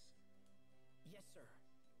case. Yes, sir.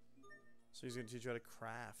 So he's gonna teach you how to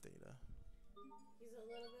craft, Ada. He's a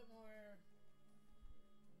little bit more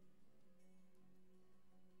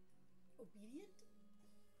obedient.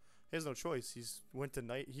 He has no choice. He went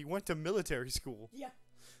to military school. Yeah.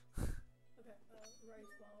 Okay. Rice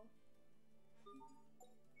ball.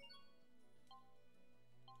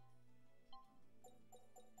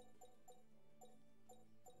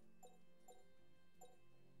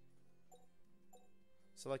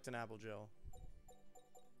 Select an apple gel.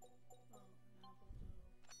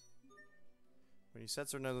 When you set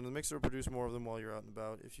certain items, the mixer will produce more of them while you're out and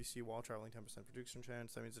about. If you see while traveling 10% production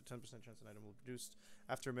chance, that means a 10% chance an item will be produced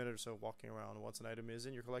after a minute or so walking around. Once an item is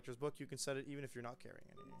in your collector's book, you can set it even if you're not carrying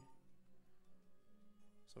any.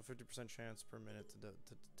 So 50% chance per minute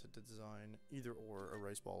to design either or a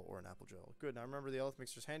rice ball or an apple gel. Good. Now remember, the Elith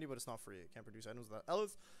mixer is handy, but it's not free. It can't produce items without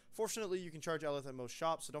Elith. Fortunately, you can charge Elith at most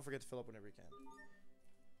shops, so don't forget to fill up whenever you can.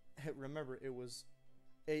 Remember, it was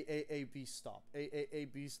A stop.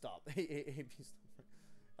 A-B stop. A-B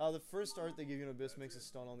stop. The first art they give you an Abyss makes a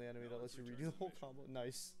stun on the enemy that lets you redo the whole combo.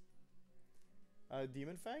 Nice.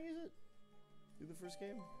 Demon Fang, is it? Do the first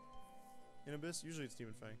game? In Abyss? Usually it's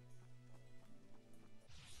Demon Fang.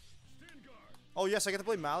 Oh yes, I get to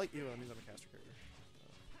play Malik. Ew, he's not a caster character.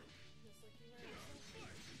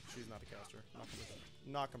 She's not a caster.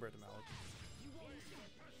 Not compared to Malik.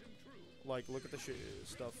 Like, look at the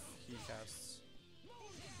stuff he casts.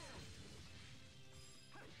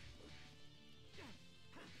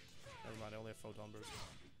 Never mind, I only have Photon Burst.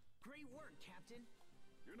 Great work, Captain.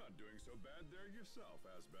 You're not doing so bad there yourself,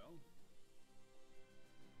 Asbel.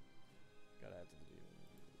 Gotta add to the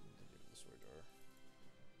demon sword jar.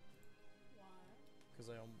 Why?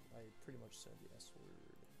 Because I pretty much said the S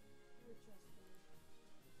word. Which S word?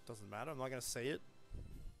 Doesn't matter, I'm not gonna say it.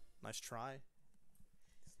 Nice try.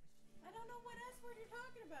 I don't know what S word you're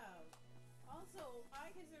talking about. Also,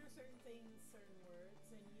 I consider certain things certain words,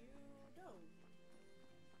 and you don't.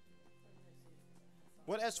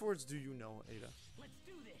 What S words do you know, Ada? Let's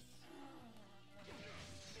do this.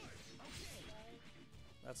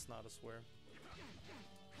 That's not a swear.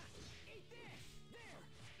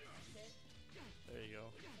 There you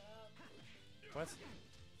go. What?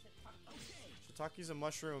 Shiitake's a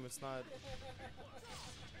mushroom, it's not...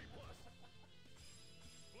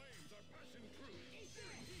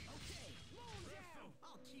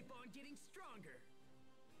 I'll keep on getting stronger.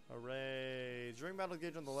 Hooray. During battle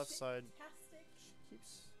gauge on the left side... She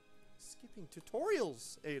keeps skipping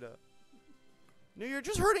tutorials, Ada. No, you're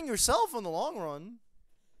just hurting yourself in the long run.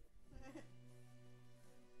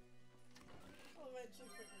 I'll eventually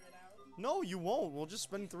figure it out. No, you won't. We'll just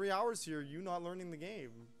spend 3 hours here, you not learning the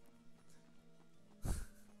game.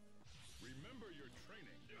 Remember your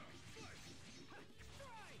training.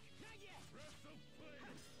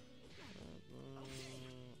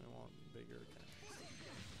 I want bigger attacks.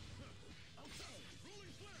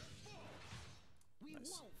 We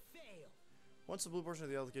Nice. won't fail. Once the blue portion of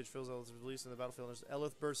the Elith gauge fills, Elith is released in the battlefield. There's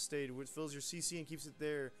Elith Burst stage, which fills your CC and keeps it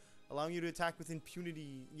there, allowing you to attack with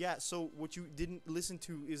impunity. Yeah, so what you didn't listen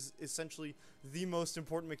to is essentially the most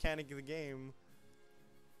important mechanic of the game.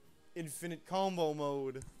 Infinite combo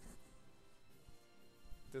mode.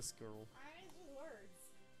 This girl. It's just words.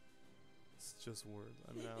 It's just word.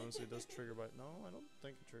 I mean, honestly, it does trigger by... No, I don't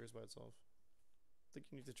think it triggers by itself. I think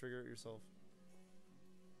you need to trigger it yourself.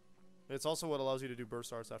 It's also what allows you to do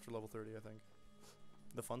burst arts after level 30, I think.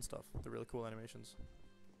 The fun stuff. The really cool animations.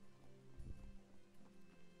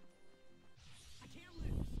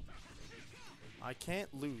 I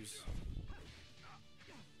can't lose.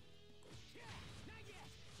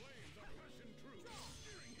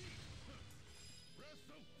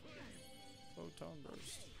 Photon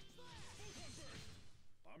burst.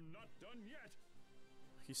 I'm not done yet.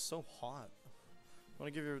 He's so hot.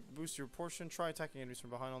 Want to give your boost your portion? Try attacking enemies from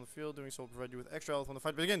behind on the field. Doing so will provide you with extra health when the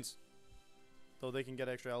fight begins. Though they can get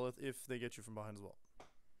extra health if they get you from behind as well.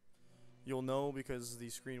 You'll know because the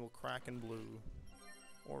screen will crack in blue.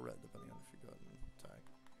 Or red, depending on if you got an attack.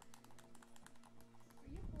 Are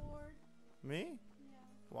you bored? Me? Yeah.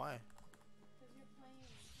 Why? Because you're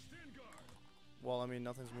playing. Well, I mean,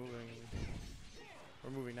 nothing's moving. We're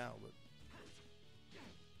moving now, but...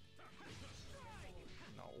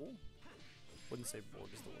 No. Wouldn't say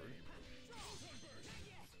bored is the word.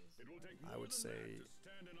 I would say...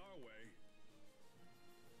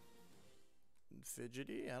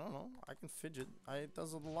 Fidgety? I don't know. I can fidget. It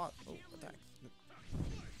does a lot. Oh, attack.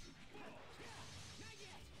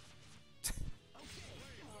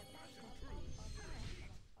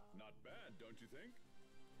 Not bad, don't you think?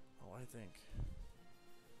 Oh, I think.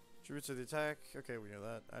 Attributes of the attack. Okay, we know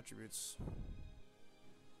that. Attributes.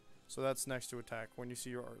 So that's next to attack. When you see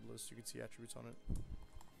your art list, you can see attributes on it. Which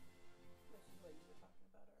is what you were talking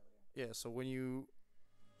about earlier. Yeah, so when you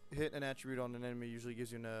hit an attribute on an enemy, it usually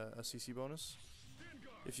gives you a CC bonus.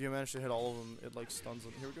 If you manage to hit all of them, it like stuns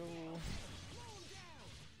them. Here we go.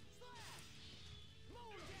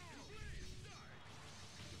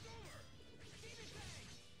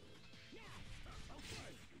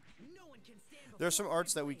 There are some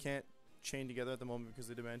arts that we can't chain together at the moment because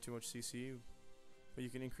they demand too much CC. But you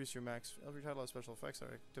can increase your max. Every title has special effects that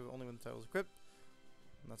are active only when the title is equipped.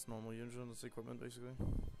 And that's normal usually. That's equipment basically.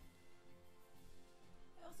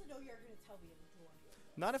 I also know you're gonna tell me a majority of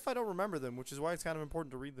them. Not if I don't remember them, which is why it's kind of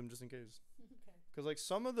important to read them just in case. Okay. Because like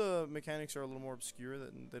some of the mechanics are a little more obscure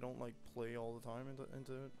that they don't like play all the time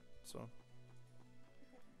into it. So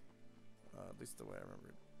at least the way I remember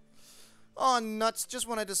it. Oh nuts! Just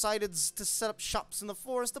when I decided to set up shops in the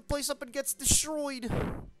forest, the place up and gets destroyed.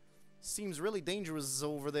 Seems really dangerous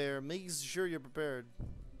over there. Make sure you're prepared.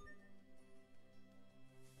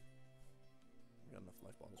 We got enough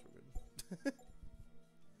life bottles. We're good.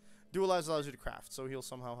 Dualize allows you to craft, so he'll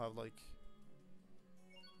somehow have like.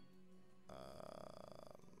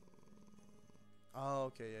 Oh,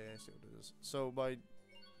 okay, yeah, I see what it is. So by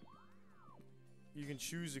you can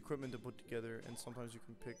choose equipment to put together, and sometimes you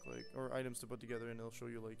can pick like or items to put together, and it'll show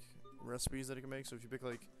you like recipes that you can make. So if you pick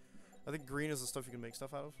like, I think green is the stuff you can make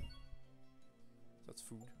stuff out of. That's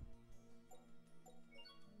food.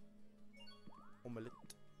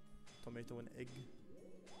 Omelette, tomato and egg.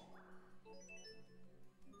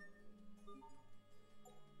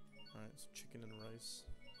 Alright, so chicken and rice,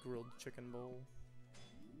 grilled chicken bowl.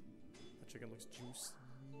 That chicken looks juicy.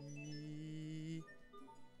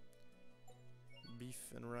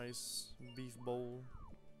 Beef and rice, beef bowl,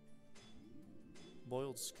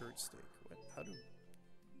 boiled skirt steak. What? How do?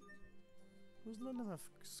 Who's letting them have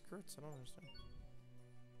skirts? I don't understand.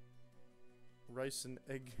 Rice and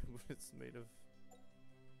egg, what it's made of.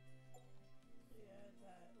 Yeah,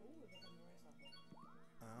 that. Ooh, the rice off.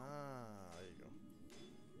 Ah, there you go.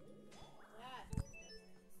 That.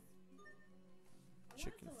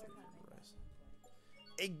 Chicken flavored rice.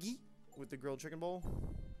 Eggy with the grilled chicken bowl.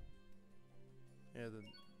 Yeah, the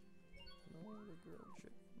grilled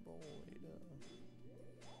chicken bowl.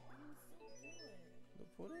 The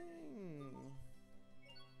pudding.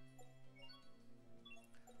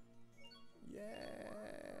 Yeah.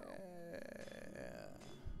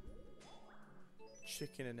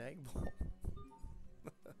 Chicken and egg bowl.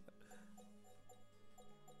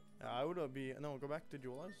 I would be no go back to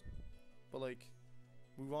dualize, but like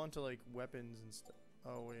move on to like weapons and stuff.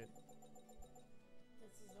 Oh wait.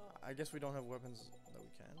 This is all. I guess we don't have weapons that we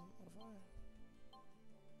can modify.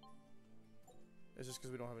 It's just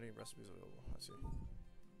because we don't have any recipes available. I see.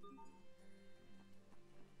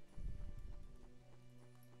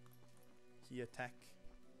 Key attack.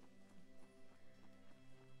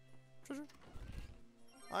 Treasure.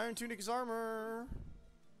 Iron tunic is armor.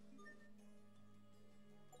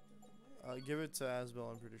 Give it to Asbel,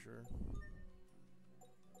 I'm pretty sure.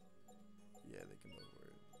 Yeah, they can both wear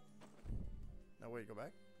it. Now wait, go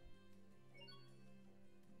back?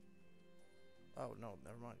 Oh, no,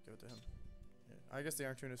 never mind. Give it to him. Yeah. I guess the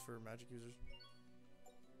Iron Tune is for magic users.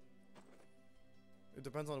 It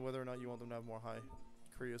depends on whether or not you want them to have more high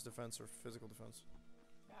Kriya's defense or physical defense.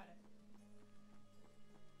 Got it.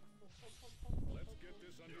 Let's get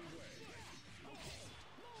this underway.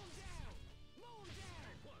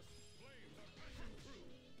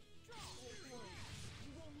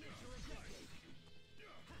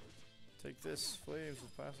 Take this, flames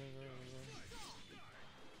with passing.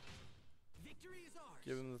 Victory is ours.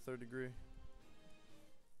 Give him the 3rd degree.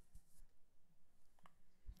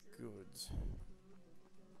 Good.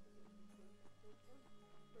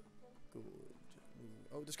 Good.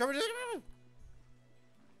 Oh, discovered!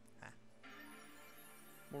 Ah.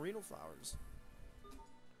 Merino flowers.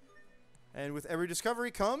 And with every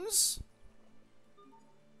discovery comes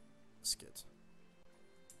a skit.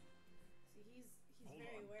 See, he's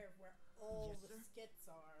very aware of where all the skits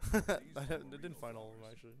are. I didn't find all of them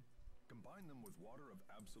actually. Combine them with water of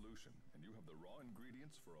absolution, and you have the raw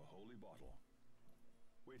ingredients for a holy bottle.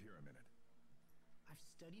 Wait here a minute. I've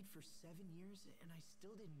studied for 7 years and I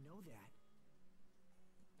still didn't know that.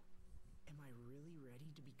 Am I really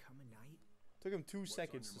ready to become a knight? Took him 2 What's on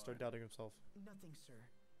seconds your to start mind? doubting himself. Nothing, sir.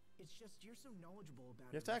 It's just you're so knowledgeable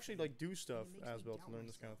about You have to actually like do stuff, makes me Asbel, to doubt learn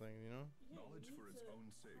this kind of thing, you know? Yeah, Knowledge you for need its to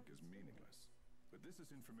own sake is meaningless. But this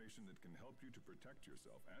is information that can help you to protect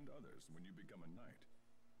yourself and others when you become a knight.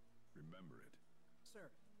 Remember it. Sir,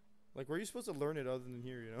 Like, where are you supposed to learn it other than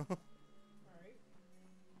here, you know? Alright.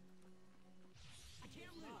 I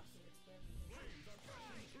can't Ah, lose. so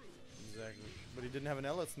experimentation. Exactly. But he didn't have an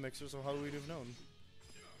Elith mixer, so how would we have known?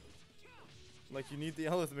 Like, you need the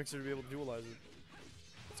Elith mixer to be able to dualize it.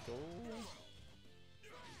 Let's go.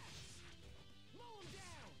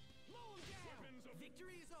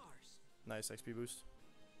 Victory is ours. Nice XP boost.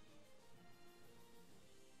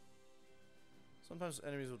 Sometimes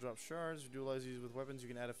enemies will drop shards. If you dualize these with weapons, you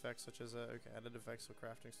can add effects such as okay, added effects for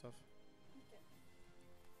crafting stuff. Okay.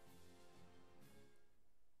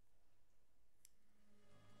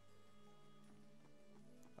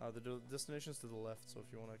 The destination's to the left, so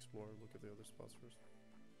if you want to explore, look at the other spots first.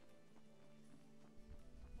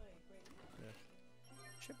 Wait, great. Yeah.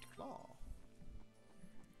 Chipped claw.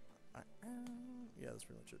 Yeah, that's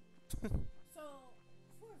pretty much it. So,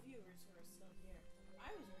 for viewers who are still here,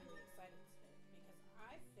 I was really excited today because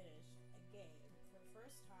I finished a game for the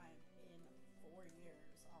first time in 4 years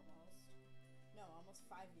almost. No, almost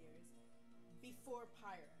 5 years. Before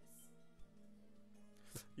Pyrus.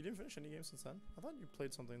 You didn't finish any games since then? I thought you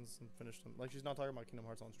played something and finished them. Like, she's not talking about Kingdom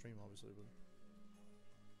Hearts on stream, obviously, but...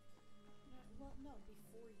 No, well, no,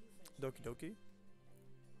 before you finished. Doki the game.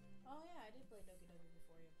 Doki? Oh yeah, I did play Doki Doki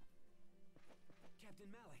before you. Captain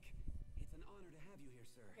Malik, it's an honor to have you here,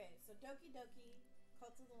 sir. Okay, so Doki Doki,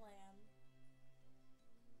 Cult of the Lamb.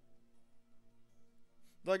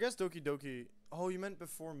 Though I guess Doki Doki... Oh, you meant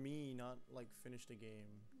before me, not, like, finished a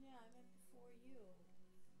game. Yeah, I meant before you.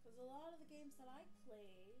 Because a lot of the games that I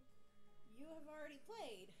played, you have already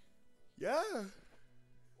played. Yeah!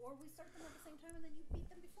 Or we start them at the same time and then you beat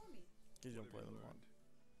them before me. You don't play them a lot.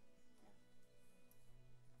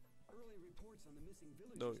 Early reports on the missing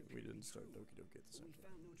villagers. No, appear we to be didn't start true, Doki Doki at the but same we time.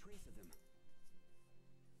 found no trace of them.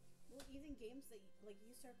 Well, even games that, like,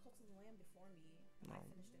 you start Cult of the Lamb before me, and I No.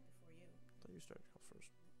 finished it before you. I thought you started off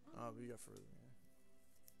first. Oh. But you got further, yeah.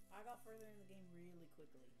 I got further in the game really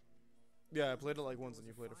quickly. Yeah, I played it like once and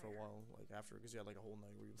you played it for a while, like after, because you had like a whole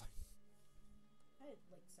night where you like... I had,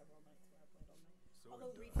 like, several nights where I played all night. So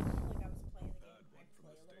Although it recently, does. like, I was playing the game, Bad one I'd from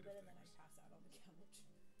play the a little state bit, of and then I'd things. pass out on the couch.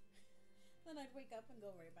 Then I'd wake up and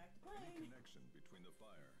go right back to Any playing. connection between the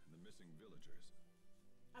fire and the missing villagers?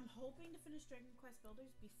 I'm hoping to finish Dragon Quest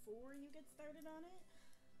Builders before you get started on it.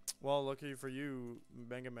 Well, lucky for you,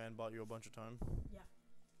 Mega Man bought you a bunch of time. Yeah.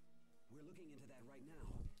 We're looking into that right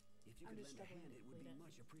now. If you I'm could just lend a struggling hand, to it would be complete it.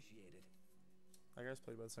 much appreciated. I guess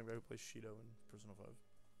played by the same guy who plays Shido in Persona 5.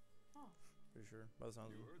 Oh. Pretty sure, by the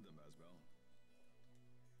sounds of You it. heard them, Asbel.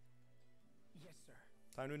 Yes, sir.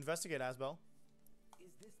 Time to investigate, Asbel.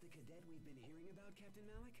 Is this the cadet we've been hearing about, Captain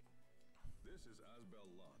Malik? This is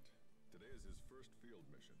Asbel Lant. Today is his first field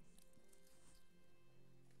mission.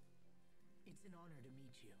 It's an honor to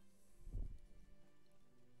meet you.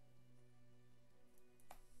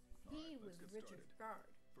 He Alright, was let's get Richard started.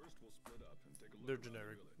 Guard. First, we'll split up and take a look They're around the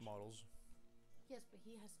generic village. models. Yes, but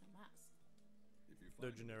he has no mask. If you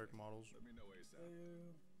They're find generic anything, models. Let me know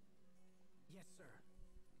ASAP. Yes, sir.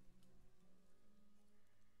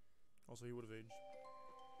 Also, he would have aged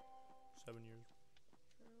 7 years.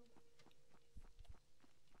 True.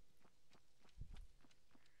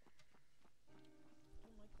 I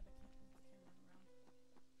don't like that I can't move the camera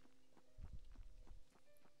around.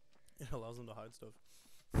 It allows them to hide stuff.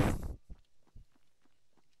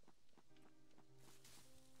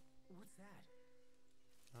 What's that?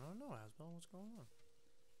 I don't know, Asbel. What's going on?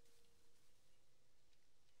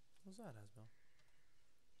 What's that, Asbel?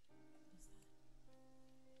 What is that?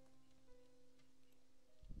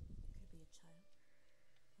 Could it be a child?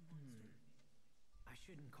 A monster? I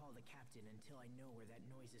shouldn't call the captain until I know where that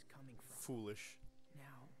noise is coming from. Foolish.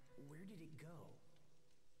 Now, where did it go?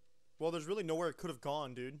 Well, there's really nowhere it could have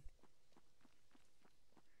gone, dude.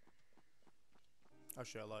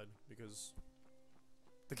 Actually, I lied, because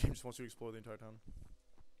the game just wants you to explore the entire town.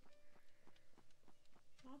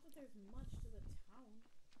 Not that there's much to the town.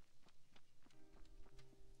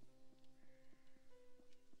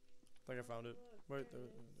 I think I found it. Look, Wait, there there,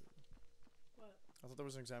 it is. What? I thought there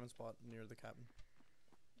was an examine spot near the cabin.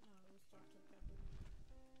 No, it was talk to the captain.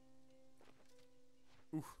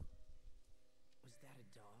 Oof. Was that a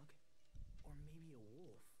dog? Or maybe a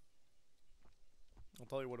wolf? I'll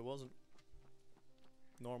tell you what it wasn't.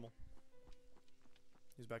 Normal.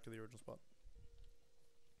 He's back to the original spot.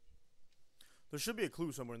 There should be a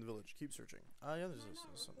clue somewhere in the village. Keep searching. Ah, yeah, there's Can I this. not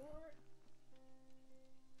There's some. report?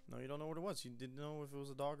 No, you don't know what it was. You didn't know if it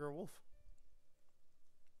was a dog or a wolf.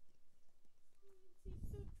 He's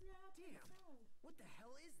so trapped Damn. inside. What the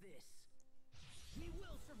hell is this? We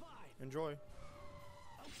will survive! Enjoy.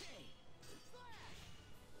 Okay! Slash!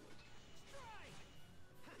 Strike!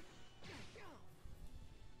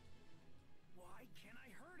 Why can't I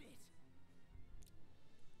hurt it?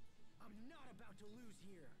 I'm not about to lose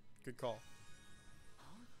here. Good call.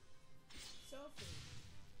 Huh? Sophie.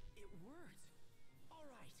 It worked. All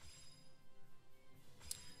right.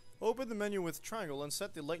 Open the menu with triangle and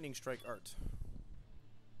set the lightning strike art.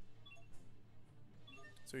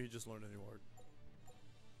 So you just learned a new art.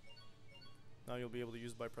 Now you'll be able to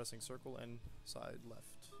use it by pressing circle and side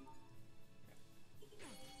left.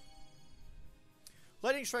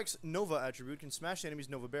 Lightning Strike's Nova attribute can smash the enemy's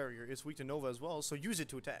Nova barrier. It's weak to Nova as well, so use it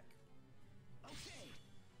to attack. Okay.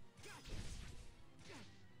 Gotcha.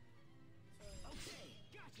 Okay,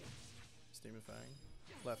 gotcha. Demon Fang.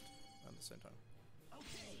 Left at the same time.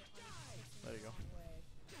 There you go.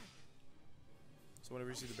 So whenever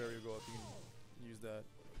you see the barrier go up, you can use that.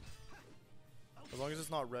 As long as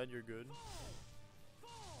it's not red, you're good.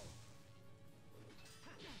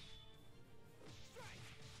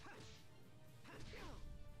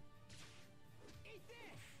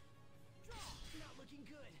 Not looking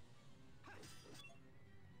good.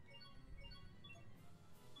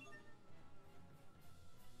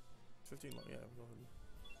 15, yeah, go ahead.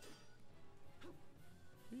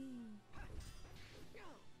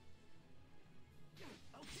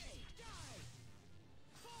 Okay, dive!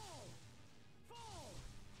 Fall! Fall!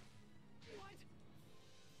 What?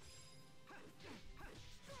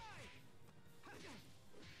 Strike!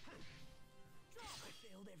 Drop! I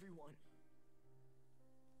failed everyone.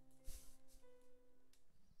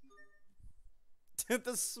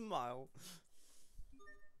 The smile.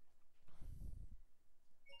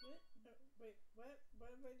 Wait, what?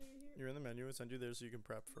 What am I doing here? You're in the menu. It sends you there so you can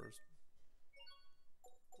prep first.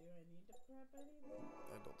 Do I need to prep anything?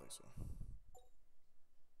 I don't think so.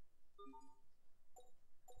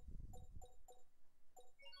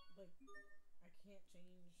 Like, I can't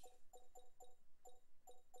change.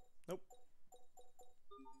 Nope.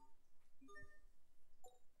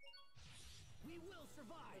 We will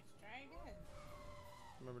survive. Let's try again.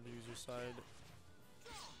 Remember to use your side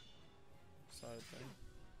thing.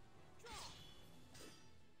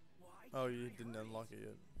 Why Oh, can't you I didn't hurt unlock it? it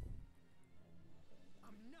yet.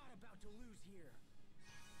 I'm not about to lose here.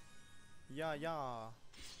 Yeah, yeah.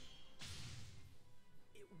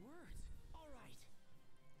 It worked. All right.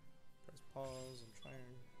 Press pause. I'm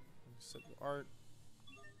trying. And set your art.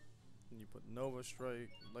 And you put Nova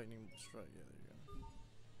Strike, Lightning Strike. Yeah, there you go.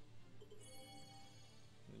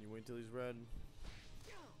 And then you wait till he's red.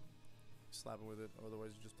 Slap him with it,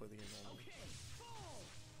 otherwise you just play the game normally. Okay. Fall.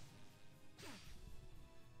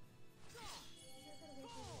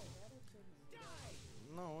 Die.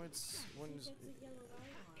 No, it's when. That's a yellow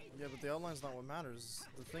outline. Yeah, but the outline's not what matters.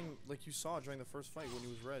 The thing, like you saw during the first fight when he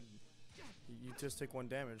was red, you just take 1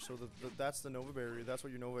 damage. So that's the Nova barrier. That's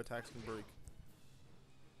what your Nova attacks can break.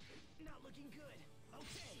 Not looking good.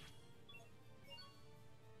 Okay.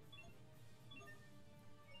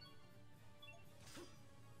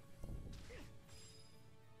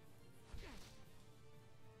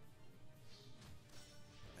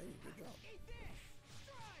 Hey, good job. Eat this.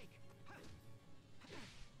 Strike.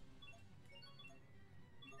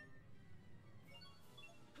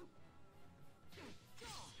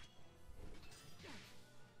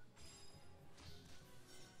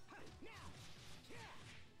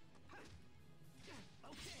 Now.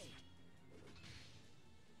 Okay.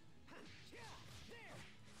 There.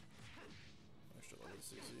 Extra level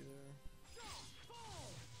CC there. Fall.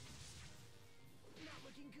 Not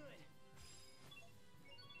looking good.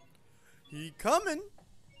 He coming.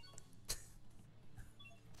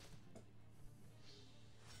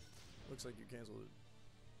 Looks like you canceled it.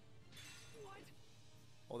 What?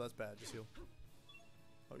 Oh, that's bad. Just heal.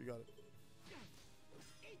 Oh, you got it.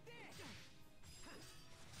 Eat this.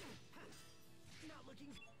 Not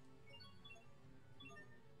looking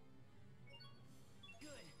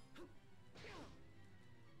good.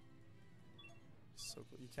 So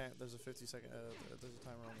cool. You can't. There's a 50-second. There's a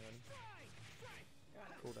timer on the end.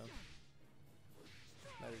 Cool down.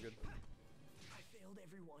 Now you're good. I failed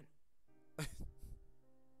everyone.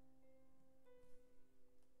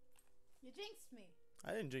 You jinxed me.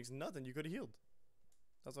 I didn't jinx nothing. You could have healed.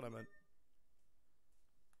 That's what I meant.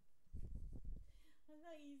 I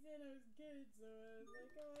thought you said I was good, so I was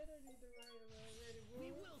like, oh, I don't need to worry about it anymore.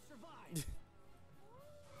 We will survive.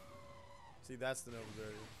 See, that's the Nova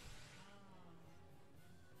barrier.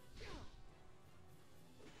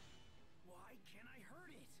 Why can't I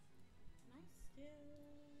hurt it? Nice skill.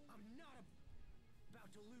 I'm not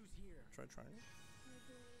about to lose here. Try triangle.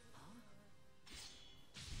 Huh?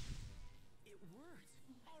 It worked.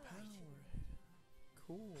 All right. Power.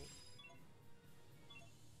 Cool.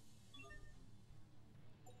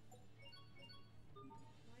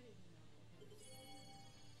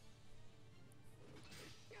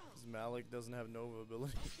 Because Malik doesn't have Nova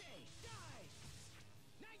ability. Okay, die.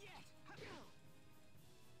 Not yet.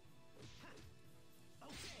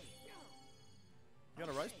 Okay. You got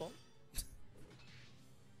a rice ball.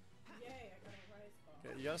 Yay, I got a rice ball.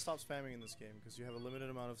 Okay, you gotta stop spamming in this game because you have a limited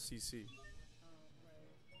amount of CC. Right.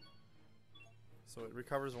 So it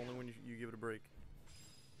recovers only when you give it a break.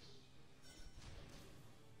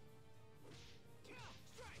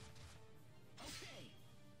 Strike. Okay.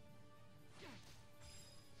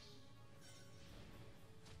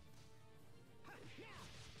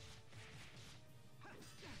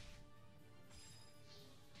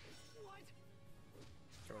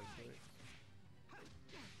 charge right.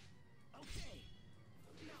 Okay.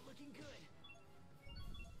 Not looking good.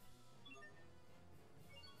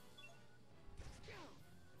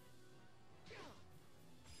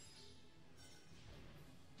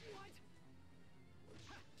 What?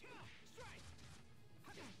 Strike.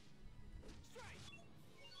 Strike.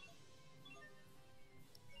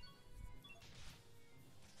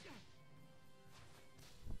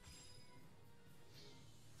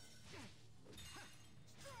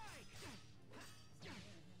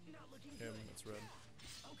 Not looking Him, good. that's red.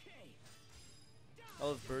 Okay.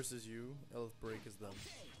 Elf Burst is you, Elf Break is them.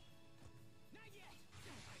 Okay. Not yet.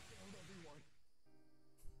 I failed everyone.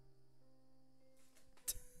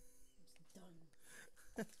 It's done.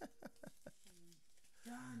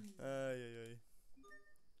 Done. Ay, ay, ay.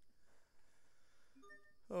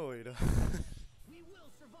 Oh, wait. We will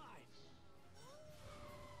survive.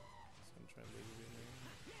 Just gonna try and laser beam there.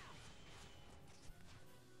 Now.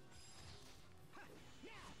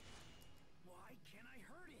 Now. Why can't I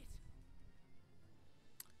hurt it?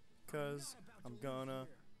 Cause I'm gonna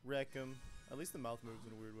wreck him. At least the mouth moves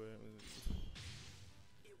in a weird way.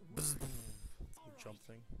 It worked. Jump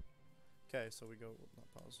thing. Okay, so we go. Not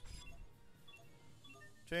pause.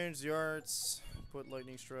 Change the arts. Put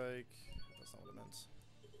lightning strike. That's not what I meant.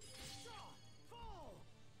 Draw. Fall.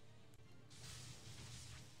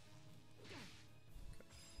 Draw.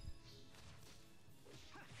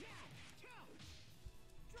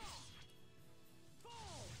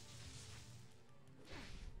 Fall.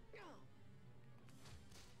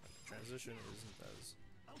 Transition isn't as.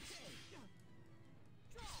 Okay.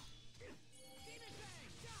 Draw. Demon Bang.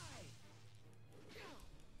 Die.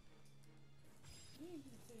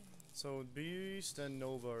 So Beast and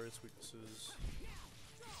Nova are its weaknesses.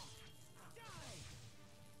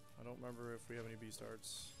 I don't remember if we have any Beast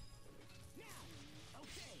arts.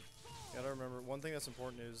 Gotta remember, one thing that's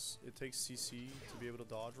important is it takes CC to be able to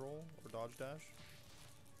dodge roll or dodge dash.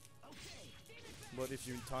 But if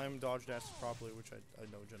you time dodge dash properly, which I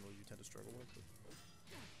know generally you tend to struggle with. But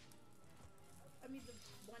I mean, the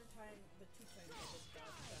one time, the two times I did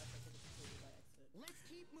dodge dash, I did it completely by accident. Let's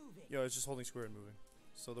keep moving. yeah, it's just holding square and moving.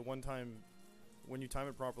 So the one time, when you time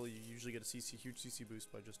it properly, you usually get a huge CC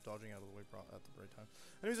boost by just dodging out of the way at the right time.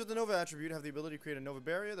 Enemies with the Nova attribute have the ability to create a Nova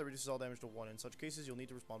barrier that reduces all damage to 1. In such cases, you'll need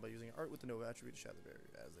to respond by using an art with the Nova attribute to shatter the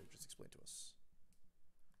barrier, as they've just explained to us.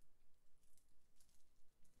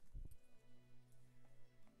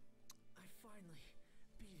 I finally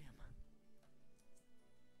beat him.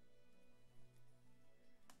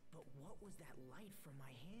 But what was that light from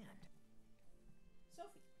my hand?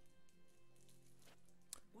 Sophie.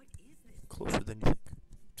 What is this? Closer than you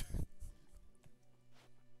think.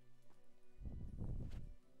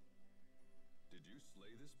 Did you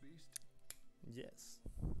slay this beast? Yes.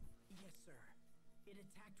 Yes, sir. It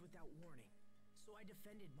attacked without warning, so I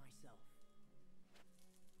defended myself.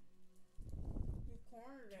 You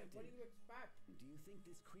cornered it. What do you expect? Do you think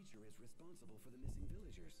this creature is responsible for the missing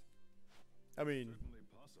villagers? I mean, Certainly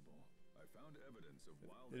possible. I found evidence of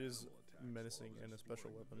wild it is animal attacks menacing while I and a was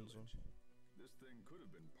special exploring weapon, the so. village. This thing could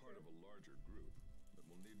have been part of a larger group, but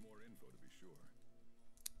we'll need more info to be sure.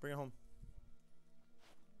 Bring it home.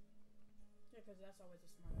 Yeah, because that's always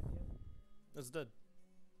a smart idea. It's dead.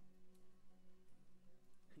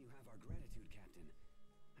 You have our gratitude, Captain.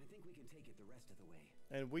 I think we can take it the rest of the way.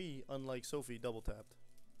 And we, unlike Sophie, double tapped.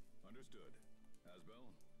 Understood.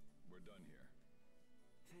 Asbel, we're done here.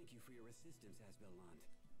 Thank you for your assistance, Asbelland.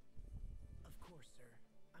 Of course, sir.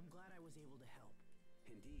 I'm glad I was able to help.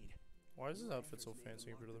 Indeed. Why is his Your outfit so efforts may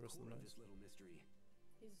fancy unlock compared to the rest of core the this knights? little mystery.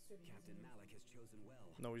 He's a student. Captain Malik has chosen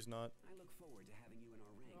well. No, he's not. I look forward to having you in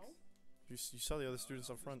our ranks. No? You saw the other students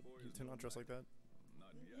up front. You did not dress like that.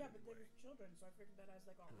 Not yet. Yeah, but they anyway. were children, so I figured that as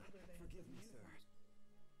like all older they had Forgive different me, sir. uniforms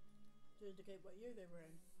to indicate what year they were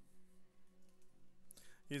in.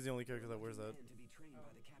 He's the only character that wears that. Man to be trained by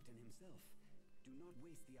the captain himself. Do not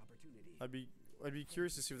waste the opportunity. I'd be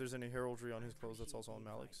curious to see if there's any heraldry on his clothes that's also on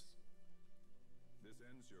Malik's. This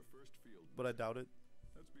ends your first field. But I doubt it.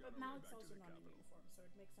 Let's be But on our way Malik's back to also the not in capital. uniform, so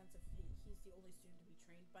it makes sense if he's the only student to be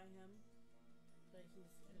trained by him. That he's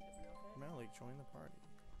in a different outfit. Malik, join the party.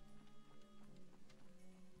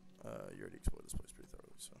 You already explored this place pretty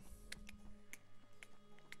thoroughly, so.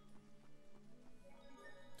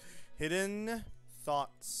 Hidden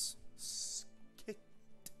thoughts. Skit.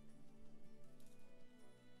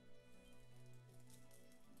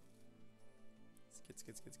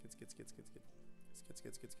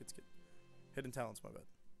 Skit. Hidden talents, my bad.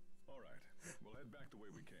 All right. We'll head back the way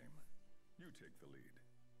we came. You take the lead.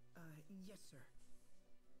 Yes, sir.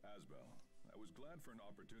 Asbel, I was glad for an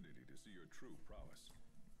opportunity to see your true prowess.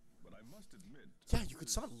 but I must admit. Yeah, you could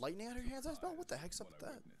summon lightning out of your hands, Isabel? What the heck's up with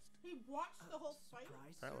that? He watched the whole fight.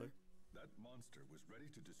 Surprise, Apparently. That monster was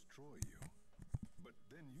ready to destroy you, but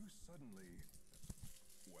then you suddenly.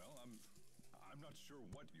 Well, I'm not sure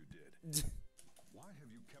what you did. Why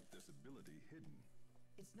have you kept this ability hidden?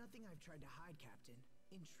 It's nothing I've tried to hide, Captain.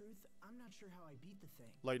 In truth, I'm not sure how I beat the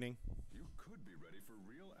thing. Lightning. You could be ready for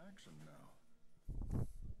real action now.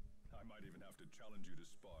 I might even have to challenge you to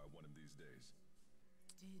spar one of these days.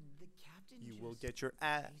 Did the captain You just will get your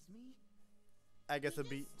ass. raise me? Agatha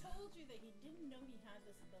He beat. just told you that he didn't know he had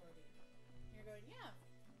this ability. You're going, yeah,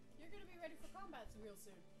 you're gonna be ready for combat real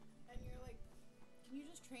soon. And you're like, can you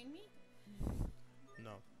just train me?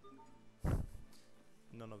 No.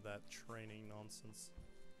 None of that training nonsense.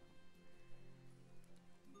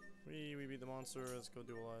 We beat the monster. Let's go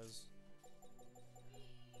duelize.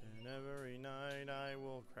 And every night I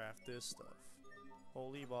will craft this stuff.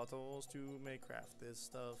 Holy bottles to make craft this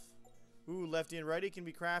stuff. Ooh, lefty and righty can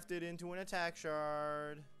be crafted into an attack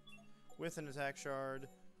shard. With an attack shard.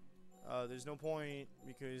 There's no point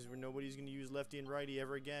because nobody's going to use lefty and righty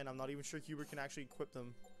ever again. I'm not even sure Hubert can actually equip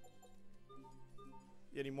them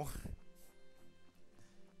anymore.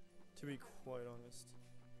 To be quite honest.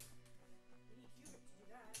 We need Hubert to do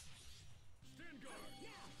that. Stand guard!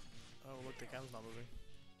 Oh, look, the cam's not moving.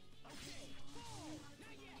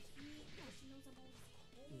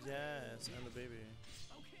 Yes, and the baby.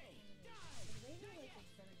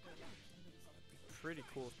 Pretty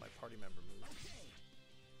cool if my party member moved.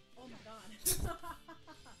 Oh my god.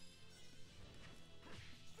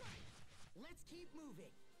 Let's keep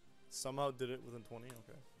moving. Somehow did it within 20?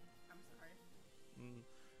 Okay. I'm sorry.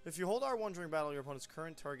 If you hold R1 during battle, your opponent's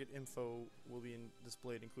current target info will be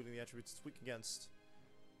displayed, including the attributes it's weak against.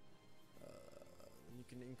 You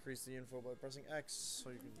can increase the info by pressing X, so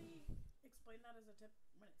you can... Explain that as a tip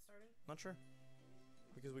when it started. Not sure.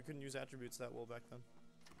 Because we couldn't use attributes that well back then.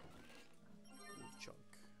 Woodchuck.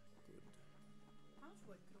 Good. How much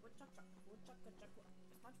wood could a woodchuck chuck? Woodchuck could chuck what?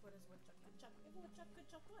 As much wood as a woodchuck could chuck. If a woodchuck could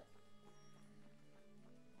chuck what?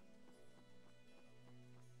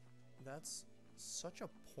 That's such a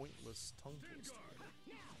pointless tongue twister.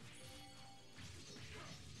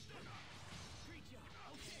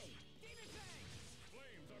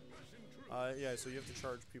 Yeah, so you have to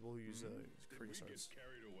charge people who use Kree swords.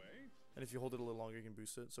 And if you hold it a little longer, you can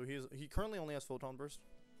boost it. So he currently only has Photon Burst,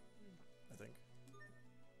 I think.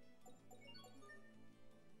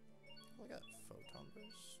 Oh, I got Photon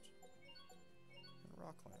Burst and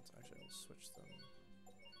Rock Lance. Actually, I'll switch them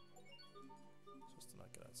so as to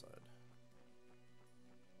not get outside.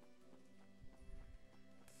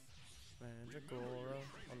 Magic Aura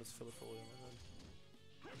on this Filifolio,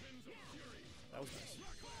 my bad. That was nice.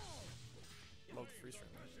 Love the freeze frame.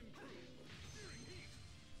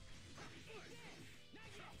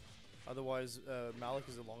 Otherwise, Malik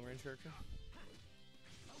is a long range character.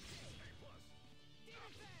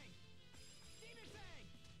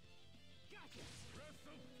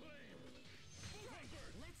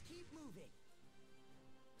 Let's keep moving.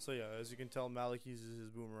 So yeah, as you can tell, Malik uses his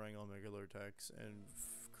boomerang on regular attacks and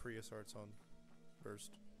Krios Arts on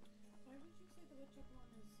burst. Why would you say the woodchuck one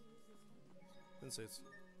is Didn't say it's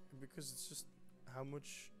because it's just how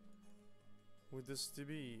much would this to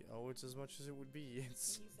be? Oh, it's as much as it would be.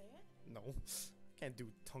 It's Can you say it? no, can't do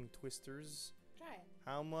tongue twisters. Try it.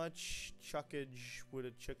 How much chuckage would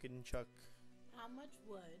a chicken chuck? How much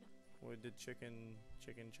wood? Would the chicken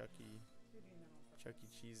Chucky You're doing that on purpose. Chuck E.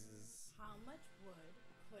 Cheese's? How much wood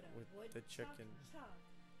could a With the woodchuck chicken. chuck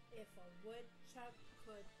if a woodchuck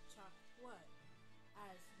could chuck wood?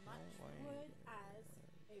 As much wait. wood as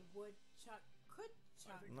a woodchuck could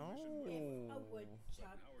chuck. No, If a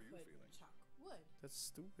woodchuck How are you could feeling? chuck wood. that's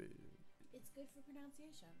stupid. It's good for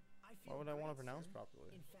pronunciation. I Why feel would I want to great, pronounce sir.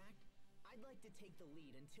 properly? In fact, I'd like to take the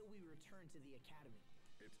lead until we return to the academy.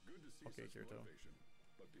 It's good to see Okay, such Kirito. motivation.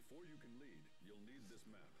 But before you can lead, you'll need this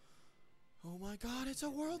map. Oh my God, it's a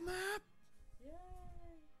world map.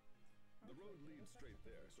 Yay! The road leads straight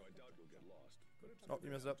there, so I doubt you'll get lost. But it's Oh,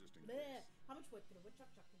 you messed up. just in Bleh. case. How much wood could a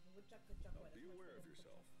woodchuck chuck if a woodchuck could chuck wood? Be How much aware of wood could a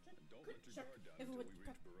yourself, woodchuck and don't could let your chuck guard down if a until we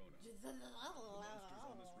woodchuck- reach Verona. The monsters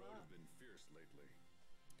on this road have been fierce lately.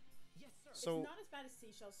 Yes, sir. So it's not as bad as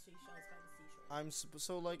seashells by the seashore.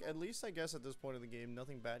 so like at least I guess at this point in the game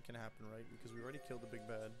nothing bad can happen, right? Because we already killed the big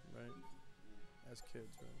bad, right? As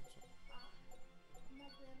kids, right? So. My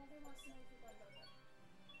grandmother wants to know if you're going to bed.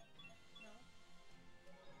 No?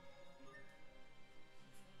 That would have been logical.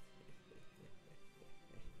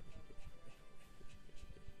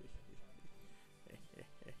 But it's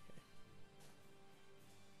okay,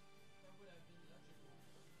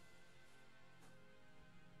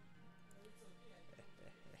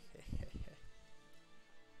 I think.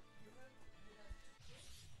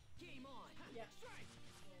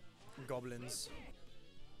 goblins.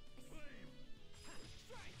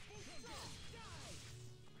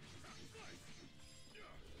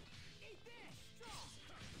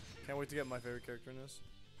 Can't wait to get my favorite character in this.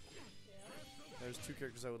 There's two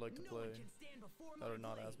characters I would like to play that are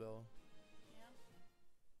not Asbel. Yeah.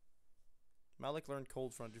 Malik learned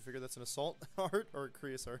Cold Front. Do you figure that's an assault art or a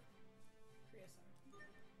Creus art?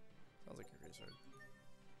 Sounds like a Creus art.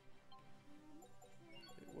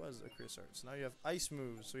 It was a Creus art. So now you have ice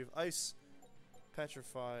moves. So we have ice,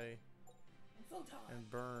 petrify, and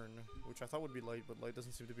burn, which I thought would be light, but light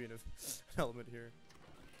doesn't seem to be an element here.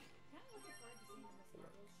 Kind of looking forward to seeing the Miss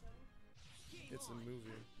Marvel show. It's a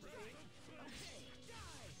movie.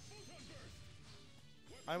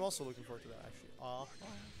 I'm also looking forward to that, actually.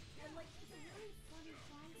 And like, it's a really funny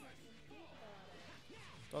concept when you think about it.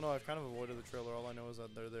 Don't know, I've kind of avoided the trailer. All I know is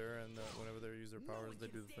that they're there and that whenever they use their powers, they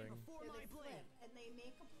do the thing. Yeah, they flip, and they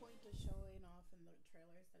make a point of showing off in the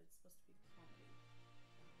trailers that it's supposed to be comedy.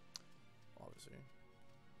 Obviously.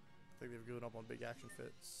 I think they've given up on big action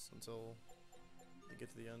fits until they get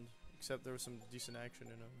to the end. Except there was some decent action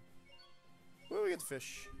in them. Well, we get the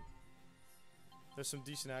fish. There's some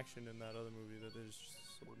decent action in that other movie that they just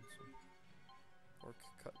sold. So. Orc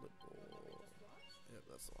Cutlet Bowl. Yep,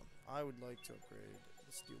 that's the one. I would like to upgrade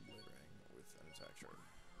the Steel Blade Ring with an attack shard.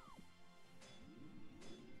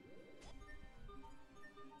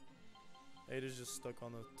 Ada's just stuck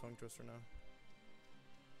on the tongue twister now.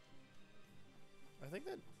 I think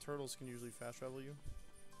that turtles can usually fast travel you.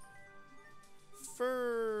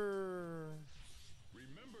 Fur.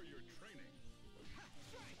 Remember your training.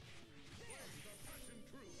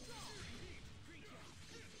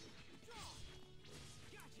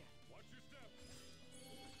 Watch your step.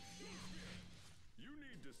 You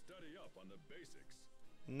need to study up on the basics.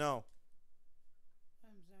 No.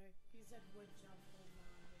 I'm sorry. You said wood chop.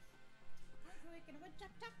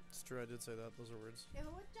 It's true, I did say that. Those are words. If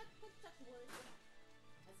a woodchuck puts up wood,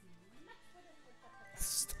 as much wood as woodchuck.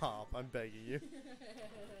 Stop, I'm begging you. I'd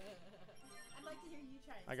like to hear you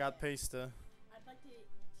try. I got pasta. I'd like to hear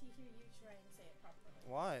you try and say it properly.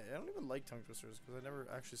 Why? I don't even like tongue twisters because I never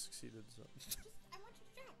actually succeeded. So. Just, I want you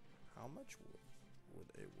to try. How much would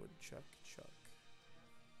a woodchuck chuck?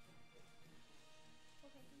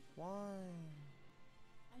 Okay. Why?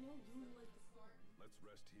 I know you like the fun. Let's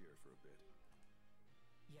rest here for a bit.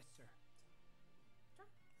 Yes, sir.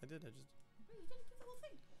 I did. I just. No, you didn't do the whole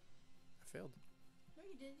thing. I failed. No,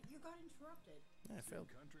 you didn't. You got interrupted. Yeah, I failed.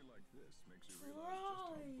 A country like this makes you realize just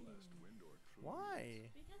how blessed Windor truly Why?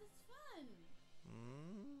 Because it's fun.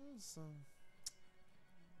 It's subjective.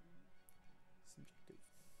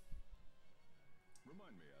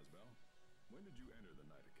 Remind me, Asbel, when did you enter the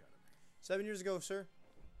Knight Academy? 7 years ago, sir.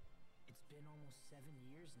 It's been almost 7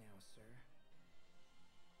 years now, sir.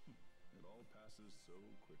 It all passes so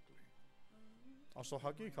quickly. Also,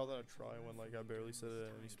 how can you call that a try when like I barely said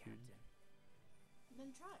it at any speed?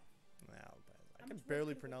 Then try. Nah, I can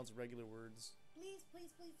barely pronounce regular words. Please,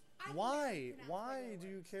 please, please. I Why? can pronounce Why regular do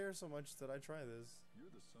you words. care so much that I try this?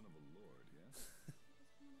 You're the son of a lord, yes?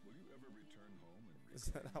 Will you ever return home and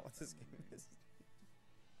Is that reclaim not your what this family game name? is?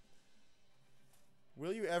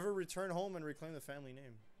 Will you ever return home and reclaim the family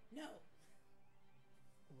name? No.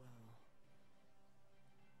 Well,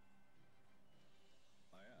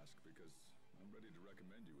 I ask because I'm ready to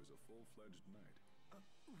recommend you as a full-fledged knight.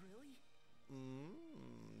 really?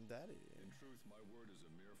 Daddy. In truth, my word is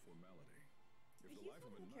a mere formality. If the He's life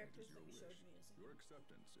one of of a the knight characters is that your you showed wish, me, isn't your he?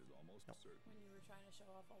 acceptance is almost Nope. certain. When you were trying to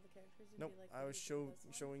show off all the characters, and Nope, be like, I was "Look at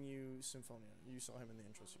this one." showing you Symphonia. You saw him in the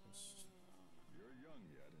intro sequence. You're young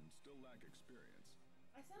yet and still lack experience.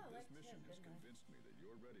 I said I But liked this mission him, has didn't I? convinced me that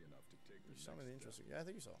you're ready enough to take the You saw him in the intro next step. sequence. Yeah, I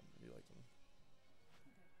think you saw him. You liked him.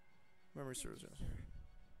 Okay. Memory serves, yeah.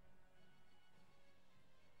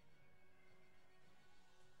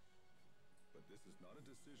 But this is not a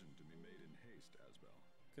decision to be made in haste, Asbel.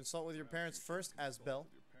 Consult with your parents first, Asbel.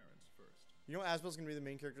 With your parents first. You know Asbel's gonna be the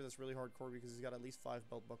main character that's really hardcore because he's got at least 5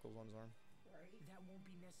 belt buckles on his arm. Right. That won't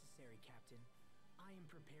be necessary, Captain. I am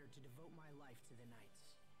prepared to devote my life to the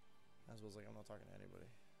Knights. Asbel's like, I'm not talking to anybody.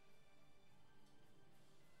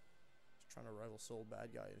 Just trying to rival Soul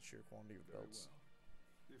Bad Guy in sheer quantity of Very belts.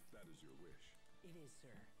 well. If that is your wish. It is,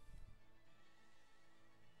 sir.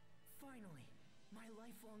 Finally, my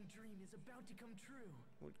lifelong dream is about to come true.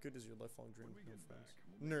 What good is your lifelong dream? When we No get offense. back,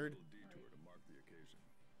 we'll Nerd. make a little detour to mark the occasion.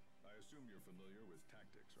 I assume you're familiar with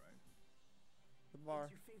tactics, right? The bar.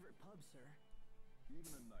 What's your favorite pub, sir?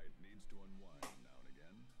 Even a knight needs to unwind now and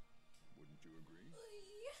again. Wouldn't you agree?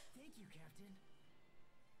 Thank you, Captain.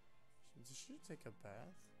 Should she take a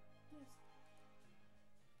bath? Yes.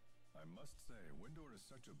 I must say, Windor is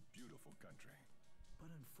such a beautiful country. But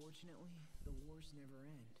unfortunately, the wars never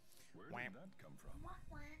end. Where did that come from?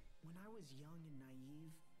 When I was young and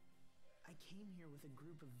naive, I came here with a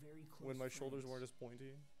group of very close When my shoulders friends. weren't as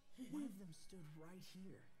pointy. One of them stood right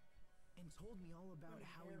here and told me all about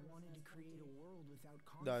how he wanted to create a world without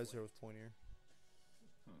conflict. Nah, his hair was pointier.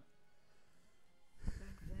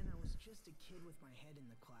 Back then, I was just a kid with my head in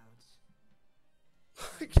the clouds.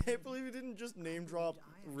 I can't believe he didn't just name drop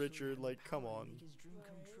Richard. Like, come on. Make his dream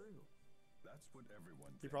come true. That's what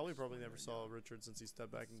everyone He thinks probably when never they're saw young. Richard since he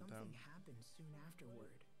stepped back into town. Something happened soon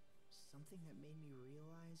afterward. Something that made me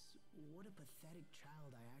realize what a pathetic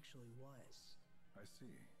child I actually was. I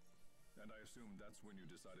see. And I assume that's when you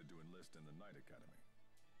decided to enlist in the Knight Academy.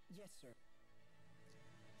 Yes, sir.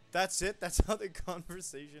 That's it? That's how the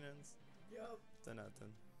conversation ends? Yup. 10 out of 10.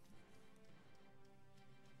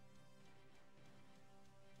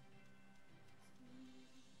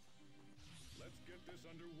 Let's get this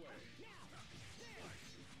underway.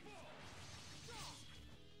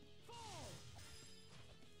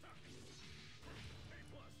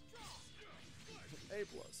 A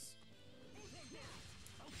plus.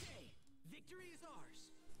 Okay, victory is ours.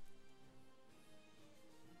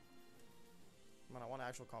 Man, I want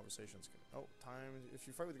actual conversations. Oh, time. If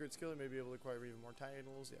you fight with great skill, you may be able to acquire even more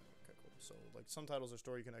titles. Yeah, okay, cool. So, like, some titles are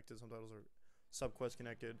story connected, some titles are sub-quest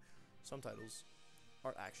connected, some titles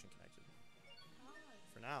are action connected.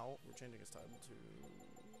 For now, we're changing his title to...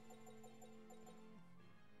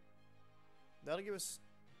 That'll give us...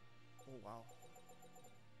 Oh, wow.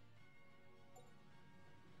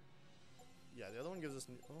 Yeah, the other one gives us...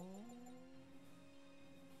 Oh...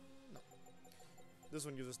 No. This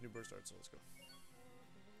one gives us new burst art, so let's go.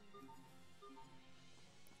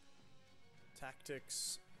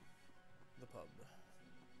 Tactics, the pub.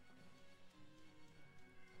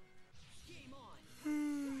 Game on.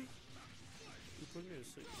 You put me to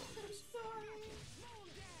sleep. I'm sorry.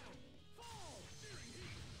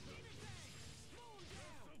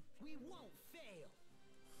 We won't fail.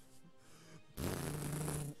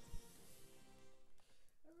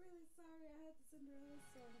 I'm really sorry. I had the Cinderella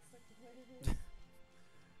song stuck to my head.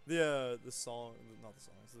 The song, not the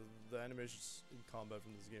songs, the animations in combat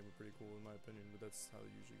from this game are pretty cool in my opinion, but that's how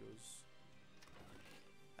it usually goes.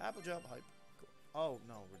 Apple job hype. Cool. Oh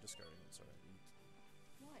no, we're discarding it. Sorry.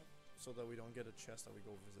 Why? So that we don't get a chest that we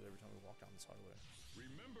go visit every time we walk down this highway.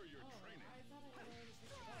 Remember your Oh, training. I thought I had already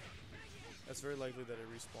picked it up. It's very likely that it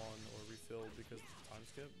respawn or refill because of the time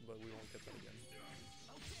skip, but we won't get that again.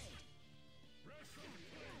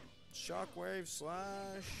 Shockwave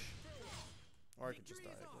slash. Or I could just die,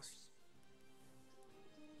 I guess.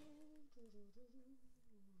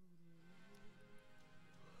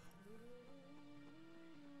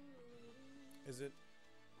 Is it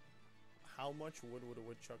how much wood would a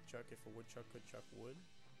woodchuck chuck if a woodchuck could chuck wood?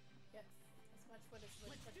 Yes. As much wood as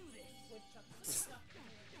Let's do this. woodchuck.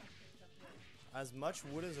 As much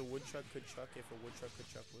wood as a woodchuck could chuck if a woodchuck could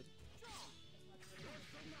chuck wood?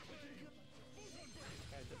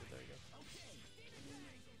 I did it, there you go.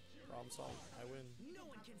 Problem solved. I win. No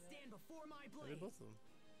one can stand before my I did blade. both of them.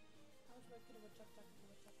 How much wood could a woodchuck chuck if a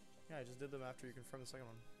woodchuck could chuck? Yeah, I just did them after you confirmed the second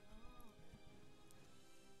one.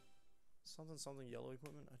 Something yellow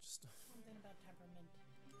equipment? I just... Something about temperament.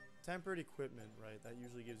 Tempered equipment, right. That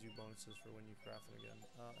usually gives you bonuses for when you craft them again.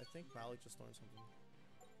 I think Malik just learned something.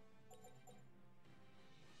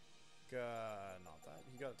 Not that.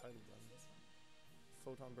 He got a title done.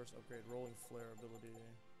 Photon burst upgrade. Rolling flare ability.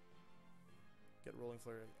 Get rolling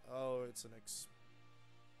flare. Oh, it's an okay,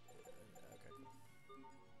 cool.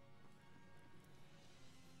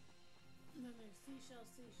 And then there's seashells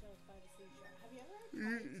by the seashore. Have you ever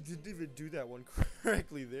You tried to didn't say even do that one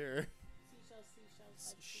correctly there. seashells by the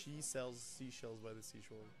She seashore? sells seashells by the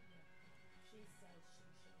seashore. She says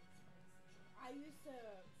seashells by the seashore. I used to,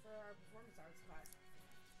 for our performance arts class,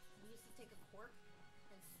 we used to take a cork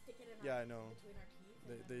and stick it in Yeah, I our, know. between our teeth.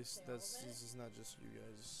 They, and they, then say that's, all of it. this is not just you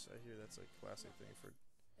guys. I hear that's a classic thing for.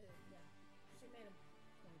 Yeah. She made a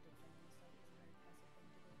point of telling us that it was a very classic thing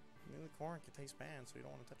to do. I mean, the corn can taste bad, so you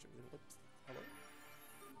don't want to touch it with your lips. Hello.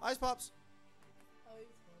 Ice pops. Oh, it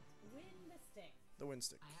was good. Win the stick. The wind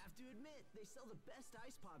stick. I have to admit, they sell the best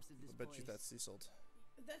ice pops at this I bet place. you that's sea salt.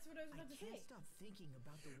 That's what I was I about to can't say. stop thinking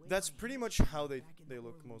about the way That's my pretty hands much how felt they back in they the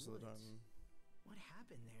look early most of the woods. time. What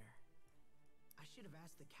happened there? I should have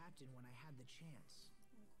asked the captain when I had the chance.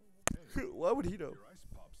 Why would he know? Your ice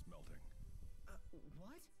pop's melting.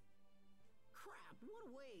 What? Crap, what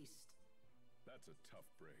a waste. That's a tough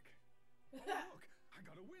break. Oh, look, I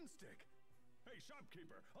got a wind stick. Hey,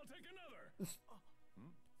 shopkeeper, I'll take another.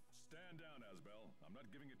 Stand down, Asbel. I'm not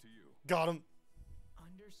giving it to you. Understood. Got him.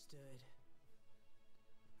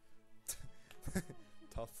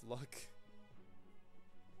 Tough luck.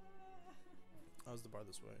 How's the bar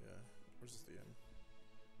this way? Yeah. Where's this the end?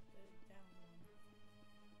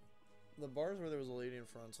 The bar's where there was a lady in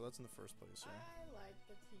front, so that's in the first place. Yeah. I like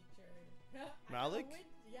the teacher. Malik?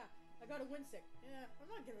 Yeah, I got a win stick. Yeah, I'm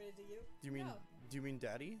not giving it to you. Do you mean? No. Do you mean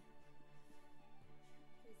Daddy?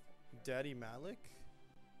 Daddy Malik?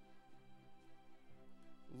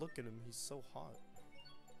 Look at him, he's so hot.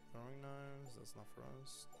 Throwing knives, that's not for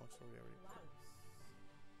us. Actually, we already.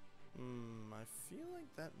 I feel like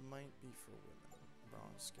that might be for women.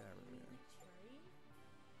 Brown scabbard. You mean Yeah. Cherry?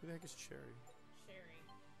 Who the heck is Cherry? Sherry.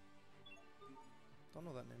 Don't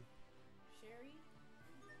know that name. Sherry?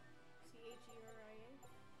 Cheria?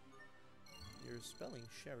 You're spelling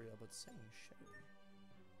Sharia, but saying Sherry.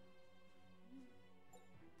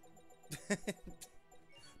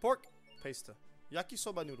 Pork! Pasta.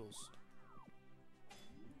 Yakisoba noodles.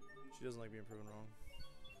 She doesn't like being proven wrong.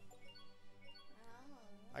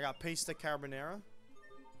 I got pasta carbonara.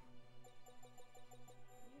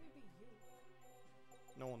 Maybe be you.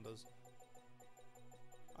 No one does.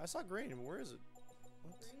 I saw green. Where is it?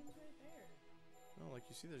 What? Green's right there. No, like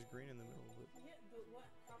you see there's green in the middle of it. Yeah, but what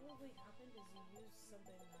probably happened is you used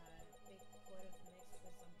something that they could have mixed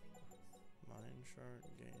with something else. Mine shard,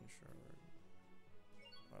 gain shard.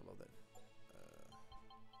 Oh, I love that.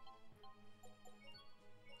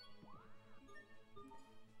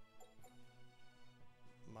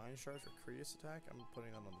 Mine shards for Creus attack? I'm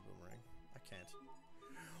putting that on the boomerang. I can't.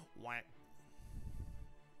 Whack.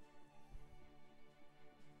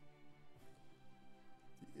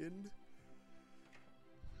 The inn?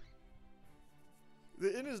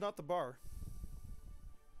 The inn is not the bar.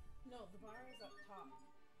 No, the bar is up top.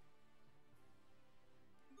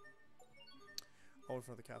 Oh, in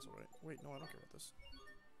front of the castle, right? Wait, no, I don't care about this.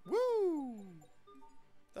 Woo!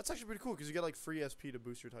 That's actually pretty cool because you get like free SP to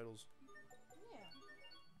boost your titles. Yeah.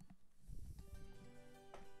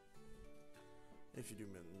 If you do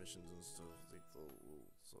missions and stuff, like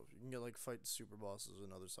so you can get like fight super bosses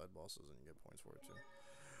and other side bosses, and you get points for it too.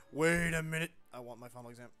 Wait a minute, I want my final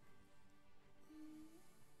exam.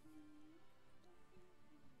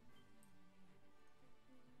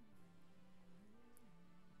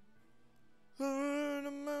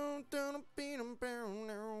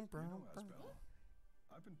 Asbel,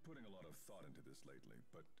 I've been putting a lot of thought into this lately,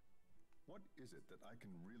 but what is it that I can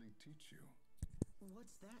really teach you?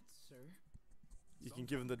 What's that, sir? You can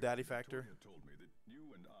give him the daddy factor. Victoria told me that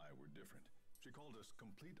you and I were different. She called us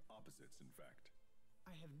complete opposites, in fact.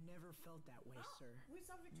 I have never felt that way, sir. We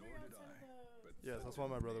saw Nor Victoria did outside I. the... But Yes, that's why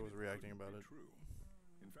my brother was it reacting wouldn't about be it. True.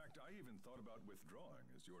 In fact, I even thought about withdrawing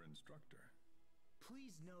as your instructor.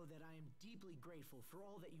 Please know that I am deeply grateful for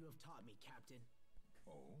all that you have taught me, Captain.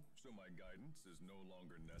 Oh, so my guidance is no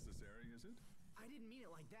longer necessary, is it? I didn't mean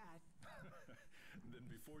it like that. Then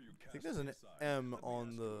before you cast I think there's an me aside, M let me on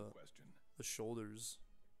ask you a question. the shoulders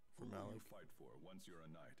for Who will Malik. you fight for once you're a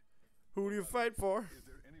knight? Who do you fight for? Is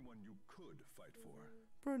there anyone you could fight for?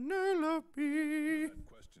 Penelope. Does that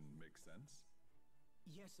question make sense?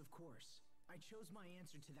 Yes, of course. I chose my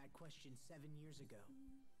answer to that question 7 years ago,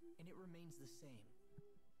 and it remains the same.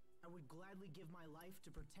 I would gladly give my life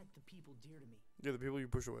to protect the people dear to me. Yeah, the people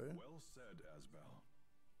you push away. Well said, Asbel.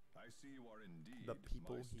 I see you are indeed The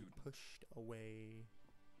people my he student. pushed away.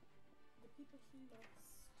 The people he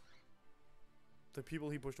loves. The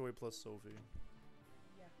people he pushed away plus Sophie.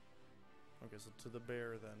 Yeah. Okay, so to the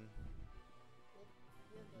bear then.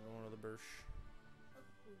 Yeah, We're going to the Birch. to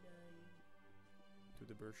To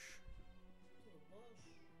the Birch. the bush.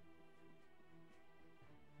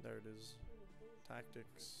 There it is. To the bush.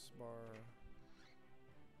 Tactics. Bar.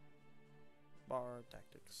 Bar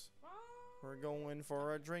tactics. Ah! We're going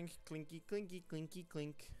for a drink. Clinky, clinky, clinky,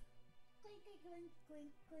 clink. Clinky, clink, clink,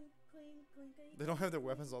 clink, clink, clink. They don't have their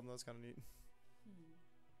weapons on them. That's kind of neat.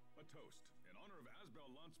 A toast in honor of Asbel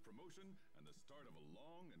Lunt's promotion and the start of a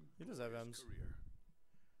long and He does have glorious M's. career.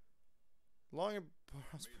 Long and May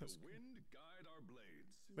prosperous. the wind guide our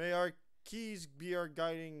blades. May our keys be our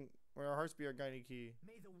guiding, or our hearts be our guiding key.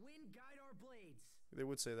 May the wind guide our blades. They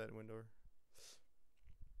would say that in Windor.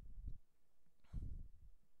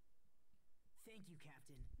 Thank you,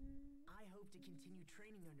 Captain. I hope to continue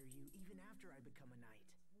training under you even after I become a knight.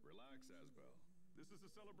 Relax, Asbel. This is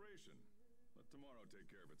a celebration. Let tomorrow take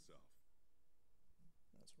care of itself.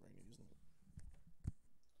 That's rainy, isn't it?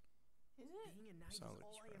 Is it? Being a knight Sounds is like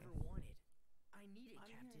all it's I ever raining. wanted. I need it,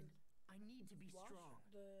 I'm Captain. here. I need to be Wash strong.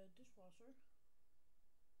 the dishwasher.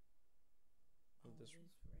 The Oh, dish- it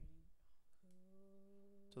is raining.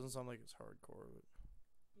 Doesn't sound like it's hardcore, but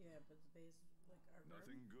Yeah, but the base, like our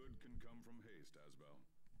Nothing good can come from haste, Asbel.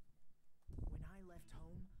 When I left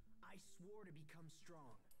home, I swore to become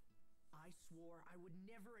strong. I swore I would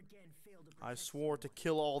never again fail to protect I swore to someone.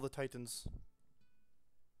 kill all the Titans.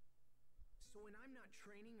 So when I'm not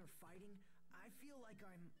training or fighting, I feel like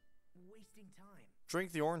I'm wasting time.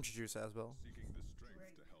 Drink the orange juice, Asbel. Seeking the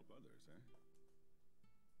strength to help others, eh?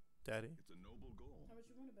 Daddy. It's a noble goal. How much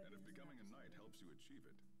you want to bet? And if becoming a knight helps you achieve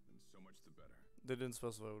it, then so much the better. They didn't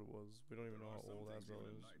specify what it was. We don't even There know are how some old things Asbel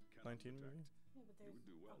even a is. knight cannot 19 maybe? protect. Yeah, but You there's would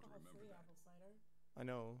do well to remember alcohol-free that. apple cider. I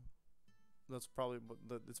know. That's probably,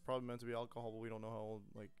 it's probably meant to be alcohol, but we don't know how old,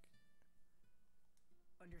 like,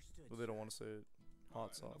 Understood. but they don't sir. want to say it. All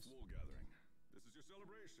Hot right, enough sauce. wool gathering. This is your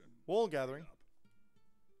celebration. Wool gathering. Up.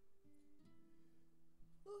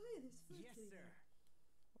 Oh, hey, there's food. Yes, sitting sir.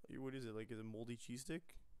 there. What is it? Like, is it moldy cheese stick?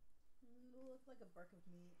 It'll look like a bark of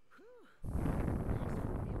meat.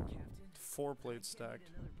 Meal, Captain. 4 I plates can't eat stacked.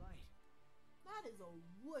 another bite. That is a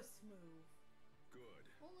wuss move. Good.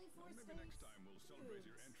 Only Well, 4 maybe next steaks. time we'll celebrate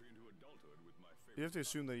your Dudes. entry into adulthood with my favorite. You have to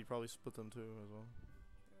assume that he probably split them too, as well.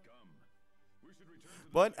 Come. We should return to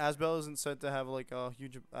the But night. Asbel isn't said to have, like, a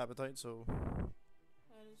huge appetite, so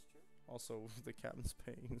That is true. also the captain's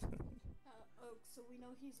paying. Oh, so we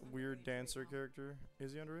know he's Weird underage dancer right now. character.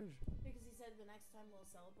 Is he underage? Because he said the next time we'll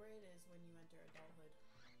celebrate is when you enter adulthood.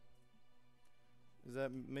 Is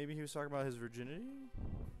that maybe he was talking about his virginity?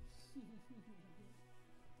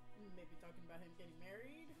 Maybe talking about him getting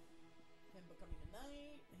married, him becoming a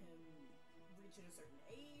knight, him reaching a certain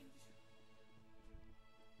age.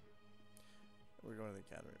 We're going to the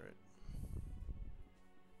academy, right?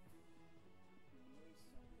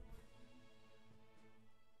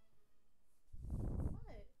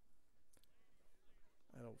 What?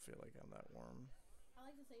 I don't feel like I'm that warm. I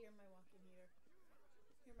like to say you're my walking heater.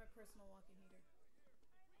 You're my personal walking heater.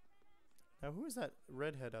 Now, who is that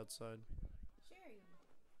redhead outside? Sherry.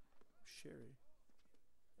 Sherry.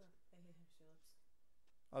 Oh, hey, she looks.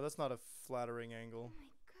 Oh, that's not a flattering Oh angle. my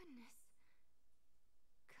goodness.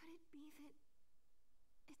 Could it be that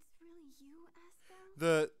it's really you,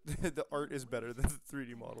 Asbel? The art is better than the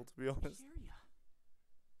 3D model, to be honest. Sharia.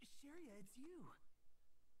 Sharia, it's you.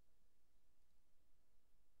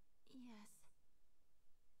 Yes.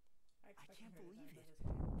 I expected can't her to believe die it. by this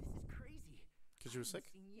point. This is crazy. Because she was I sick?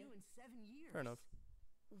 haven't seen you in 7 years. Fair enough.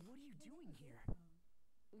 What are you doing here?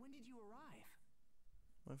 When did you arrive?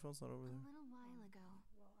 My phone's not over A there. little while ago.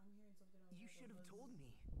 Well, I'm hearing something else. You like a should have buzz- told me.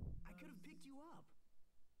 I could have picked you up.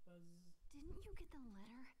 Buzz. Didn't you get the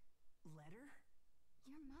letter? Letter?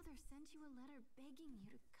 Your mother sent you a letter begging you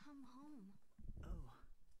to come home. Oh.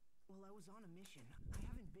 Well, I was on a mission. I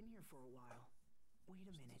haven't been here for a while. Wait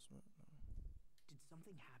a minute. Did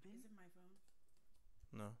something happen? Is it my phone?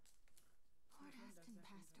 No. Lord phone does Aston that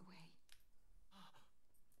passed away.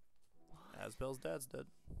 Asbel's dad's dead.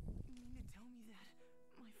 You mean to tell me that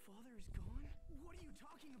my father is gone? What are you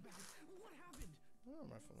talking about? What happened? Oh,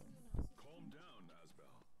 my phone. Calm down,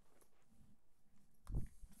 Asbel.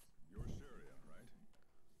 You're Sharia, right?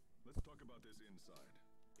 Let's talk about this inside.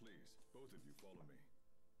 Please, both of you follow me.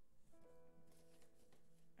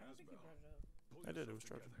 I don't think you Asbel, brought it up. pull I did, it yourself was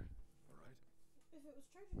charging. together, all right? If it was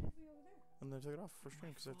charging, it'd be over there. And then I took it off for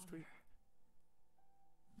stream because I have to tweet.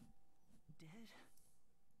 Dead?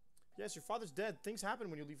 Yes, your father's dead. Things happen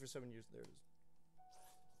when you leave for 7 years. There it is.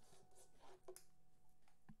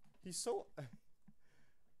 He's so...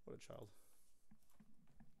 what a child.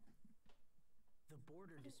 The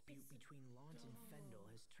border dispute between Lant and Fendel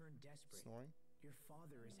has turned desperate. Snoring? Your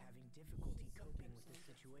father is having difficulty coping with the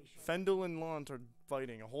situation. Fendel and Lant are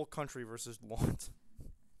fighting. A whole country versus Lant.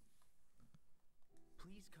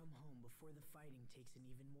 Please come home before the fighting takes an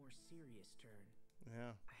even more serious turn.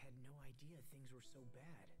 Yeah. I had no idea things were so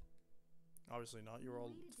bad. Obviously not. You were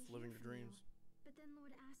all Waited to living hear your from you, dreams. But then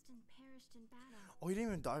Lord Aston perished in battle. Oh, he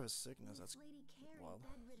didn't even die of sickness. With That's Lady Carey wild.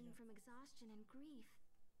 bedridden from exhaustion and grief.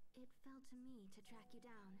 It fell to me to track you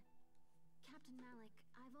down. Captain Malik,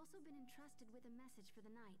 I've also been entrusted with a message for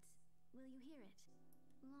the knights. Will you hear it?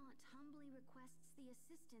 Lant humbly requests the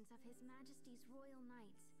assistance of His Majesty's Royal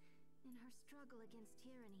Knights in her struggle against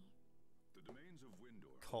tyranny. The domains of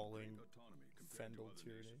Windor Calling hold great autonomy compared Fendel to other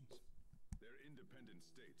tyranny. nations. They're independent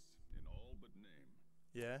states in all but name.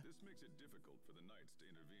 Yeah. This makes it difficult for the knights to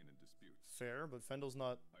intervene in disputes. Fair, but Fendel's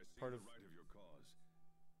not I see part the of... right of your cause,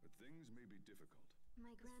 but things may be difficult.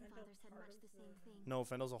 My grandfather Fendel said part much of the same the- thing. No,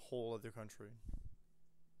 Fendel's a whole other country.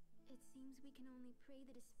 It seems we can only pray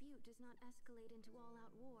the dispute does not escalate into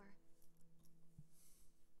all-out war.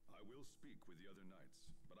 I will speak with the other knights,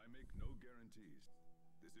 but I make no guarantees.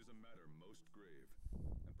 This is a matter most grave,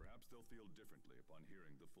 and perhaps they'll feel differently upon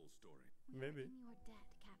hearing the full story. We Maybe. are in your debt,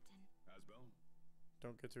 Captain. Asbel,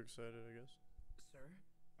 Don't get too excited, I guess. Sir?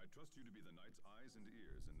 I trust you to be the knight's eyes and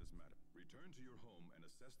ears in this matter. Return to your home and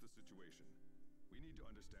assess the situation. We need to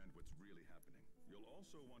understand what's really happening. You'll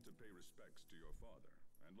also want to pay respects to your father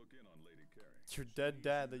and look in on Lady Carey. It's your dead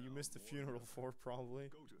dad that you missed the funeral for, probably.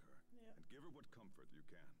 Go to her and give her what comfort you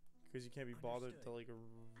can. Because you can't be bothered to like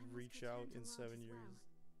reach out in 7 as years. well.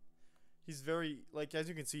 He's very, like, as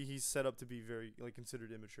you can see, he's set up to be very, like,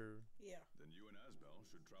 considered immature. Yeah. Then you and Asbel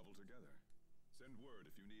should travel together. Send word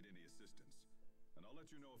if you need any assistance. And I'll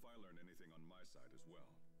let you know if I learn anything on my side as well.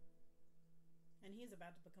 And he's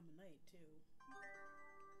about to become a knight, too.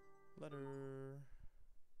 Letter.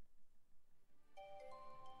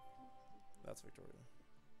 That's Victoria.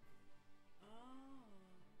 Oh.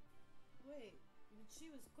 Wait.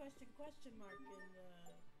 She was question mark in the...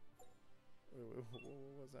 Wait,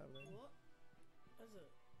 what was happening? What?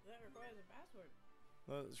 That requires a password.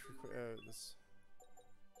 No, this.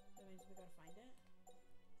 That means we gotta find it?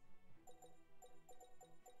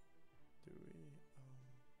 Do we?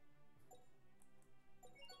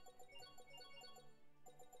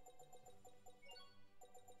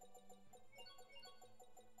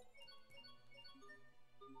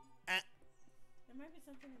 There might be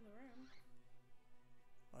something in the room.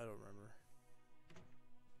 I don't remember.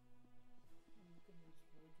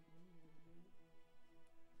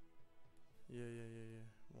 Yeah.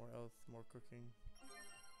 More health, more cooking.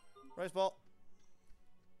 Rice ball!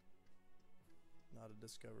 Not a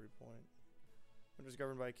discovery point. Winter is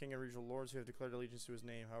governed by a king and regional lords who have declared allegiance to his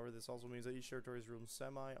name. However, this also means that each territory is ruled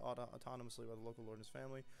semi-autonomously by the local lord and his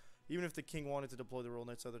family. Even if the king wanted to deploy the royal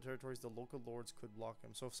knights to other territories, the local lords could block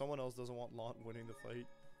him. So if someone else doesn't want Lot winning the fight,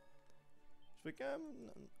 just like,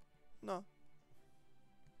 no.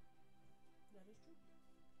 That is true.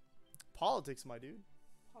 Politics, my dude.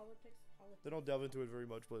 Politics. They don't delve into it very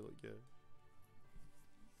much, but like, yeah.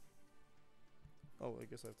 Oh, I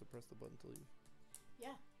guess I have to press the button to leave.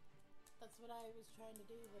 Yeah. That's what I was trying to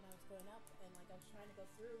do when I was going up, and like I was trying to go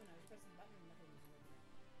through, and I was pressing the button, and nothing was working.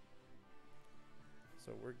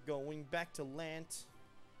 So we're going back to Lant.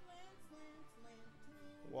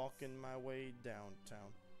 Walking my way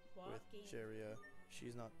downtown with Cheria.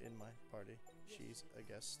 She's not in my party. She's a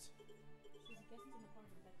guest. She's a guest in the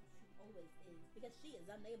party, like she always is, because she is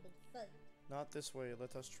unable to fight. Not this way.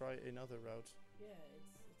 Let us try another route. Yeah,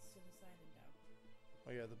 it's to the side and down.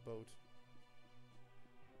 Oh yeah, the boat.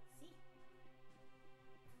 See?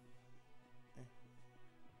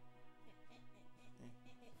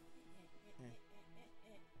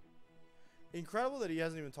 Incredible that he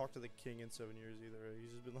hasn't even talked to the king in 7 years either.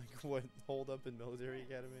 He's just been like, what, holed up in military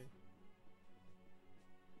academy?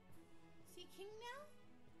 Is he king now?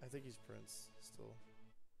 I think he's prince still.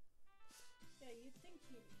 Yeah, you'd think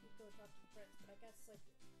he'd go talk to the prince, but I guess like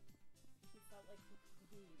he felt like he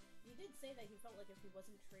did say that he felt like if he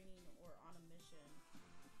wasn't training or on a mission,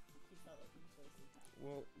 he felt like he was wasting time.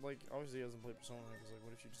 Well, like, obviously he hasn't played Persona, because like,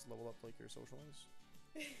 what if you just level up like your social links?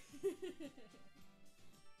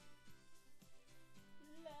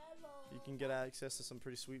 You can get access to some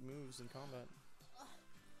pretty sweet moves in combat.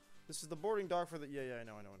 This is the boarding dock for the... Yeah, I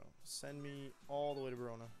know. Send me all the way to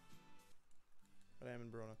Verona. But I am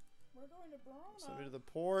in Verona. We're going to Verona. Send me to the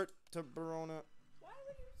port to Verona. Why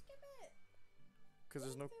would you skip it? Because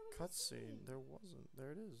there's no cutscene. There wasn't.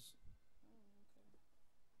 There it is. Oh, okay.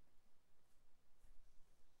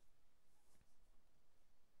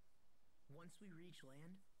 Once we reach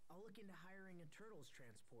land, I'll look into hiring a turtles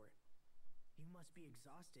transport. You must be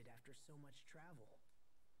exhausted after so much travel.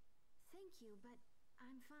 Thank you, but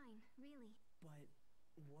I'm fine, really. But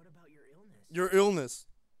what about your illness? Your illness.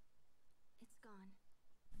 It's gone.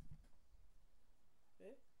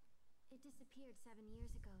 Eh? It disappeared 7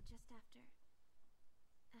 years ago, just after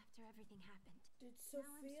everything happened. Did Now I'm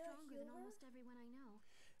Sophia stronger heal than her? almost everyone I know.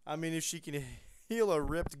 I mean, if she can heal a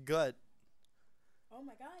ripped gut. Oh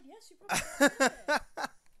my god, yes, she probably did it.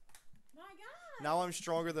 My god. Now I'm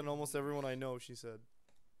stronger than almost everyone I know, she said.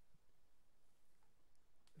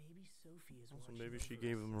 Maybe Sophie is Also, watching maybe she over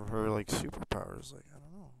gave us. him her, like, superpowers. Like, I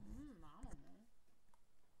don't know. I don't know.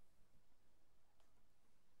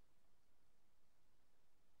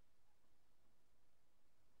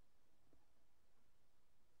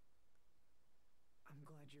 I'm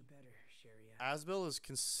glad you're better, Sharia. Asbel is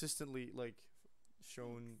consistently, like,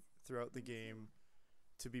 shown throughout the game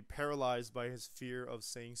to be paralyzed by his fear of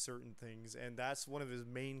saying certain things, and that's one of his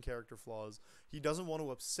main character flaws. He doesn't want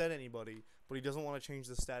to upset anybody, but he doesn't want to change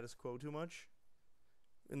the status quo too much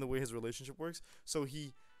in the way his relationship works. So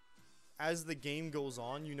he, as the game goes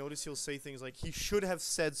on, you notice he'll say things like, he should have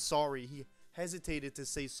said sorry. He hesitated to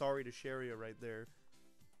say sorry to Sharia right there,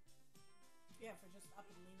 Yeah, for just up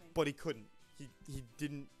and leaving. but he couldn't. He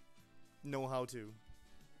didn't know how to.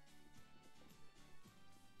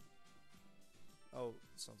 Oh,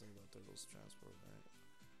 something about turtles transport, right?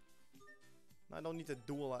 I don't need to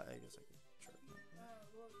do a lot. I guess I can try.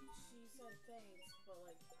 Well, she said thanks, but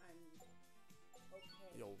like, I'm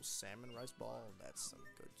okay. Yo, salmon rice ball. That's some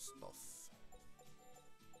good stuff.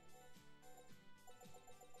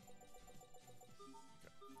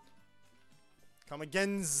 Okay. Come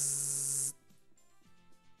again.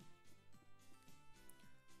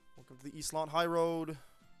 Welcome to the East Lawn High Road.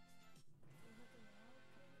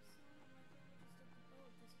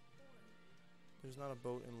 There's not a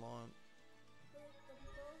boat in Lawn. But the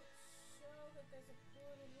boats show that there's a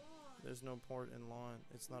port in Lawn. There's no port in Lawn.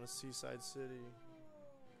 It's not a seaside city.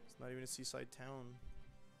 It's not even a seaside town.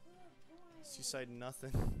 Seaside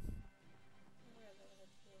nothing.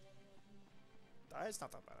 It's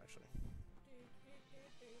not that bad actually.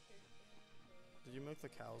 Did you milk the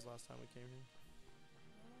cows last time we came here?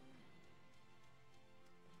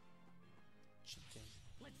 Chicken.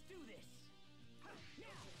 Let's do this.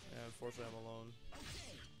 Yeah, unfortunately I'm alone.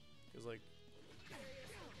 Cause like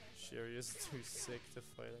Sherry is too sick to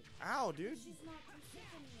fight. Ow, dude! She's not too sick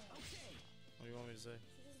anymore. What do you want me to say?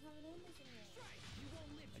 She doesn't have an illness anymore.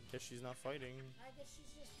 I guess she's not fighting. I guess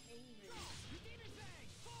she's just angry.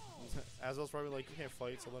 Asbel's probably like, you can't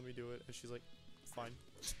fight, so let me do it. And she's like, fine.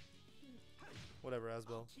 Whatever,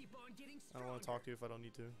 Asbel. I don't want to talk to you if I don't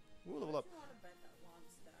need to. Ooh, level up. I want to bet that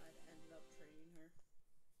Lon's dad ended up training her.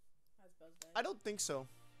 As Buzz dad. I don't think so.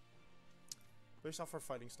 Based off her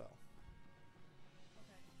fighting style.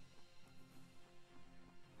 Okay.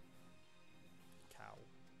 Cow.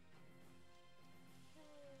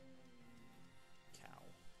 Cow.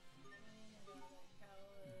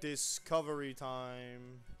 Discovery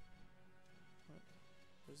time. What?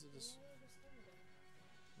 Where's the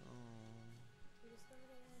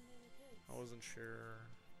I wasn't sure.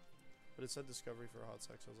 But it said discovery for a hot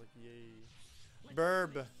sex. I was like, yay.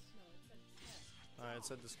 Burb! It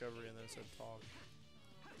said discovery and then it said talk.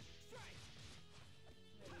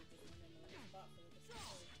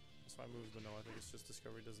 That's why I moved, but no, I think it's just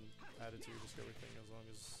discovery doesn't add it to your discovery thing as long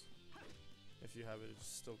as if you have it, it's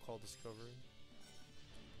still called discovery.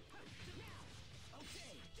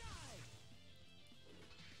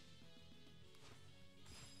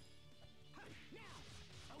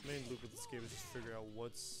 Main loop with this game is just figure out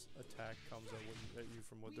what's attack comes at you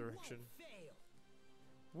from what direction.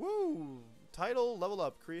 Woo! Title, level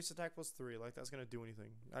up, creates attack +3. Like that's gonna do anything.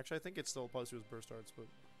 Actually, I think it still applies to his burst arts, but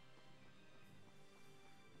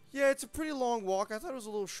yeah, it's a pretty long walk. I thought it was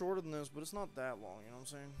a little shorter than this, but it's not that long. You know what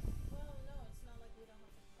I'm saying? Well, no, it's not like we don't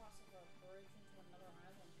have to cross over a bridge into another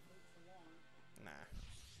island to move for long. Nah.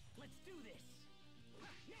 Let's do this.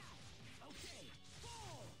 Okay.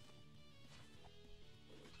 Fall.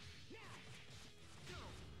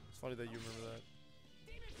 It's funny that you remember that.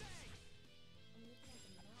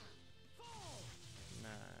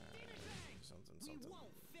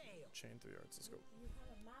 Chain 3 arts, let's go. You have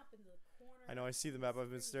a map in the corner. I know, I see the map, I've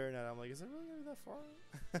been staring at it. I'm like, is it really gonna be that far?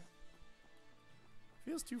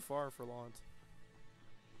 Feels too far for Launt.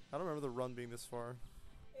 I don't remember the run being this far.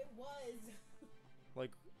 It was. Like,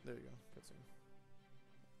 there you go, cutscene.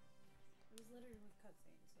 It was literally with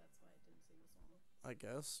cutscenes, so that's why it didn't seem as long. I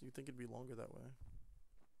guess. You'd think it'd be longer that way.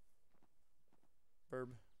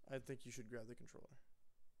 Burb, I think you should grab the controller.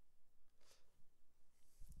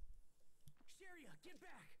 Sheria, get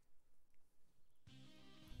back!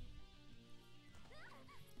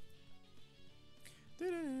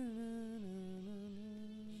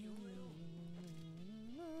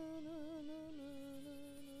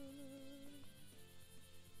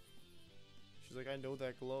 She's like, I know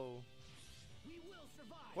that glow. We will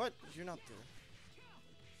survive. What? You're not there.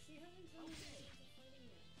 She hasn't shown me the fighting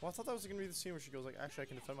yet. Well, I thought that was gonna be the scene where she goes like, actually, I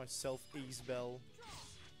can defend myself, Isabel.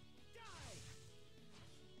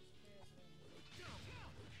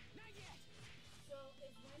 So,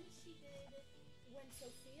 if when she did, when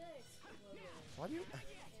Sophia exploded. Why do you?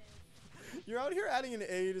 You're out here adding an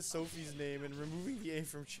A to Sophie's name and removing the A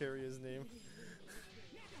from Cheria's name.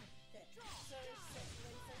 Okay, so when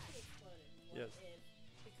Sophie exploded, what Yes. if,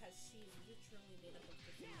 because she's literally made up of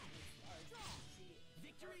the thing that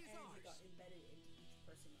makes ours, her energy got embedded into each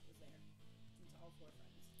person that was there, into all 4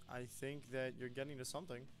 friends. I think that you're getting to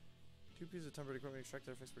something. 2 pieces of temporary equipment extract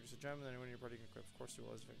their effects, produce a gem, and then anyone in your party can equip. Of course, 2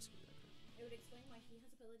 always effects. It would explain why he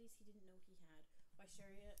has abilities he didn't know he had. Why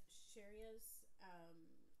Sharia's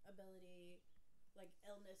ability, like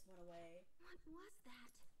illness, went away. What was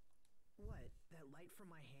that? What? That light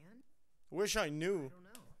from my hand? Wish I knew. I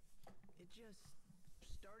don't know. It just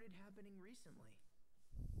started happening recently.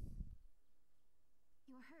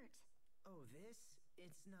 You're hurt. Oh, this?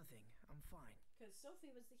 It's nothing. I'm fine. Because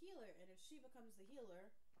Sophie was the healer, and if she becomes the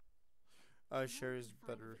healer... Sherry's Fine if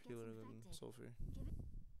better it gets healer than infected. Sophie. Give it.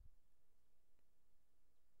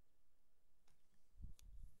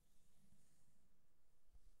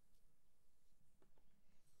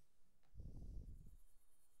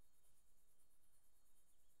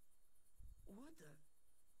 What the?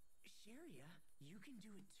 Sheria, you can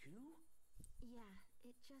do it too? Yeah,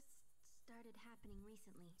 it just started happening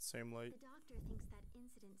recently. Same light. The doctor thinks that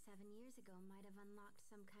incident 7 years ago might have unlocked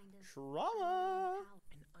some kind of Trauma! power.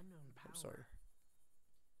 An unknown power. I'm sorry.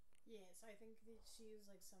 Yeah, so I think that she was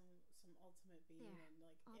like some ultimate being There, and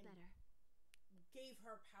like all better. gave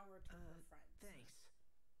her power to her friends Thanks.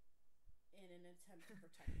 in an attempt to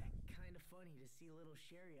protect them. Kind of funny to see little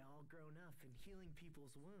Sheria all grown up and healing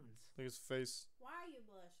people's wounds. Look at his face. Why are you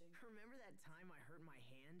blushing? Remember that time I hurt my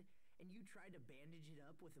hand and you tried to bandage it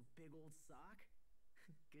up with a big old sock?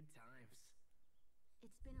 Good times.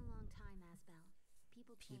 It's been a long time, Asbel.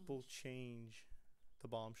 People change. People change. The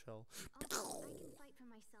bombshell. Also, I can fight for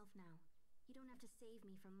myself now. You don't have to save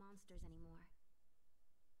me from monsters anymore.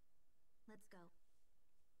 Let's go.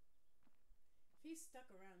 If he stuck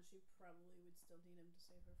around, she probably would still need him to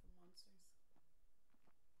save her from monsters.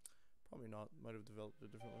 Probably not. Might have developed it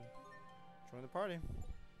differently. Join the party.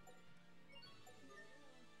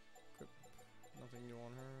 Equip. Nothing new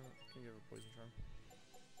on her. Can give her poison charm.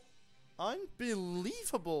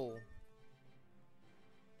 Unbelievable!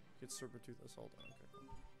 Get serpent tooth assault. Okay, cool.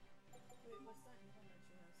 Wait, what's that new one that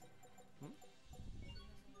she has? Hmm? She has a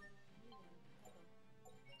new one. Hold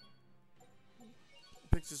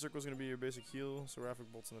on. Pixie circle is gonna be your basic heal.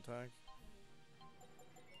 Seraphic bolts and attack.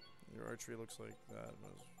 Your archery looks like that.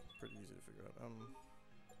 Was pretty easy to figure out.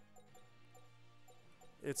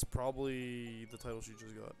 It's probably the title she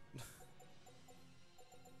just got.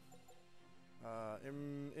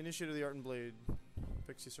 Initiate of the Art and Blade.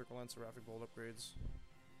 Pixie Circle and Seraphic Bolt upgrades.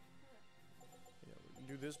 Yeah, we can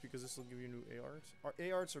do this because this will give you new A-Arts. Our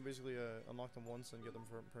A-Arts are basically unlock them once and get them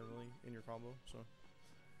permanently in your combo, so.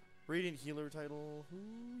 Radiant Healer title.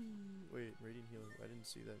 Wait, Radiant Healer. I didn't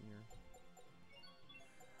see that in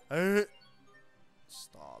your...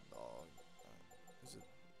 Stop, dog. Is it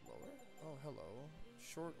lower? Oh, hello.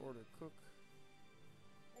 Short order cook.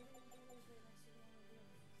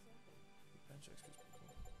 Bench XP is pretty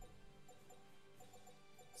cool.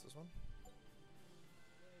 What's this one?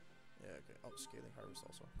 Yeah, okay. Oh, Scaling Harvest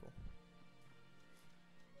also. Cool.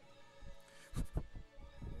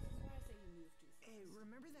 Hey,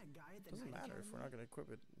 remember that guy at the Doesn't night matter if we're not academy? gonna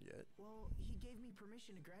equip it yet. Well, he gave me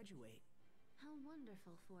permission to graduate. How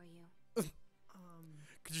wonderful for you.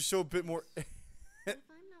 Could you show a bit more? If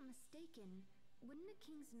I'm not mistaken, wouldn't a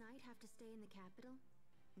King's Knight have to stay in the capital?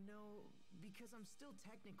 No, because I'm still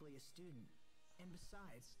technically a student. And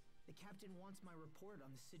besides, the captain wants my report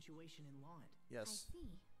on the situation in Launt. I Yes.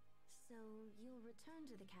 see. So you'll return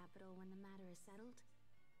to the capital when the matter is settled?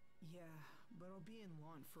 Yeah, but I'll be in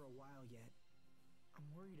Launt for a while yet. I'm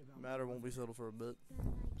worried about Matter won't be settled for a bit.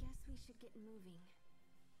 Then I guess we should get moving.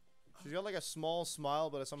 She's got like a small smile,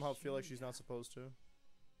 but I somehow feel like she's not supposed to.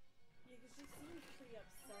 Yeah, because she seems pretty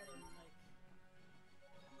upset and like.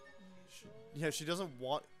 Yeah, she doesn't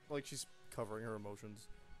want, like, she's covering her emotions.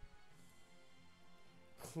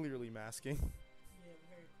 Clearly masking. Yeah,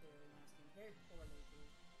 very clearly masking. Very poorly,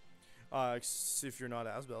 dude. If you're not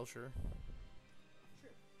Asbel, sure.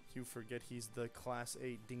 True. You forget he's the Class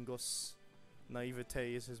 8 Dingos.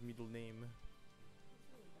 Naivete is his middle name. It's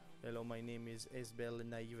really dumb. Hello, my name is Asbel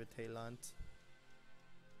Naivete Lant.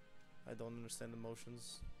 I don't understand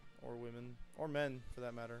emotions. Or women. Or men, for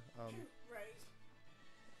that matter. Right.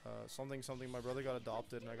 Something, my brother got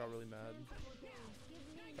adopted and I got really mad.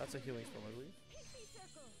 That's a healing spell, I believe.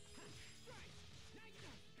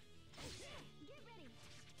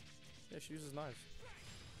 Yeah, she uses knives.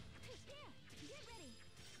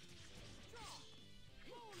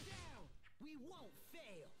 We won't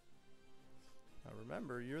fail. Now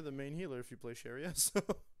remember, you're the main healer if you play Sheria, so...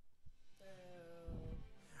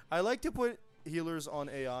 I like to put healers on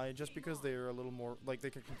AI just because they're a little more, like, they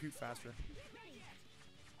can compute faster.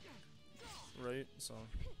 Right? So...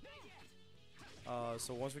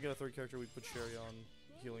 so once we get a third character, we put Sheria on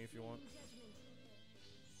healing if you want.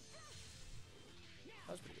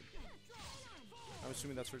 That's pretty good. I'm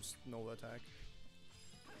assuming that's her no attack.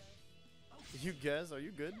 You guys, are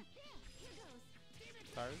you good?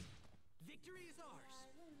 Tired? Victory is ours.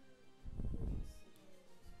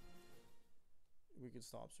 We could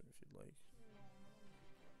stop soon if you'd like.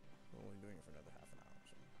 We're only doing it for another half an hour.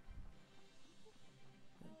 So.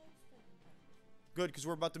 Good, because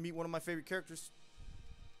we're about to meet one of my favorite characters.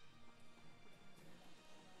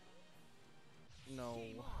 No,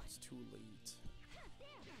 it's too late.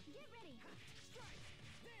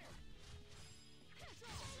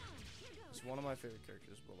 He's one of my favorite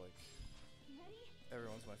characters, but like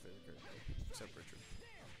everyone's my favorite character except Richard.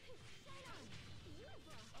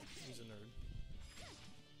 He's a nerd.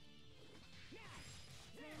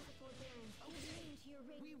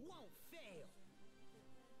 We won't fail.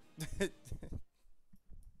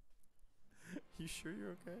 You sure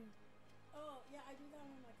you're okay? Oh, yeah, I do that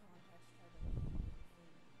when my contacts try to get uncomfortable.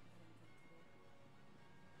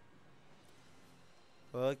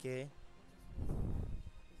 Okay.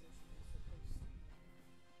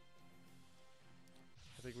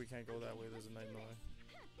 I think we can't go that way. There's a night in the way.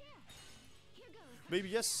 Maybe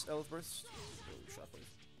yes, Elf Burst. Oh, shockwave.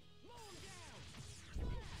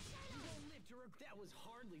 That was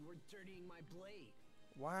hardly worth dirtying my blade.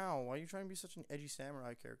 Wow, why are you trying to be such an edgy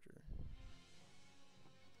samurai character?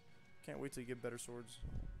 Can't wait till you get better swords.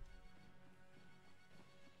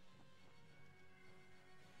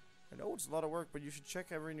 I know it's a lot of work, but you should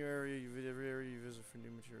check every area you visit for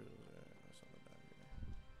new materials. Something down here.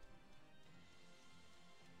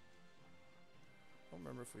 I don't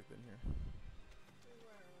remember if we've been here.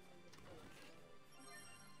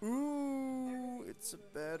 Ooh, it's a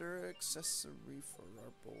better accessory for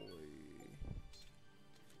our boy.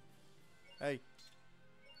 Hey.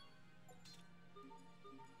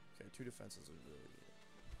 Okay, 2 defenses are really good.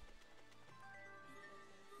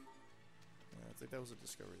 Yeah, I think that was a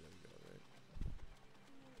discovery that we got, right?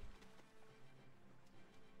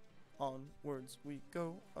 Onwards we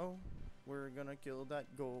go. Oh, we're gonna kill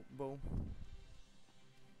that gobo.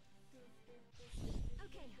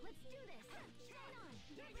 Okay, let's do this. Straight on.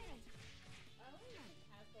 Get ready.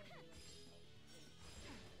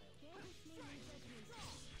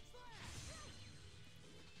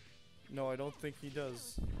 No, I don't think he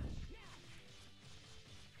does.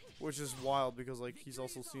 Which is wild because like he's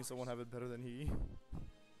also seen someone have it better than he.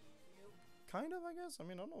 Kind of, I guess. I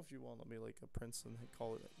mean, I don't know if you want to be like a prince and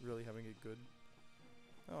call it really having it good.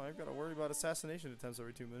 Oh, I've got to worry about assassination attempts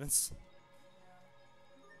every 2 minutes.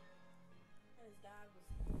 And his dad was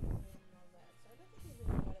doing all that. So I don't think he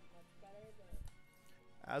really got it much better, but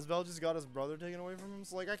Asbel just got his brother taken away from him.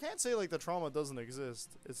 So like I can't say like the trauma doesn't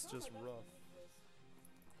exist. It's just rough.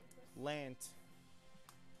 Lant.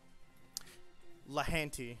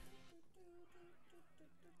 Lahanty.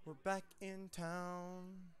 We're back in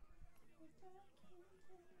town.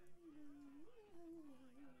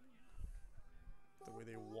 The way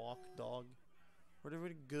they walk, dog. Where'd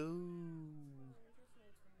everybody go?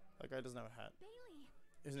 That guy doesn't have a hat. Bailey.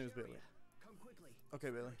 His name is Bailey. Come quickly. Okay,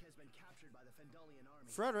 Bailey. Frederick has been captured by the Fendalian army.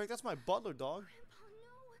 Frederick, that's my butler, dog. Grandpa,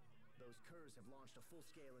 no. Those curs have launched a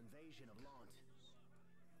full-scale invasion of Lant.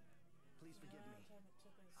 Please forgive me.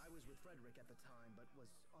 I was with Frederick at the time, but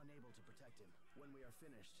was unable to protect him. When we are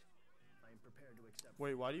finished, I am prepared to accept.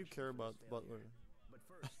 Wait, why do you punishment care for about this Butler? failure. But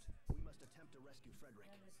first, we must attempt to rescue Frederick.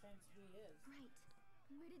 he understands who he is. Right.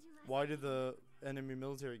 Where did you last Why see did the enemy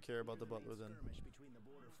military care about the Butler then? Skirmish between the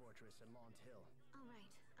border fortress and Lant Hill. All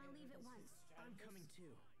right. I'll leave at once. I'm coming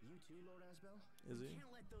too. You too, Lord Asbel? Is he?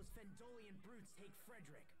 Can't let those Fendalian brutes take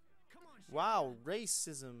Frederick. Come on, Wow,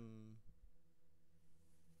 racism.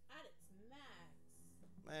 At its max.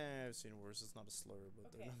 I've seen worse. It's not a slur,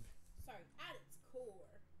 but Okay. Sorry, at its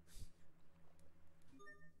core.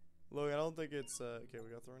 Look, I don't think it's okay.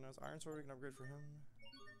 We got throwing knives. Iron sword we can upgrade for him.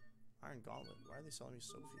 Iron gauntlet. Why are they selling me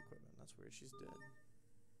Sophie equipment? That's weird. She's dead.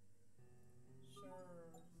 Sure.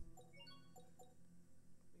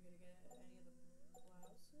 We gonna get any of the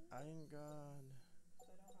blouses? Iron god. 'Cause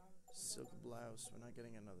I don't have Silk blouse. We're not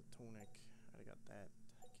getting another tunic. I already got that.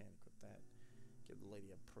 Can't equip that. Give the lady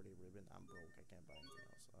a pretty ribbon. I'm broke. I can't buy anything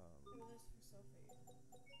else. Look at this for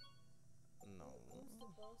Sophie. No. What's the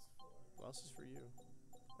blouse for? Blouse is for you.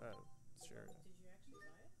 Sure. Did you actually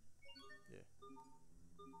buy it? Yeah.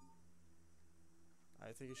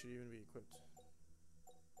 I think it should even be equipped.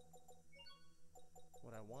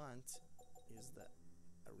 What I want is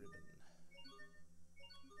a ribbon.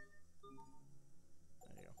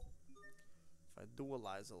 There you go. If I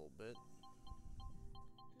dualize a little bit.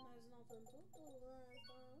 There's nothing to dualize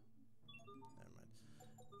on. Never mind.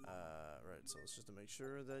 Right, so it's just to make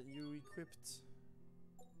sure that you equipped.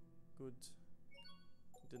 Good.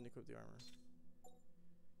 Didn't equip the armor.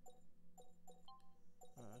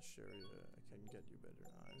 Sure, I can get you better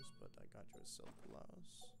knives, but I got you a silk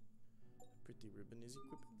blouse. Pretty ribbon is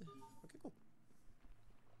equipped. Okay, cool.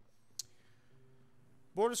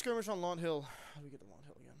 Border skirmish on Lant Hill. How do we get to Lant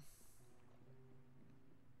Hill again?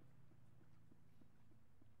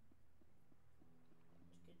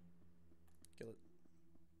 Kill it.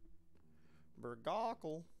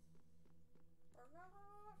 Bergockle.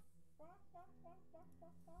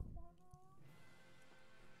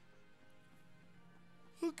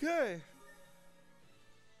 Okay.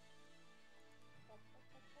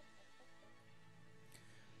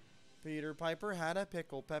 Peter Piper had a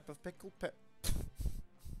pickle pep of pickle pep. Now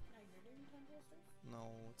you're doing tongue twisters? No,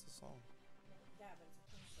 it's a song. Yeah, but it's a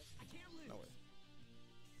tongue twister. No way.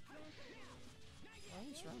 Oh,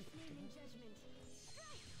 he's wrong. Naming judgment.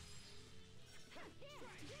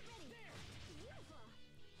 Get ready.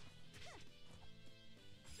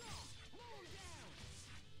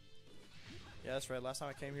 Yeah, that's right. Last time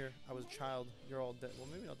I came here, I was a child. You're all dead. Well,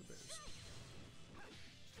 maybe not the bears.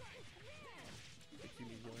 They keep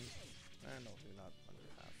me going. No, you're not under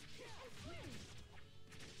half.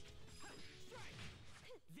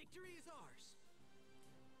 Victory is ours.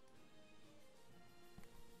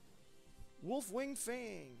 Wolfwing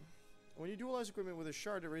Fang. When you dualize equipment with a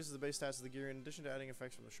shard, it raises the base stats of the gear in addition to adding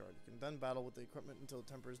effects from the shard. You can then battle with the equipment until the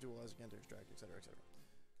temper is dualized again to extract, etc., etc.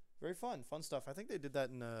 Very fun. Fun stuff. I think they did that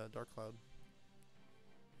in Dark Cloud.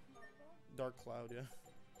 Dark Cloud, yeah.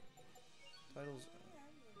 Titles.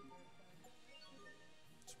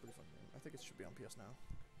 It's a pretty fun game. I think it should be on PS Now.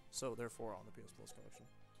 So, therefore, on the PS Plus collection.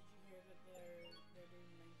 Did you hear that they're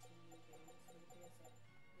doing 19 new games for the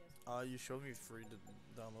PS? You showed me free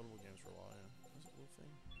downloadable games for a while, yeah. Is it Wolf thing?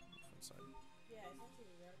 Inside. Yeah, it's not too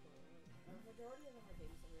radical. A majority of them are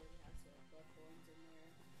games that we already have, so like Bloodborne's in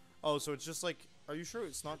there. Oh, so it's just like, are you sure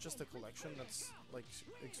it's not just a collection that's like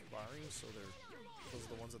expiring? So those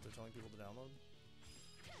are the ones that they're telling people to download.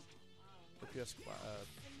 The PS. From what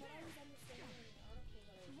I was understanding in the article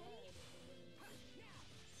that I read, it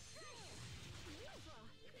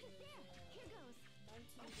was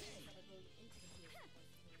 19 games that are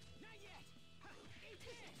going into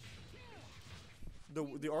the PS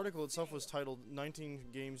Plus. The article itself was titled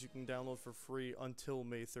 19 games you can download for free until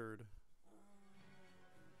May 3rd.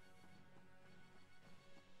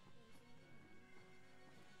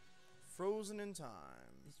 Frozen in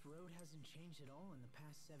time. This road hasn't changed at all in the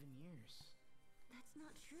past 7 years. That's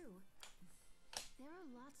not true. There are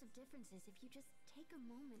lots of differences if you just take a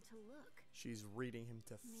moment to look. She's reading him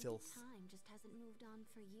to Maybe filth. time just hasn't moved on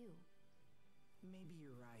for you. Maybe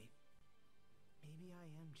you're right. Maybe I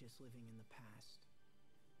am just living in the past.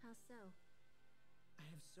 How so? I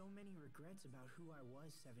have so many regrets about who I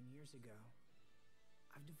was 7 years ago.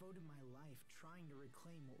 I've devoted my life trying to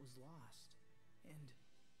reclaim what was lost. And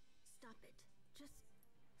Stop it. Just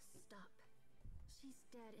stop. She's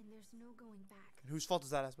dead and there's no going back. And whose fault is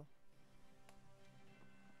that, Asba?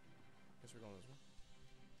 Guess we're going this way.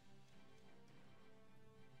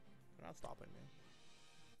 They're not stopping me.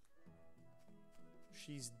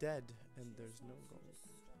 She's dead and there's no going back.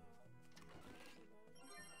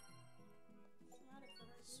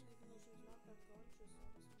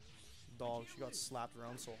 Dog, she got slapped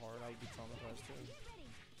around so hard, I would be traumatized too.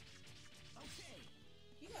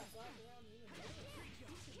 He got slapped around even more.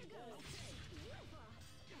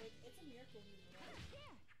 Like, it's a miracle he was alive.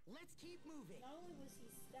 Let's keep moving. Not only was he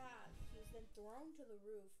stabbed, he was then thrown to the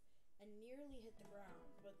roof and nearly hit the ground.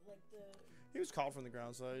 But like He was caught from the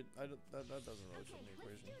ground, so that doesn't really fit in the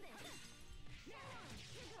equation. You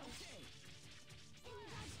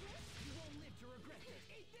won't live to regret this.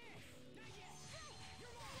 Eat this. Not yet.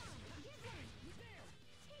 You're on. There.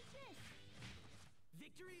 Take this.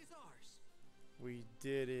 Victory is ours. We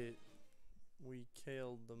did it. We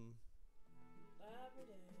killed them.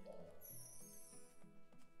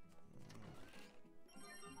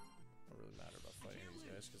 Don't really matter about fighting these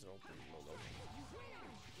guys because they're all pretty low level.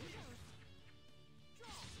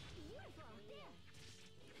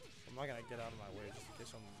 I'm not gonna get out of my way just in case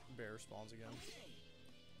some bear spawns again.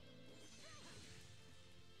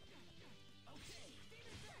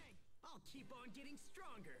 I'll keep on getting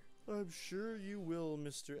stronger. I'm sure you will,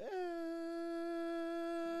 Mr.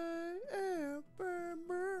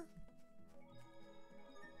 Amber.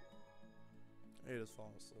 Ada's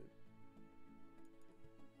falling asleep.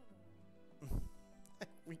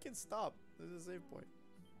 We can stop. This is a save point.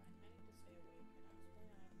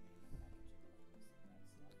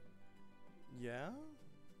 Yeah? Oh,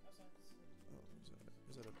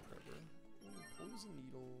 is that a predator? Ooh, poison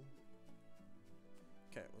needle.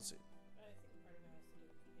 Okay, let's see.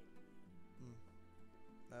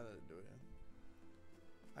 Now that I do it,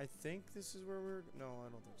 yeah. I think this is where we're... No, I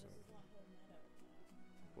don't think so.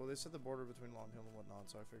 Well, they said the border between Long Hill and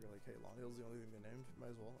whatnot, so I figure like, hey, Long Hill's the only thing they named.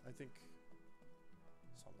 Might as well. I think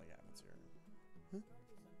something happens here. Huh?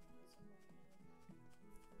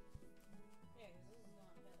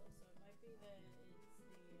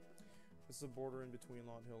 It's the border in between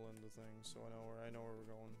Long Hill and the thing, so I know where we're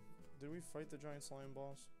going. Did we fight the giant slime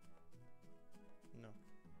boss? No.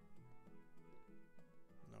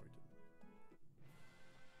 No, we didn't.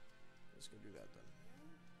 Let's go do that then.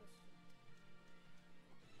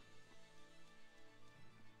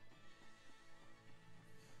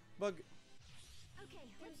 Bug. Okay,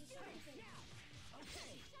 let's do this now.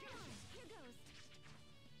 Okay, shine on. Here goes.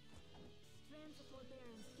 Strands of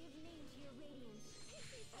forbearance, give name to your radiance.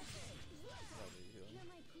 Pixie circle. You're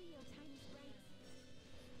my Cleo, tiny sprites.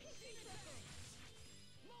 Pixie circle.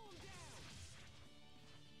 Mow 'em down.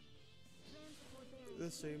 Strands of forbearance.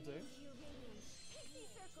 The same thing. To your radiance. Pixie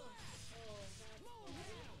circle. Mow 'em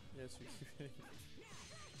down. Yes, you keep hitting. That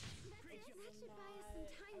should buy us some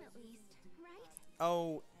time at least, right?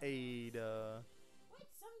 Oh, Ada. What?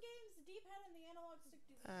 Some games, the D-pad and the analog stick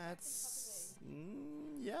do the That's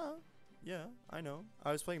yeah, yeah. I know.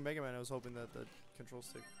 I was playing Mega Man. I was hoping that the control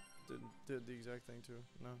stick did the exact thing too.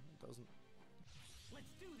 No, it doesn't.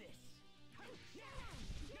 Let's do this. I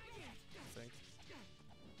think.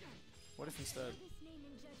 What if instead? His name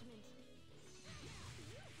in judgment.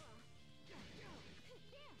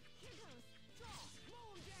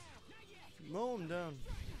 Mow him down.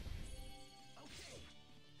 Okay.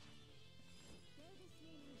 Bear this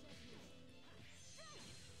name in judgment.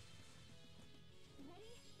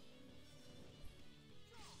 Ready?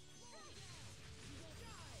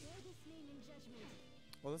 Bear this name in judgment.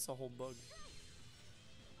 Well, that's a whole bug.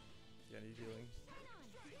 Yeah, need healing.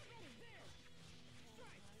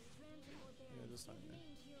 Yeah, this time. Yeah.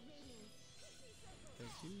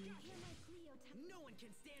 Thank you. No one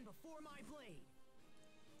can stand before my blade.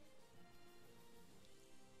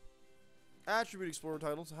 Attribute Explorer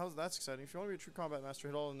titles. How's that's exciting? If you want to be a true combat master,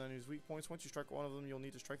 hit all of them and use weak points. Once you strike one of them, you'll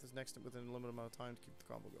need to strike this next within a limited amount of time to keep the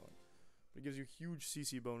combo going. But it gives you huge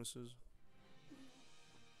CC bonuses.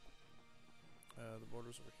 The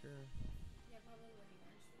border's over here. Yeah, probably where the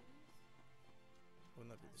orange thing is. Wouldn't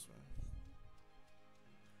that be this way?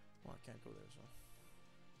 Well, I can't go there, so.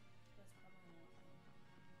 That's probably not.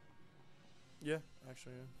 Yeah,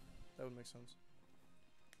 actually, yeah. That would make sense.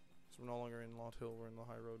 So we're no longer in Lot Hill, we're in the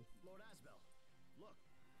high road. Lord Asbel, look.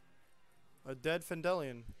 A dead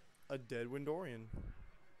Fendelian. A dead Windorian.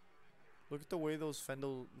 Look at the way those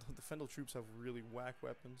the Fendel troops have really whack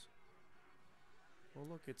weapons. Oh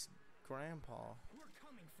look, it's Grandpa. We're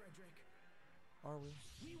coming, Frederick. Are we?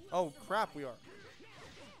 Oh crap, we are.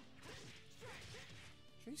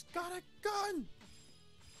 She's got a gun!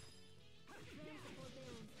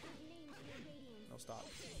 No, stop.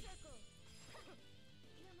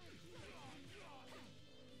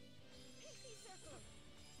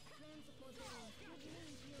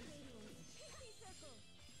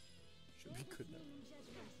 Should be good now.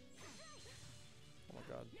 Oh my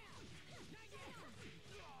god.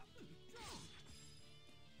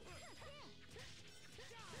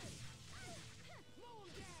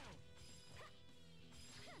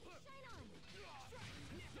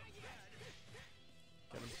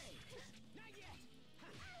 Get him.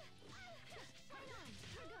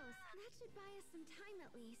 That should buy us some time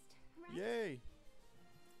at least, right? Yay!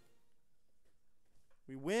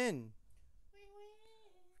 We win! We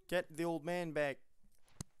win. Get the old man back.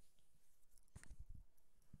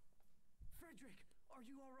 Frederick, are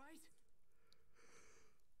you all right?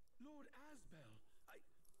 Lord Asbel,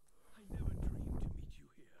 I never dreamed to meet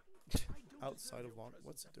you here. I don't Outside deserve of your Vaughn,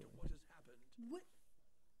 what's it presence doing? after what has happened. What?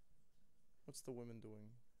 What's the women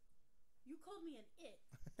doing? You called me an it.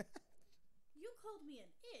 You called me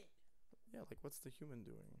an it. Yeah, like what's the human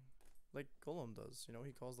doing? Like Gollum does, you know,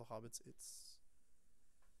 he calls the hobbits its.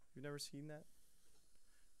 You've never seen that?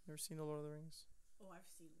 Never seen The Lord of the Rings? Oh, I've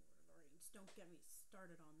seen Lord of the Rings. Don't get me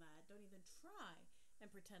started on that. Don't even try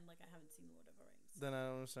and pretend like I haven't seen Lord of the Rings. Then I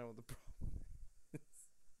don't understand what the problem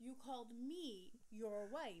is. You called me your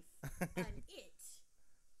wife an it.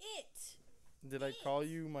 It. Did I call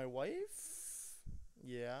you my wife?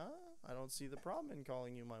 Yeah, I don't see the problem in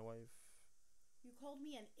calling you my wife. You called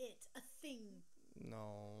me an it, a thing.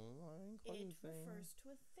 No, I didn't call you It thing. refers to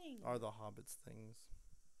a thing. Are the hobbits things?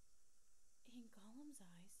 In Gollum's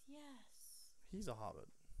eyes, yes. He's a hobbit.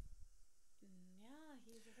 Yeah,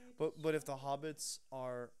 he's a very. But if the hobbits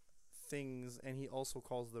are things and he also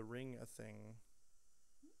calls the ring a thing.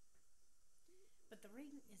 But the ring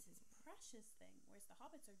is his precious thing, whereas the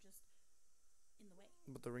hobbits are just in the way.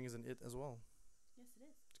 But the ring is an it as well. Yes, it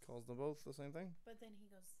is. He calls them both the same thing. But then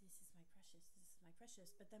he goes, "This is my precious. This is my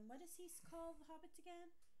precious." But then what does he call the hobbits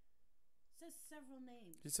again? Says several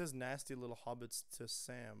names. He says nasty little hobbits to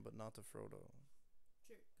Sam, but not to Frodo.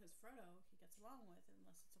 True, because Frodo he gets along with,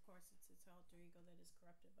 unless it's of course it's his alter ego that is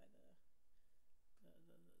corrupted by the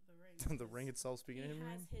ring. The ring itself speaking to He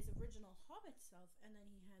him. has his original hobbit self, and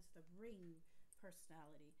then he has the ring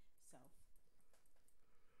personality self.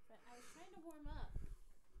 But I was trying to warm up.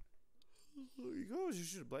 There he goes. You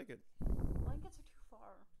should blanket. Blankets are too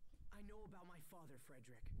far. I know about my father,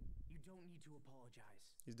 Frederick. You don't need to apologize.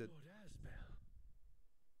 He's dead. Lord Asbel.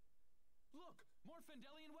 Look, more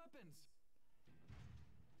Fendelian weapons.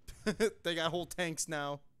 They got whole tanks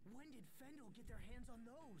now. When did Fendel get their hands on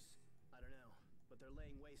those? I don't know, but they're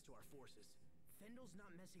laying waste to our forces. Fendel's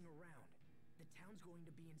not messing around. The town's going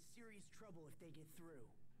to be in serious trouble if they get through.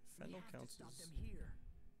 Fendel We have counts to stop as... them here.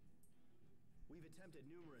 We've attempted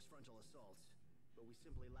numerous frontal assaults, but we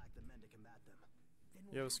simply lack the men to combat them.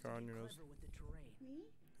 Then You have a have to scar on get your nose. clever with the terrain. Me?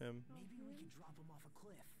 Him. Maybe we could drop them off a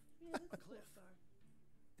cliff. Yeah, that's a cool cliff. star.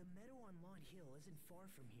 The meadow on Lawn Hill isn't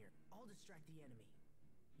far from here. I'll distract the enemy.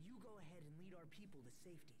 You go ahead and lead our people to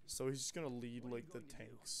safety. So he's just gonna lead What are like you the going to do?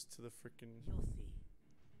 tanks to the freaking.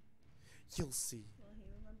 You'll see. You'll see. Well, he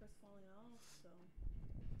remembers falling off, so.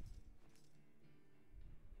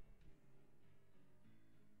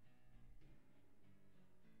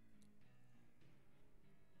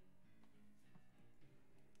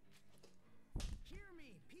 Hear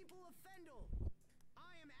me, people of Fendel.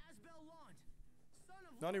 I am Asbel Lant, son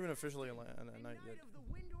of Not even Lord officially a Asbel, night and yet. knight of the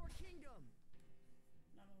Windor Kingdom.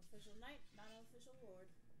 Not an official knight, not an official lord.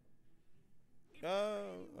 If there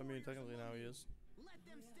are any I mean, warriors technically now among he you, is. Let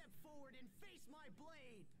them step forward and face my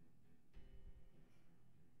blade.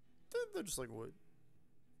 They're just like wood.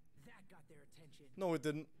 That got their attention. No, it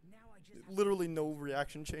didn't. Now I just have Literally no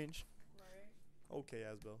reaction change. Right? Okay,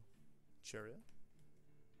 Asbel. Chariot.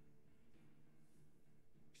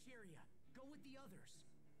 Sharia, go with the others.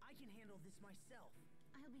 I can handle this myself.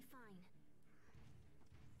 I'll be fine.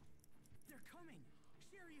 They're coming.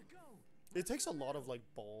 Sharia, go. It takes a lot of like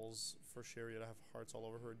balls for Sharia to have hearts all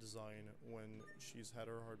over her design when she's had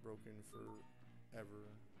her heart broken forever.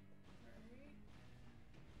 Right?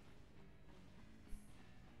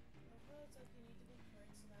 Well, it's like you need to be quick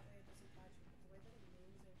so that way it doesn't catch you. But the way that it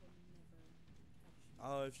moves, it will never catch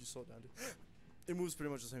you. If you slow it down, it moves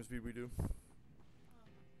pretty much the same speed we do.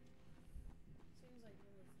 Seems like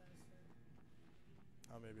you move faster.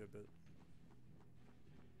 Maybe a bit.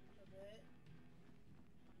 A bit.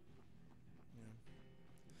 Yeah.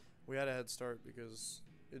 We had a head start because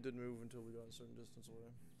it didn't move until we got a certain distance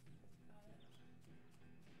away. Got it.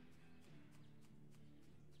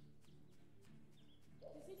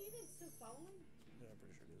 Is it even still following? Yeah, I'm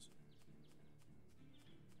pretty sure it is.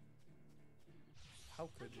 How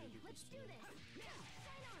could Okay, you do let's this do to me? this.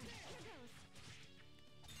 Shine on. Here goes.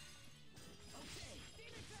 Okay,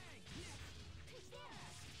 demon fang. Here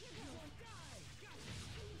goes. Die.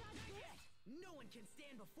 Can you dodge this? No one can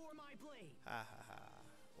stand before my blade. Ha ha ha.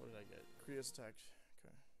 What did I get? Kriya's attacked.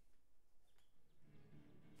 Okay.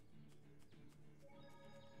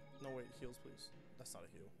 No, wait. Heals, please. That's not a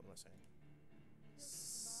heal. What am I saying?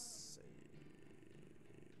 Saves.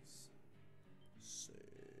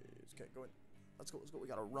 Okay, go in. Let's go, let's go. We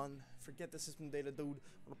gotta run. Forget the system data, dude.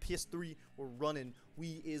 On a PS3, we're running.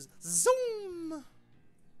 We is zoom!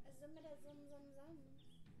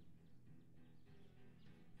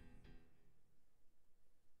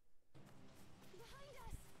 Behind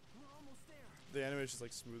us. We're almost there. The animation's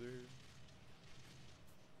like smoother here.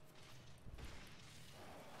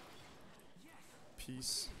 Yes.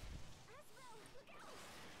 Peace. Asbel, look out.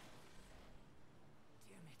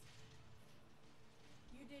 Damn it.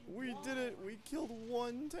 You did We what? did it. We killed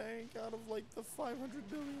one tank out of like the 500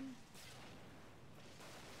 billion.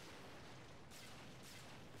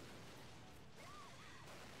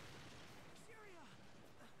 Sharia.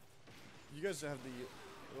 You guys have the...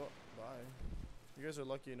 Oh, bye. You guys are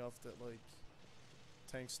lucky enough that, like,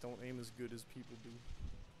 tanks don't aim as good as people do.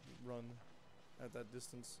 Run at that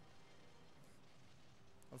distance.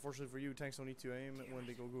 Unfortunately for you, tanks don't need to aim when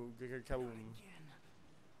they go kaboom. Again.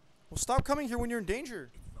 Well, stop coming here when you're in danger.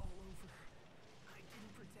 It's all over. I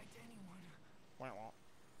didn't protect anyone. Wah, wah.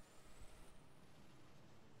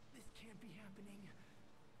 This can't be happening.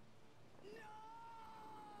 No!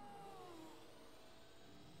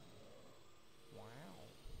 Wow.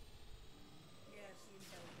 Yeah, she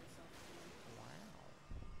invited herself to me. Wow.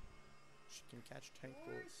 She can catch tank Of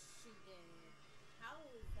bullets. course she did. How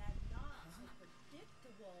is that not so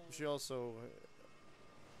predictable? She also...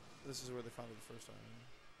 this is where they found it the first time.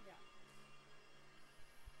 Yeah.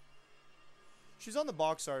 She's on the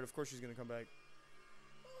box art. Of course she's gonna come back.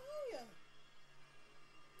 Oh yeah.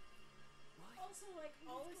 What? Also, like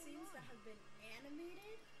all the scenes that have been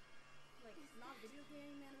animated, like not video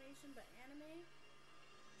game animation, but anime,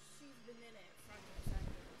 she's been in it front and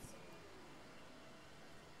center. So.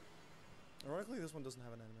 Ironically, this one doesn't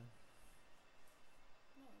have an anime.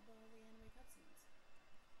 No, but all the anime cutscenes.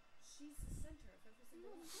 She's the center of every single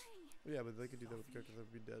No one. way. Yeah, but they could do that with characters that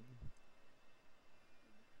would be dead.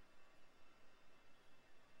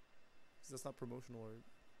 'Cause that's not promotional art.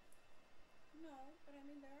 No, but I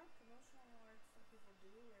mean there are promotional arts that people do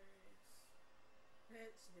where it's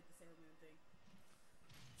She did the Sailor Moon thing.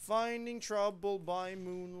 Finding trouble by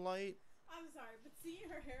moonlight. I'm sorry, but seeing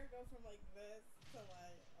her hair go from like this to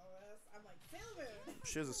like this, I'm like, Sailor Moon!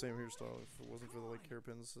 She has the same hairstyle. If it wasn't for the like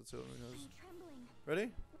hairpins that Sailor Moon has. I'm trembling.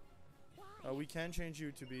 Ready? Why? We can change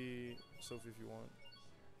you to be Sophie if you want.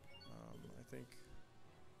 I think.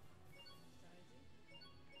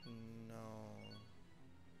 No.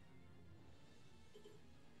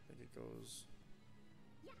 I think it goes.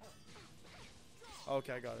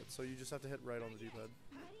 Okay, I got it. So you just have to hit right on the D-pad.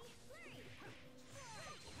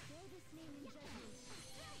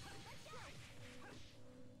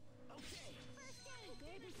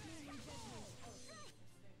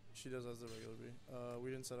 She does as the regular B.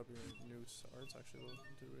 We didn't set up your new arts actually though,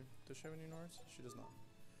 did we? Does she have any new arts? She does not.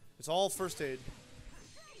 It's all first aid.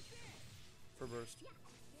 For burst.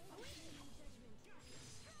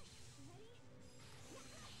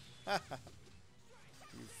 Haha.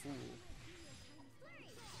 You fool.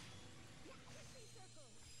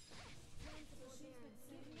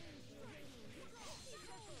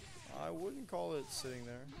 I wouldn't call it sitting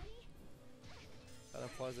there. That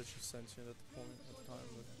implies that she's sentient at the point at the time.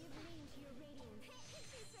 But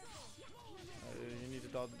you need to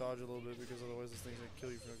dodge a little bit because otherwise this thing's gonna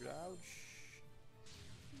kill you from a good. Ouch.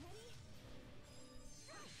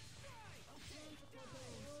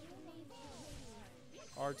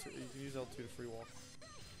 R2, you can use L2 to free walk.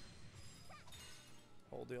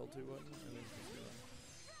 Hold the L2 button and then you can do that.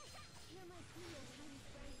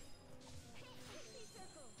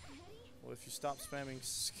 Well, if you stop spamming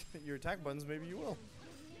your attack buttons, maybe you will.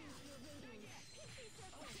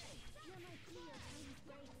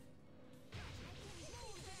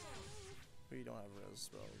 But you don't have res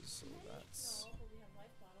spells, so that's...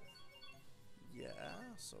 Yeah,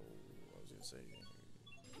 so I was gonna say,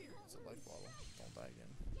 it's a life bottle. Don't die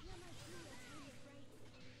again.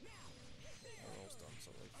 Almost done,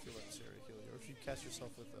 so like, feel that area heal you. Or if you cast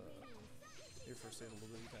yourself with your first aid a little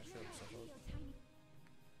bit, you can actually help yourself out.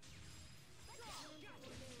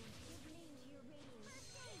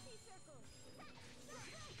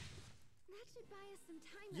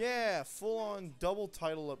 Yeah, full on double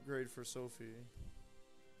title upgrade for Sophie.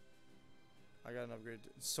 I got an upgrade.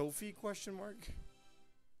 Sophie question mark?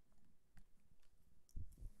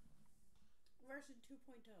 Version 2.0.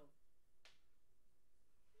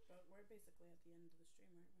 But we're basically at the end of the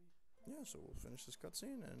stream, aren't we? Yeah, so we'll finish this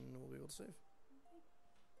cutscene and we'll be able to save.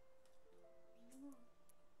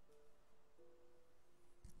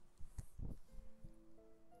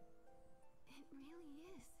 It really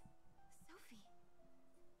is. Sophie.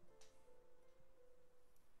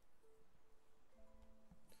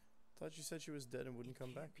 Thought you said she was dead and wouldn't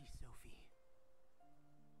come back. Be Sophie.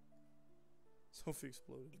 Sophie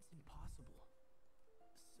exploded. It's impossible.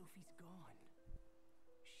 Sophie's gone.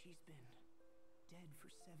 She's been dead for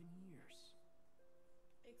 7 years.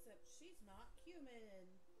 Except she's not human.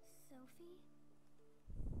 Sophie?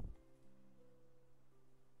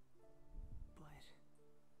 But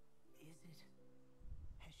is it...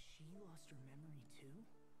 has she lost her memory too?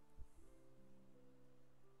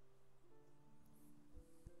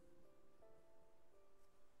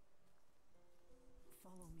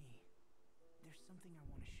 Follow me. There's something I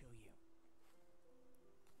want to show you.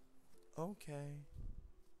 Okay.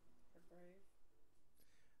 Her grave.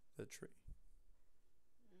 The tree.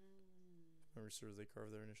 Remember, sort of they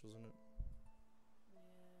carve their initials in it.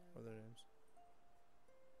 Yeah. Or their names.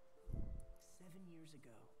 7 years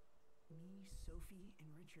ago, me, Sophie,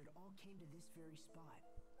 and Richard all came to this very spot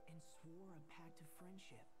and swore a pact of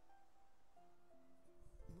friendship.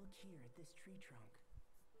 Look here at this tree trunk.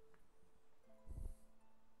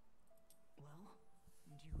 Well,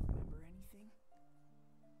 do you remember anything?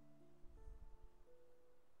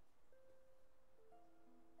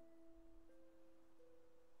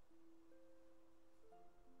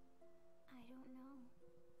 I don't know.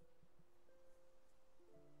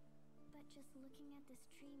 But just looking at this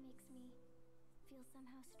tree makes me feel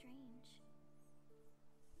somehow strange.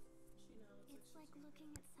 She knows. It's like looking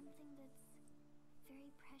at something that's very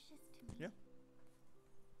precious to me. Yeah.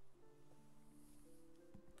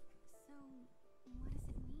 So, what does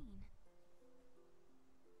it mean?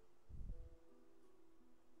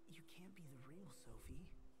 You can't be the real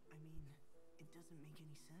Sophie. I mean, it doesn't make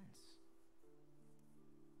any sense.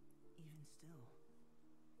 Even still,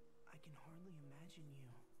 I can hardly imagine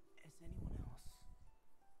you as anyone else.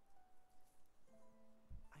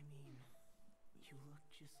 I mean, you look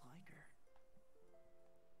just like her.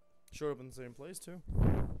 Showed up in the same place too.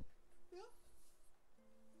 Wow.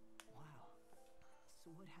 So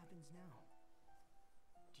what happens now?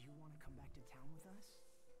 Do you want to come back to town with us?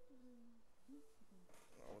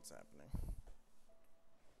 Oh, what's happening?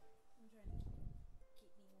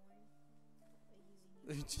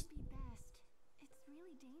 It would be best. It's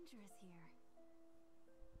really dangerous here.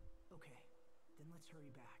 Okay, then let's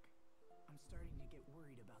hurry back. I'm starting to get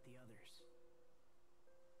worried about the others.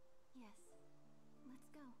 Yes. Let's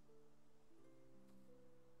go.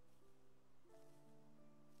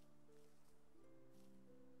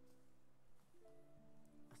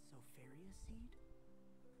 A Sopharia seed?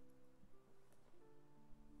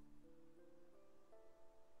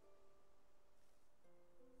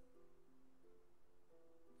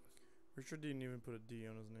 Richard didn't even put a D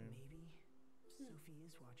on his name. Maybe Sophie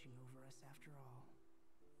is watching over us after all.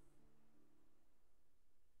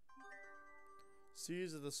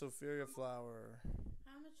 Seeds of the Sopharia flower.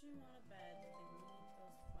 How much do you want to bet they moved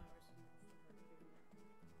those flowers enough for her to be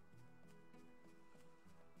around?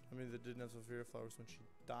 I mean, they didn't have Sopharia flowers when she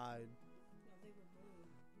died. No, they were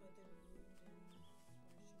blue, but they were bloomed in where she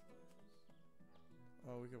was.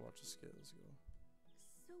 Oh, we could watch the skit. Let's go.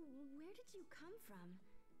 So, where did you come from?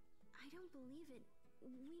 I don't believe it.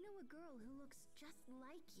 We know a girl who looks just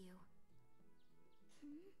like you.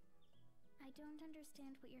 I don't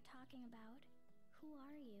understand what you're talking about. Who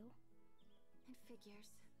are you? It figures.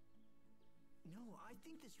 No, I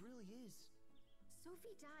think this really is.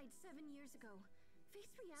 Sophie died 7 years ago.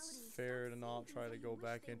 Face reality. It's fair to Stop not seeing try things to how go you wish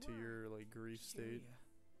back they into were. your like grief state.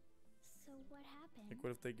 Cheria. So what happened? Like,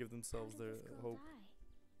 what if they give themselves How did their this girl hope? die?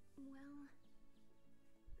 Well,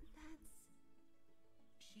 that's...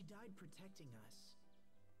 She died protecting us.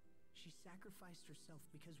 She sacrificed herself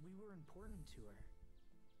because we were important to her.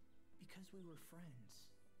 Because we were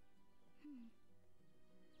friends.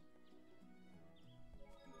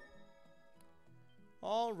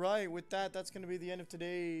 All right, with that, that's going to be the end of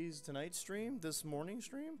tonight's stream, this morning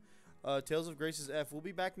stream. Tales of Grace's F. We'll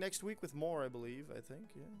be back next week with more, I believe. I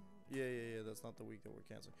think, yeah. Yeah. That's not the week that we're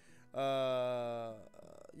canceling.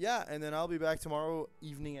 Yeah, and then I'll be back tomorrow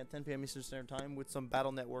evening at 10 p.m. Eastern Standard Time with some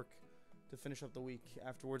Battle Network to finish up the week.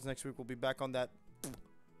 Afterwards, next week, we'll be back on that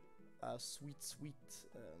sweet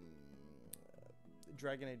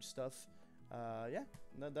Dragon Age stuff. Yeah,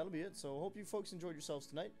 that'll be it. So hope you folks enjoyed yourselves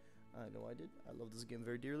tonight. I know I did. I love this game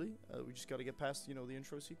very dearly. We just got to get past, the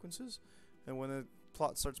intro sequences. And when the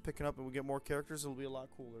plot starts picking up and we get more characters, it'll be a lot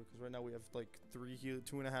cooler. Because right now we have like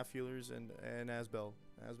 2.5 healers and Asbel.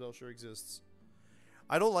 Asbel sure exists.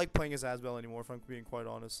 I don't like playing as Asbel anymore, if I'm being quite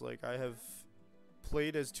honest. Like, I have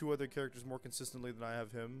played as 2 other characters more consistently than I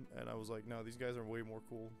have him. And I was like, no, these guys are way more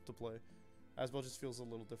cool to play. Asbel just feels a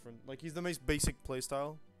little different. Like, he's the most basic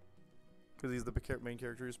playstyle. Because he's the main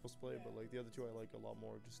character you're supposed to play, but like the other 2 I like a lot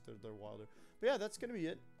more, just they're wilder. But yeah, that's gonna be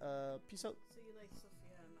it. Peace out. So you like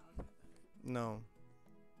Sophia and Malachite better? No.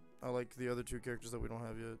 I like the other 2 characters that we don't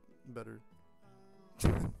have yet better.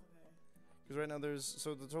 Okay. Because right now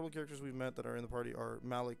so the total characters we've met that are in the party are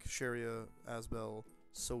Malik, Sharia, Asbel,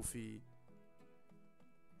 Sophie.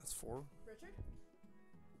 That's 4? Richard?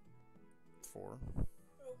 4.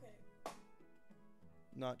 Okay.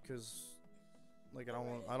 Not because... Like, I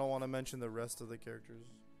don't want to mention the rest of the characters.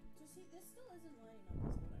 So see, this still isn't lining up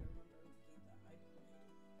as what I remember of the game that I played.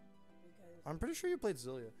 Because I'm pretty sure you played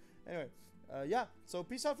Zillia. Anyway, yeah. So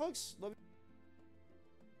peace out, folks. Love you.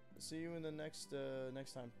 See you in the next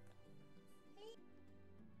time.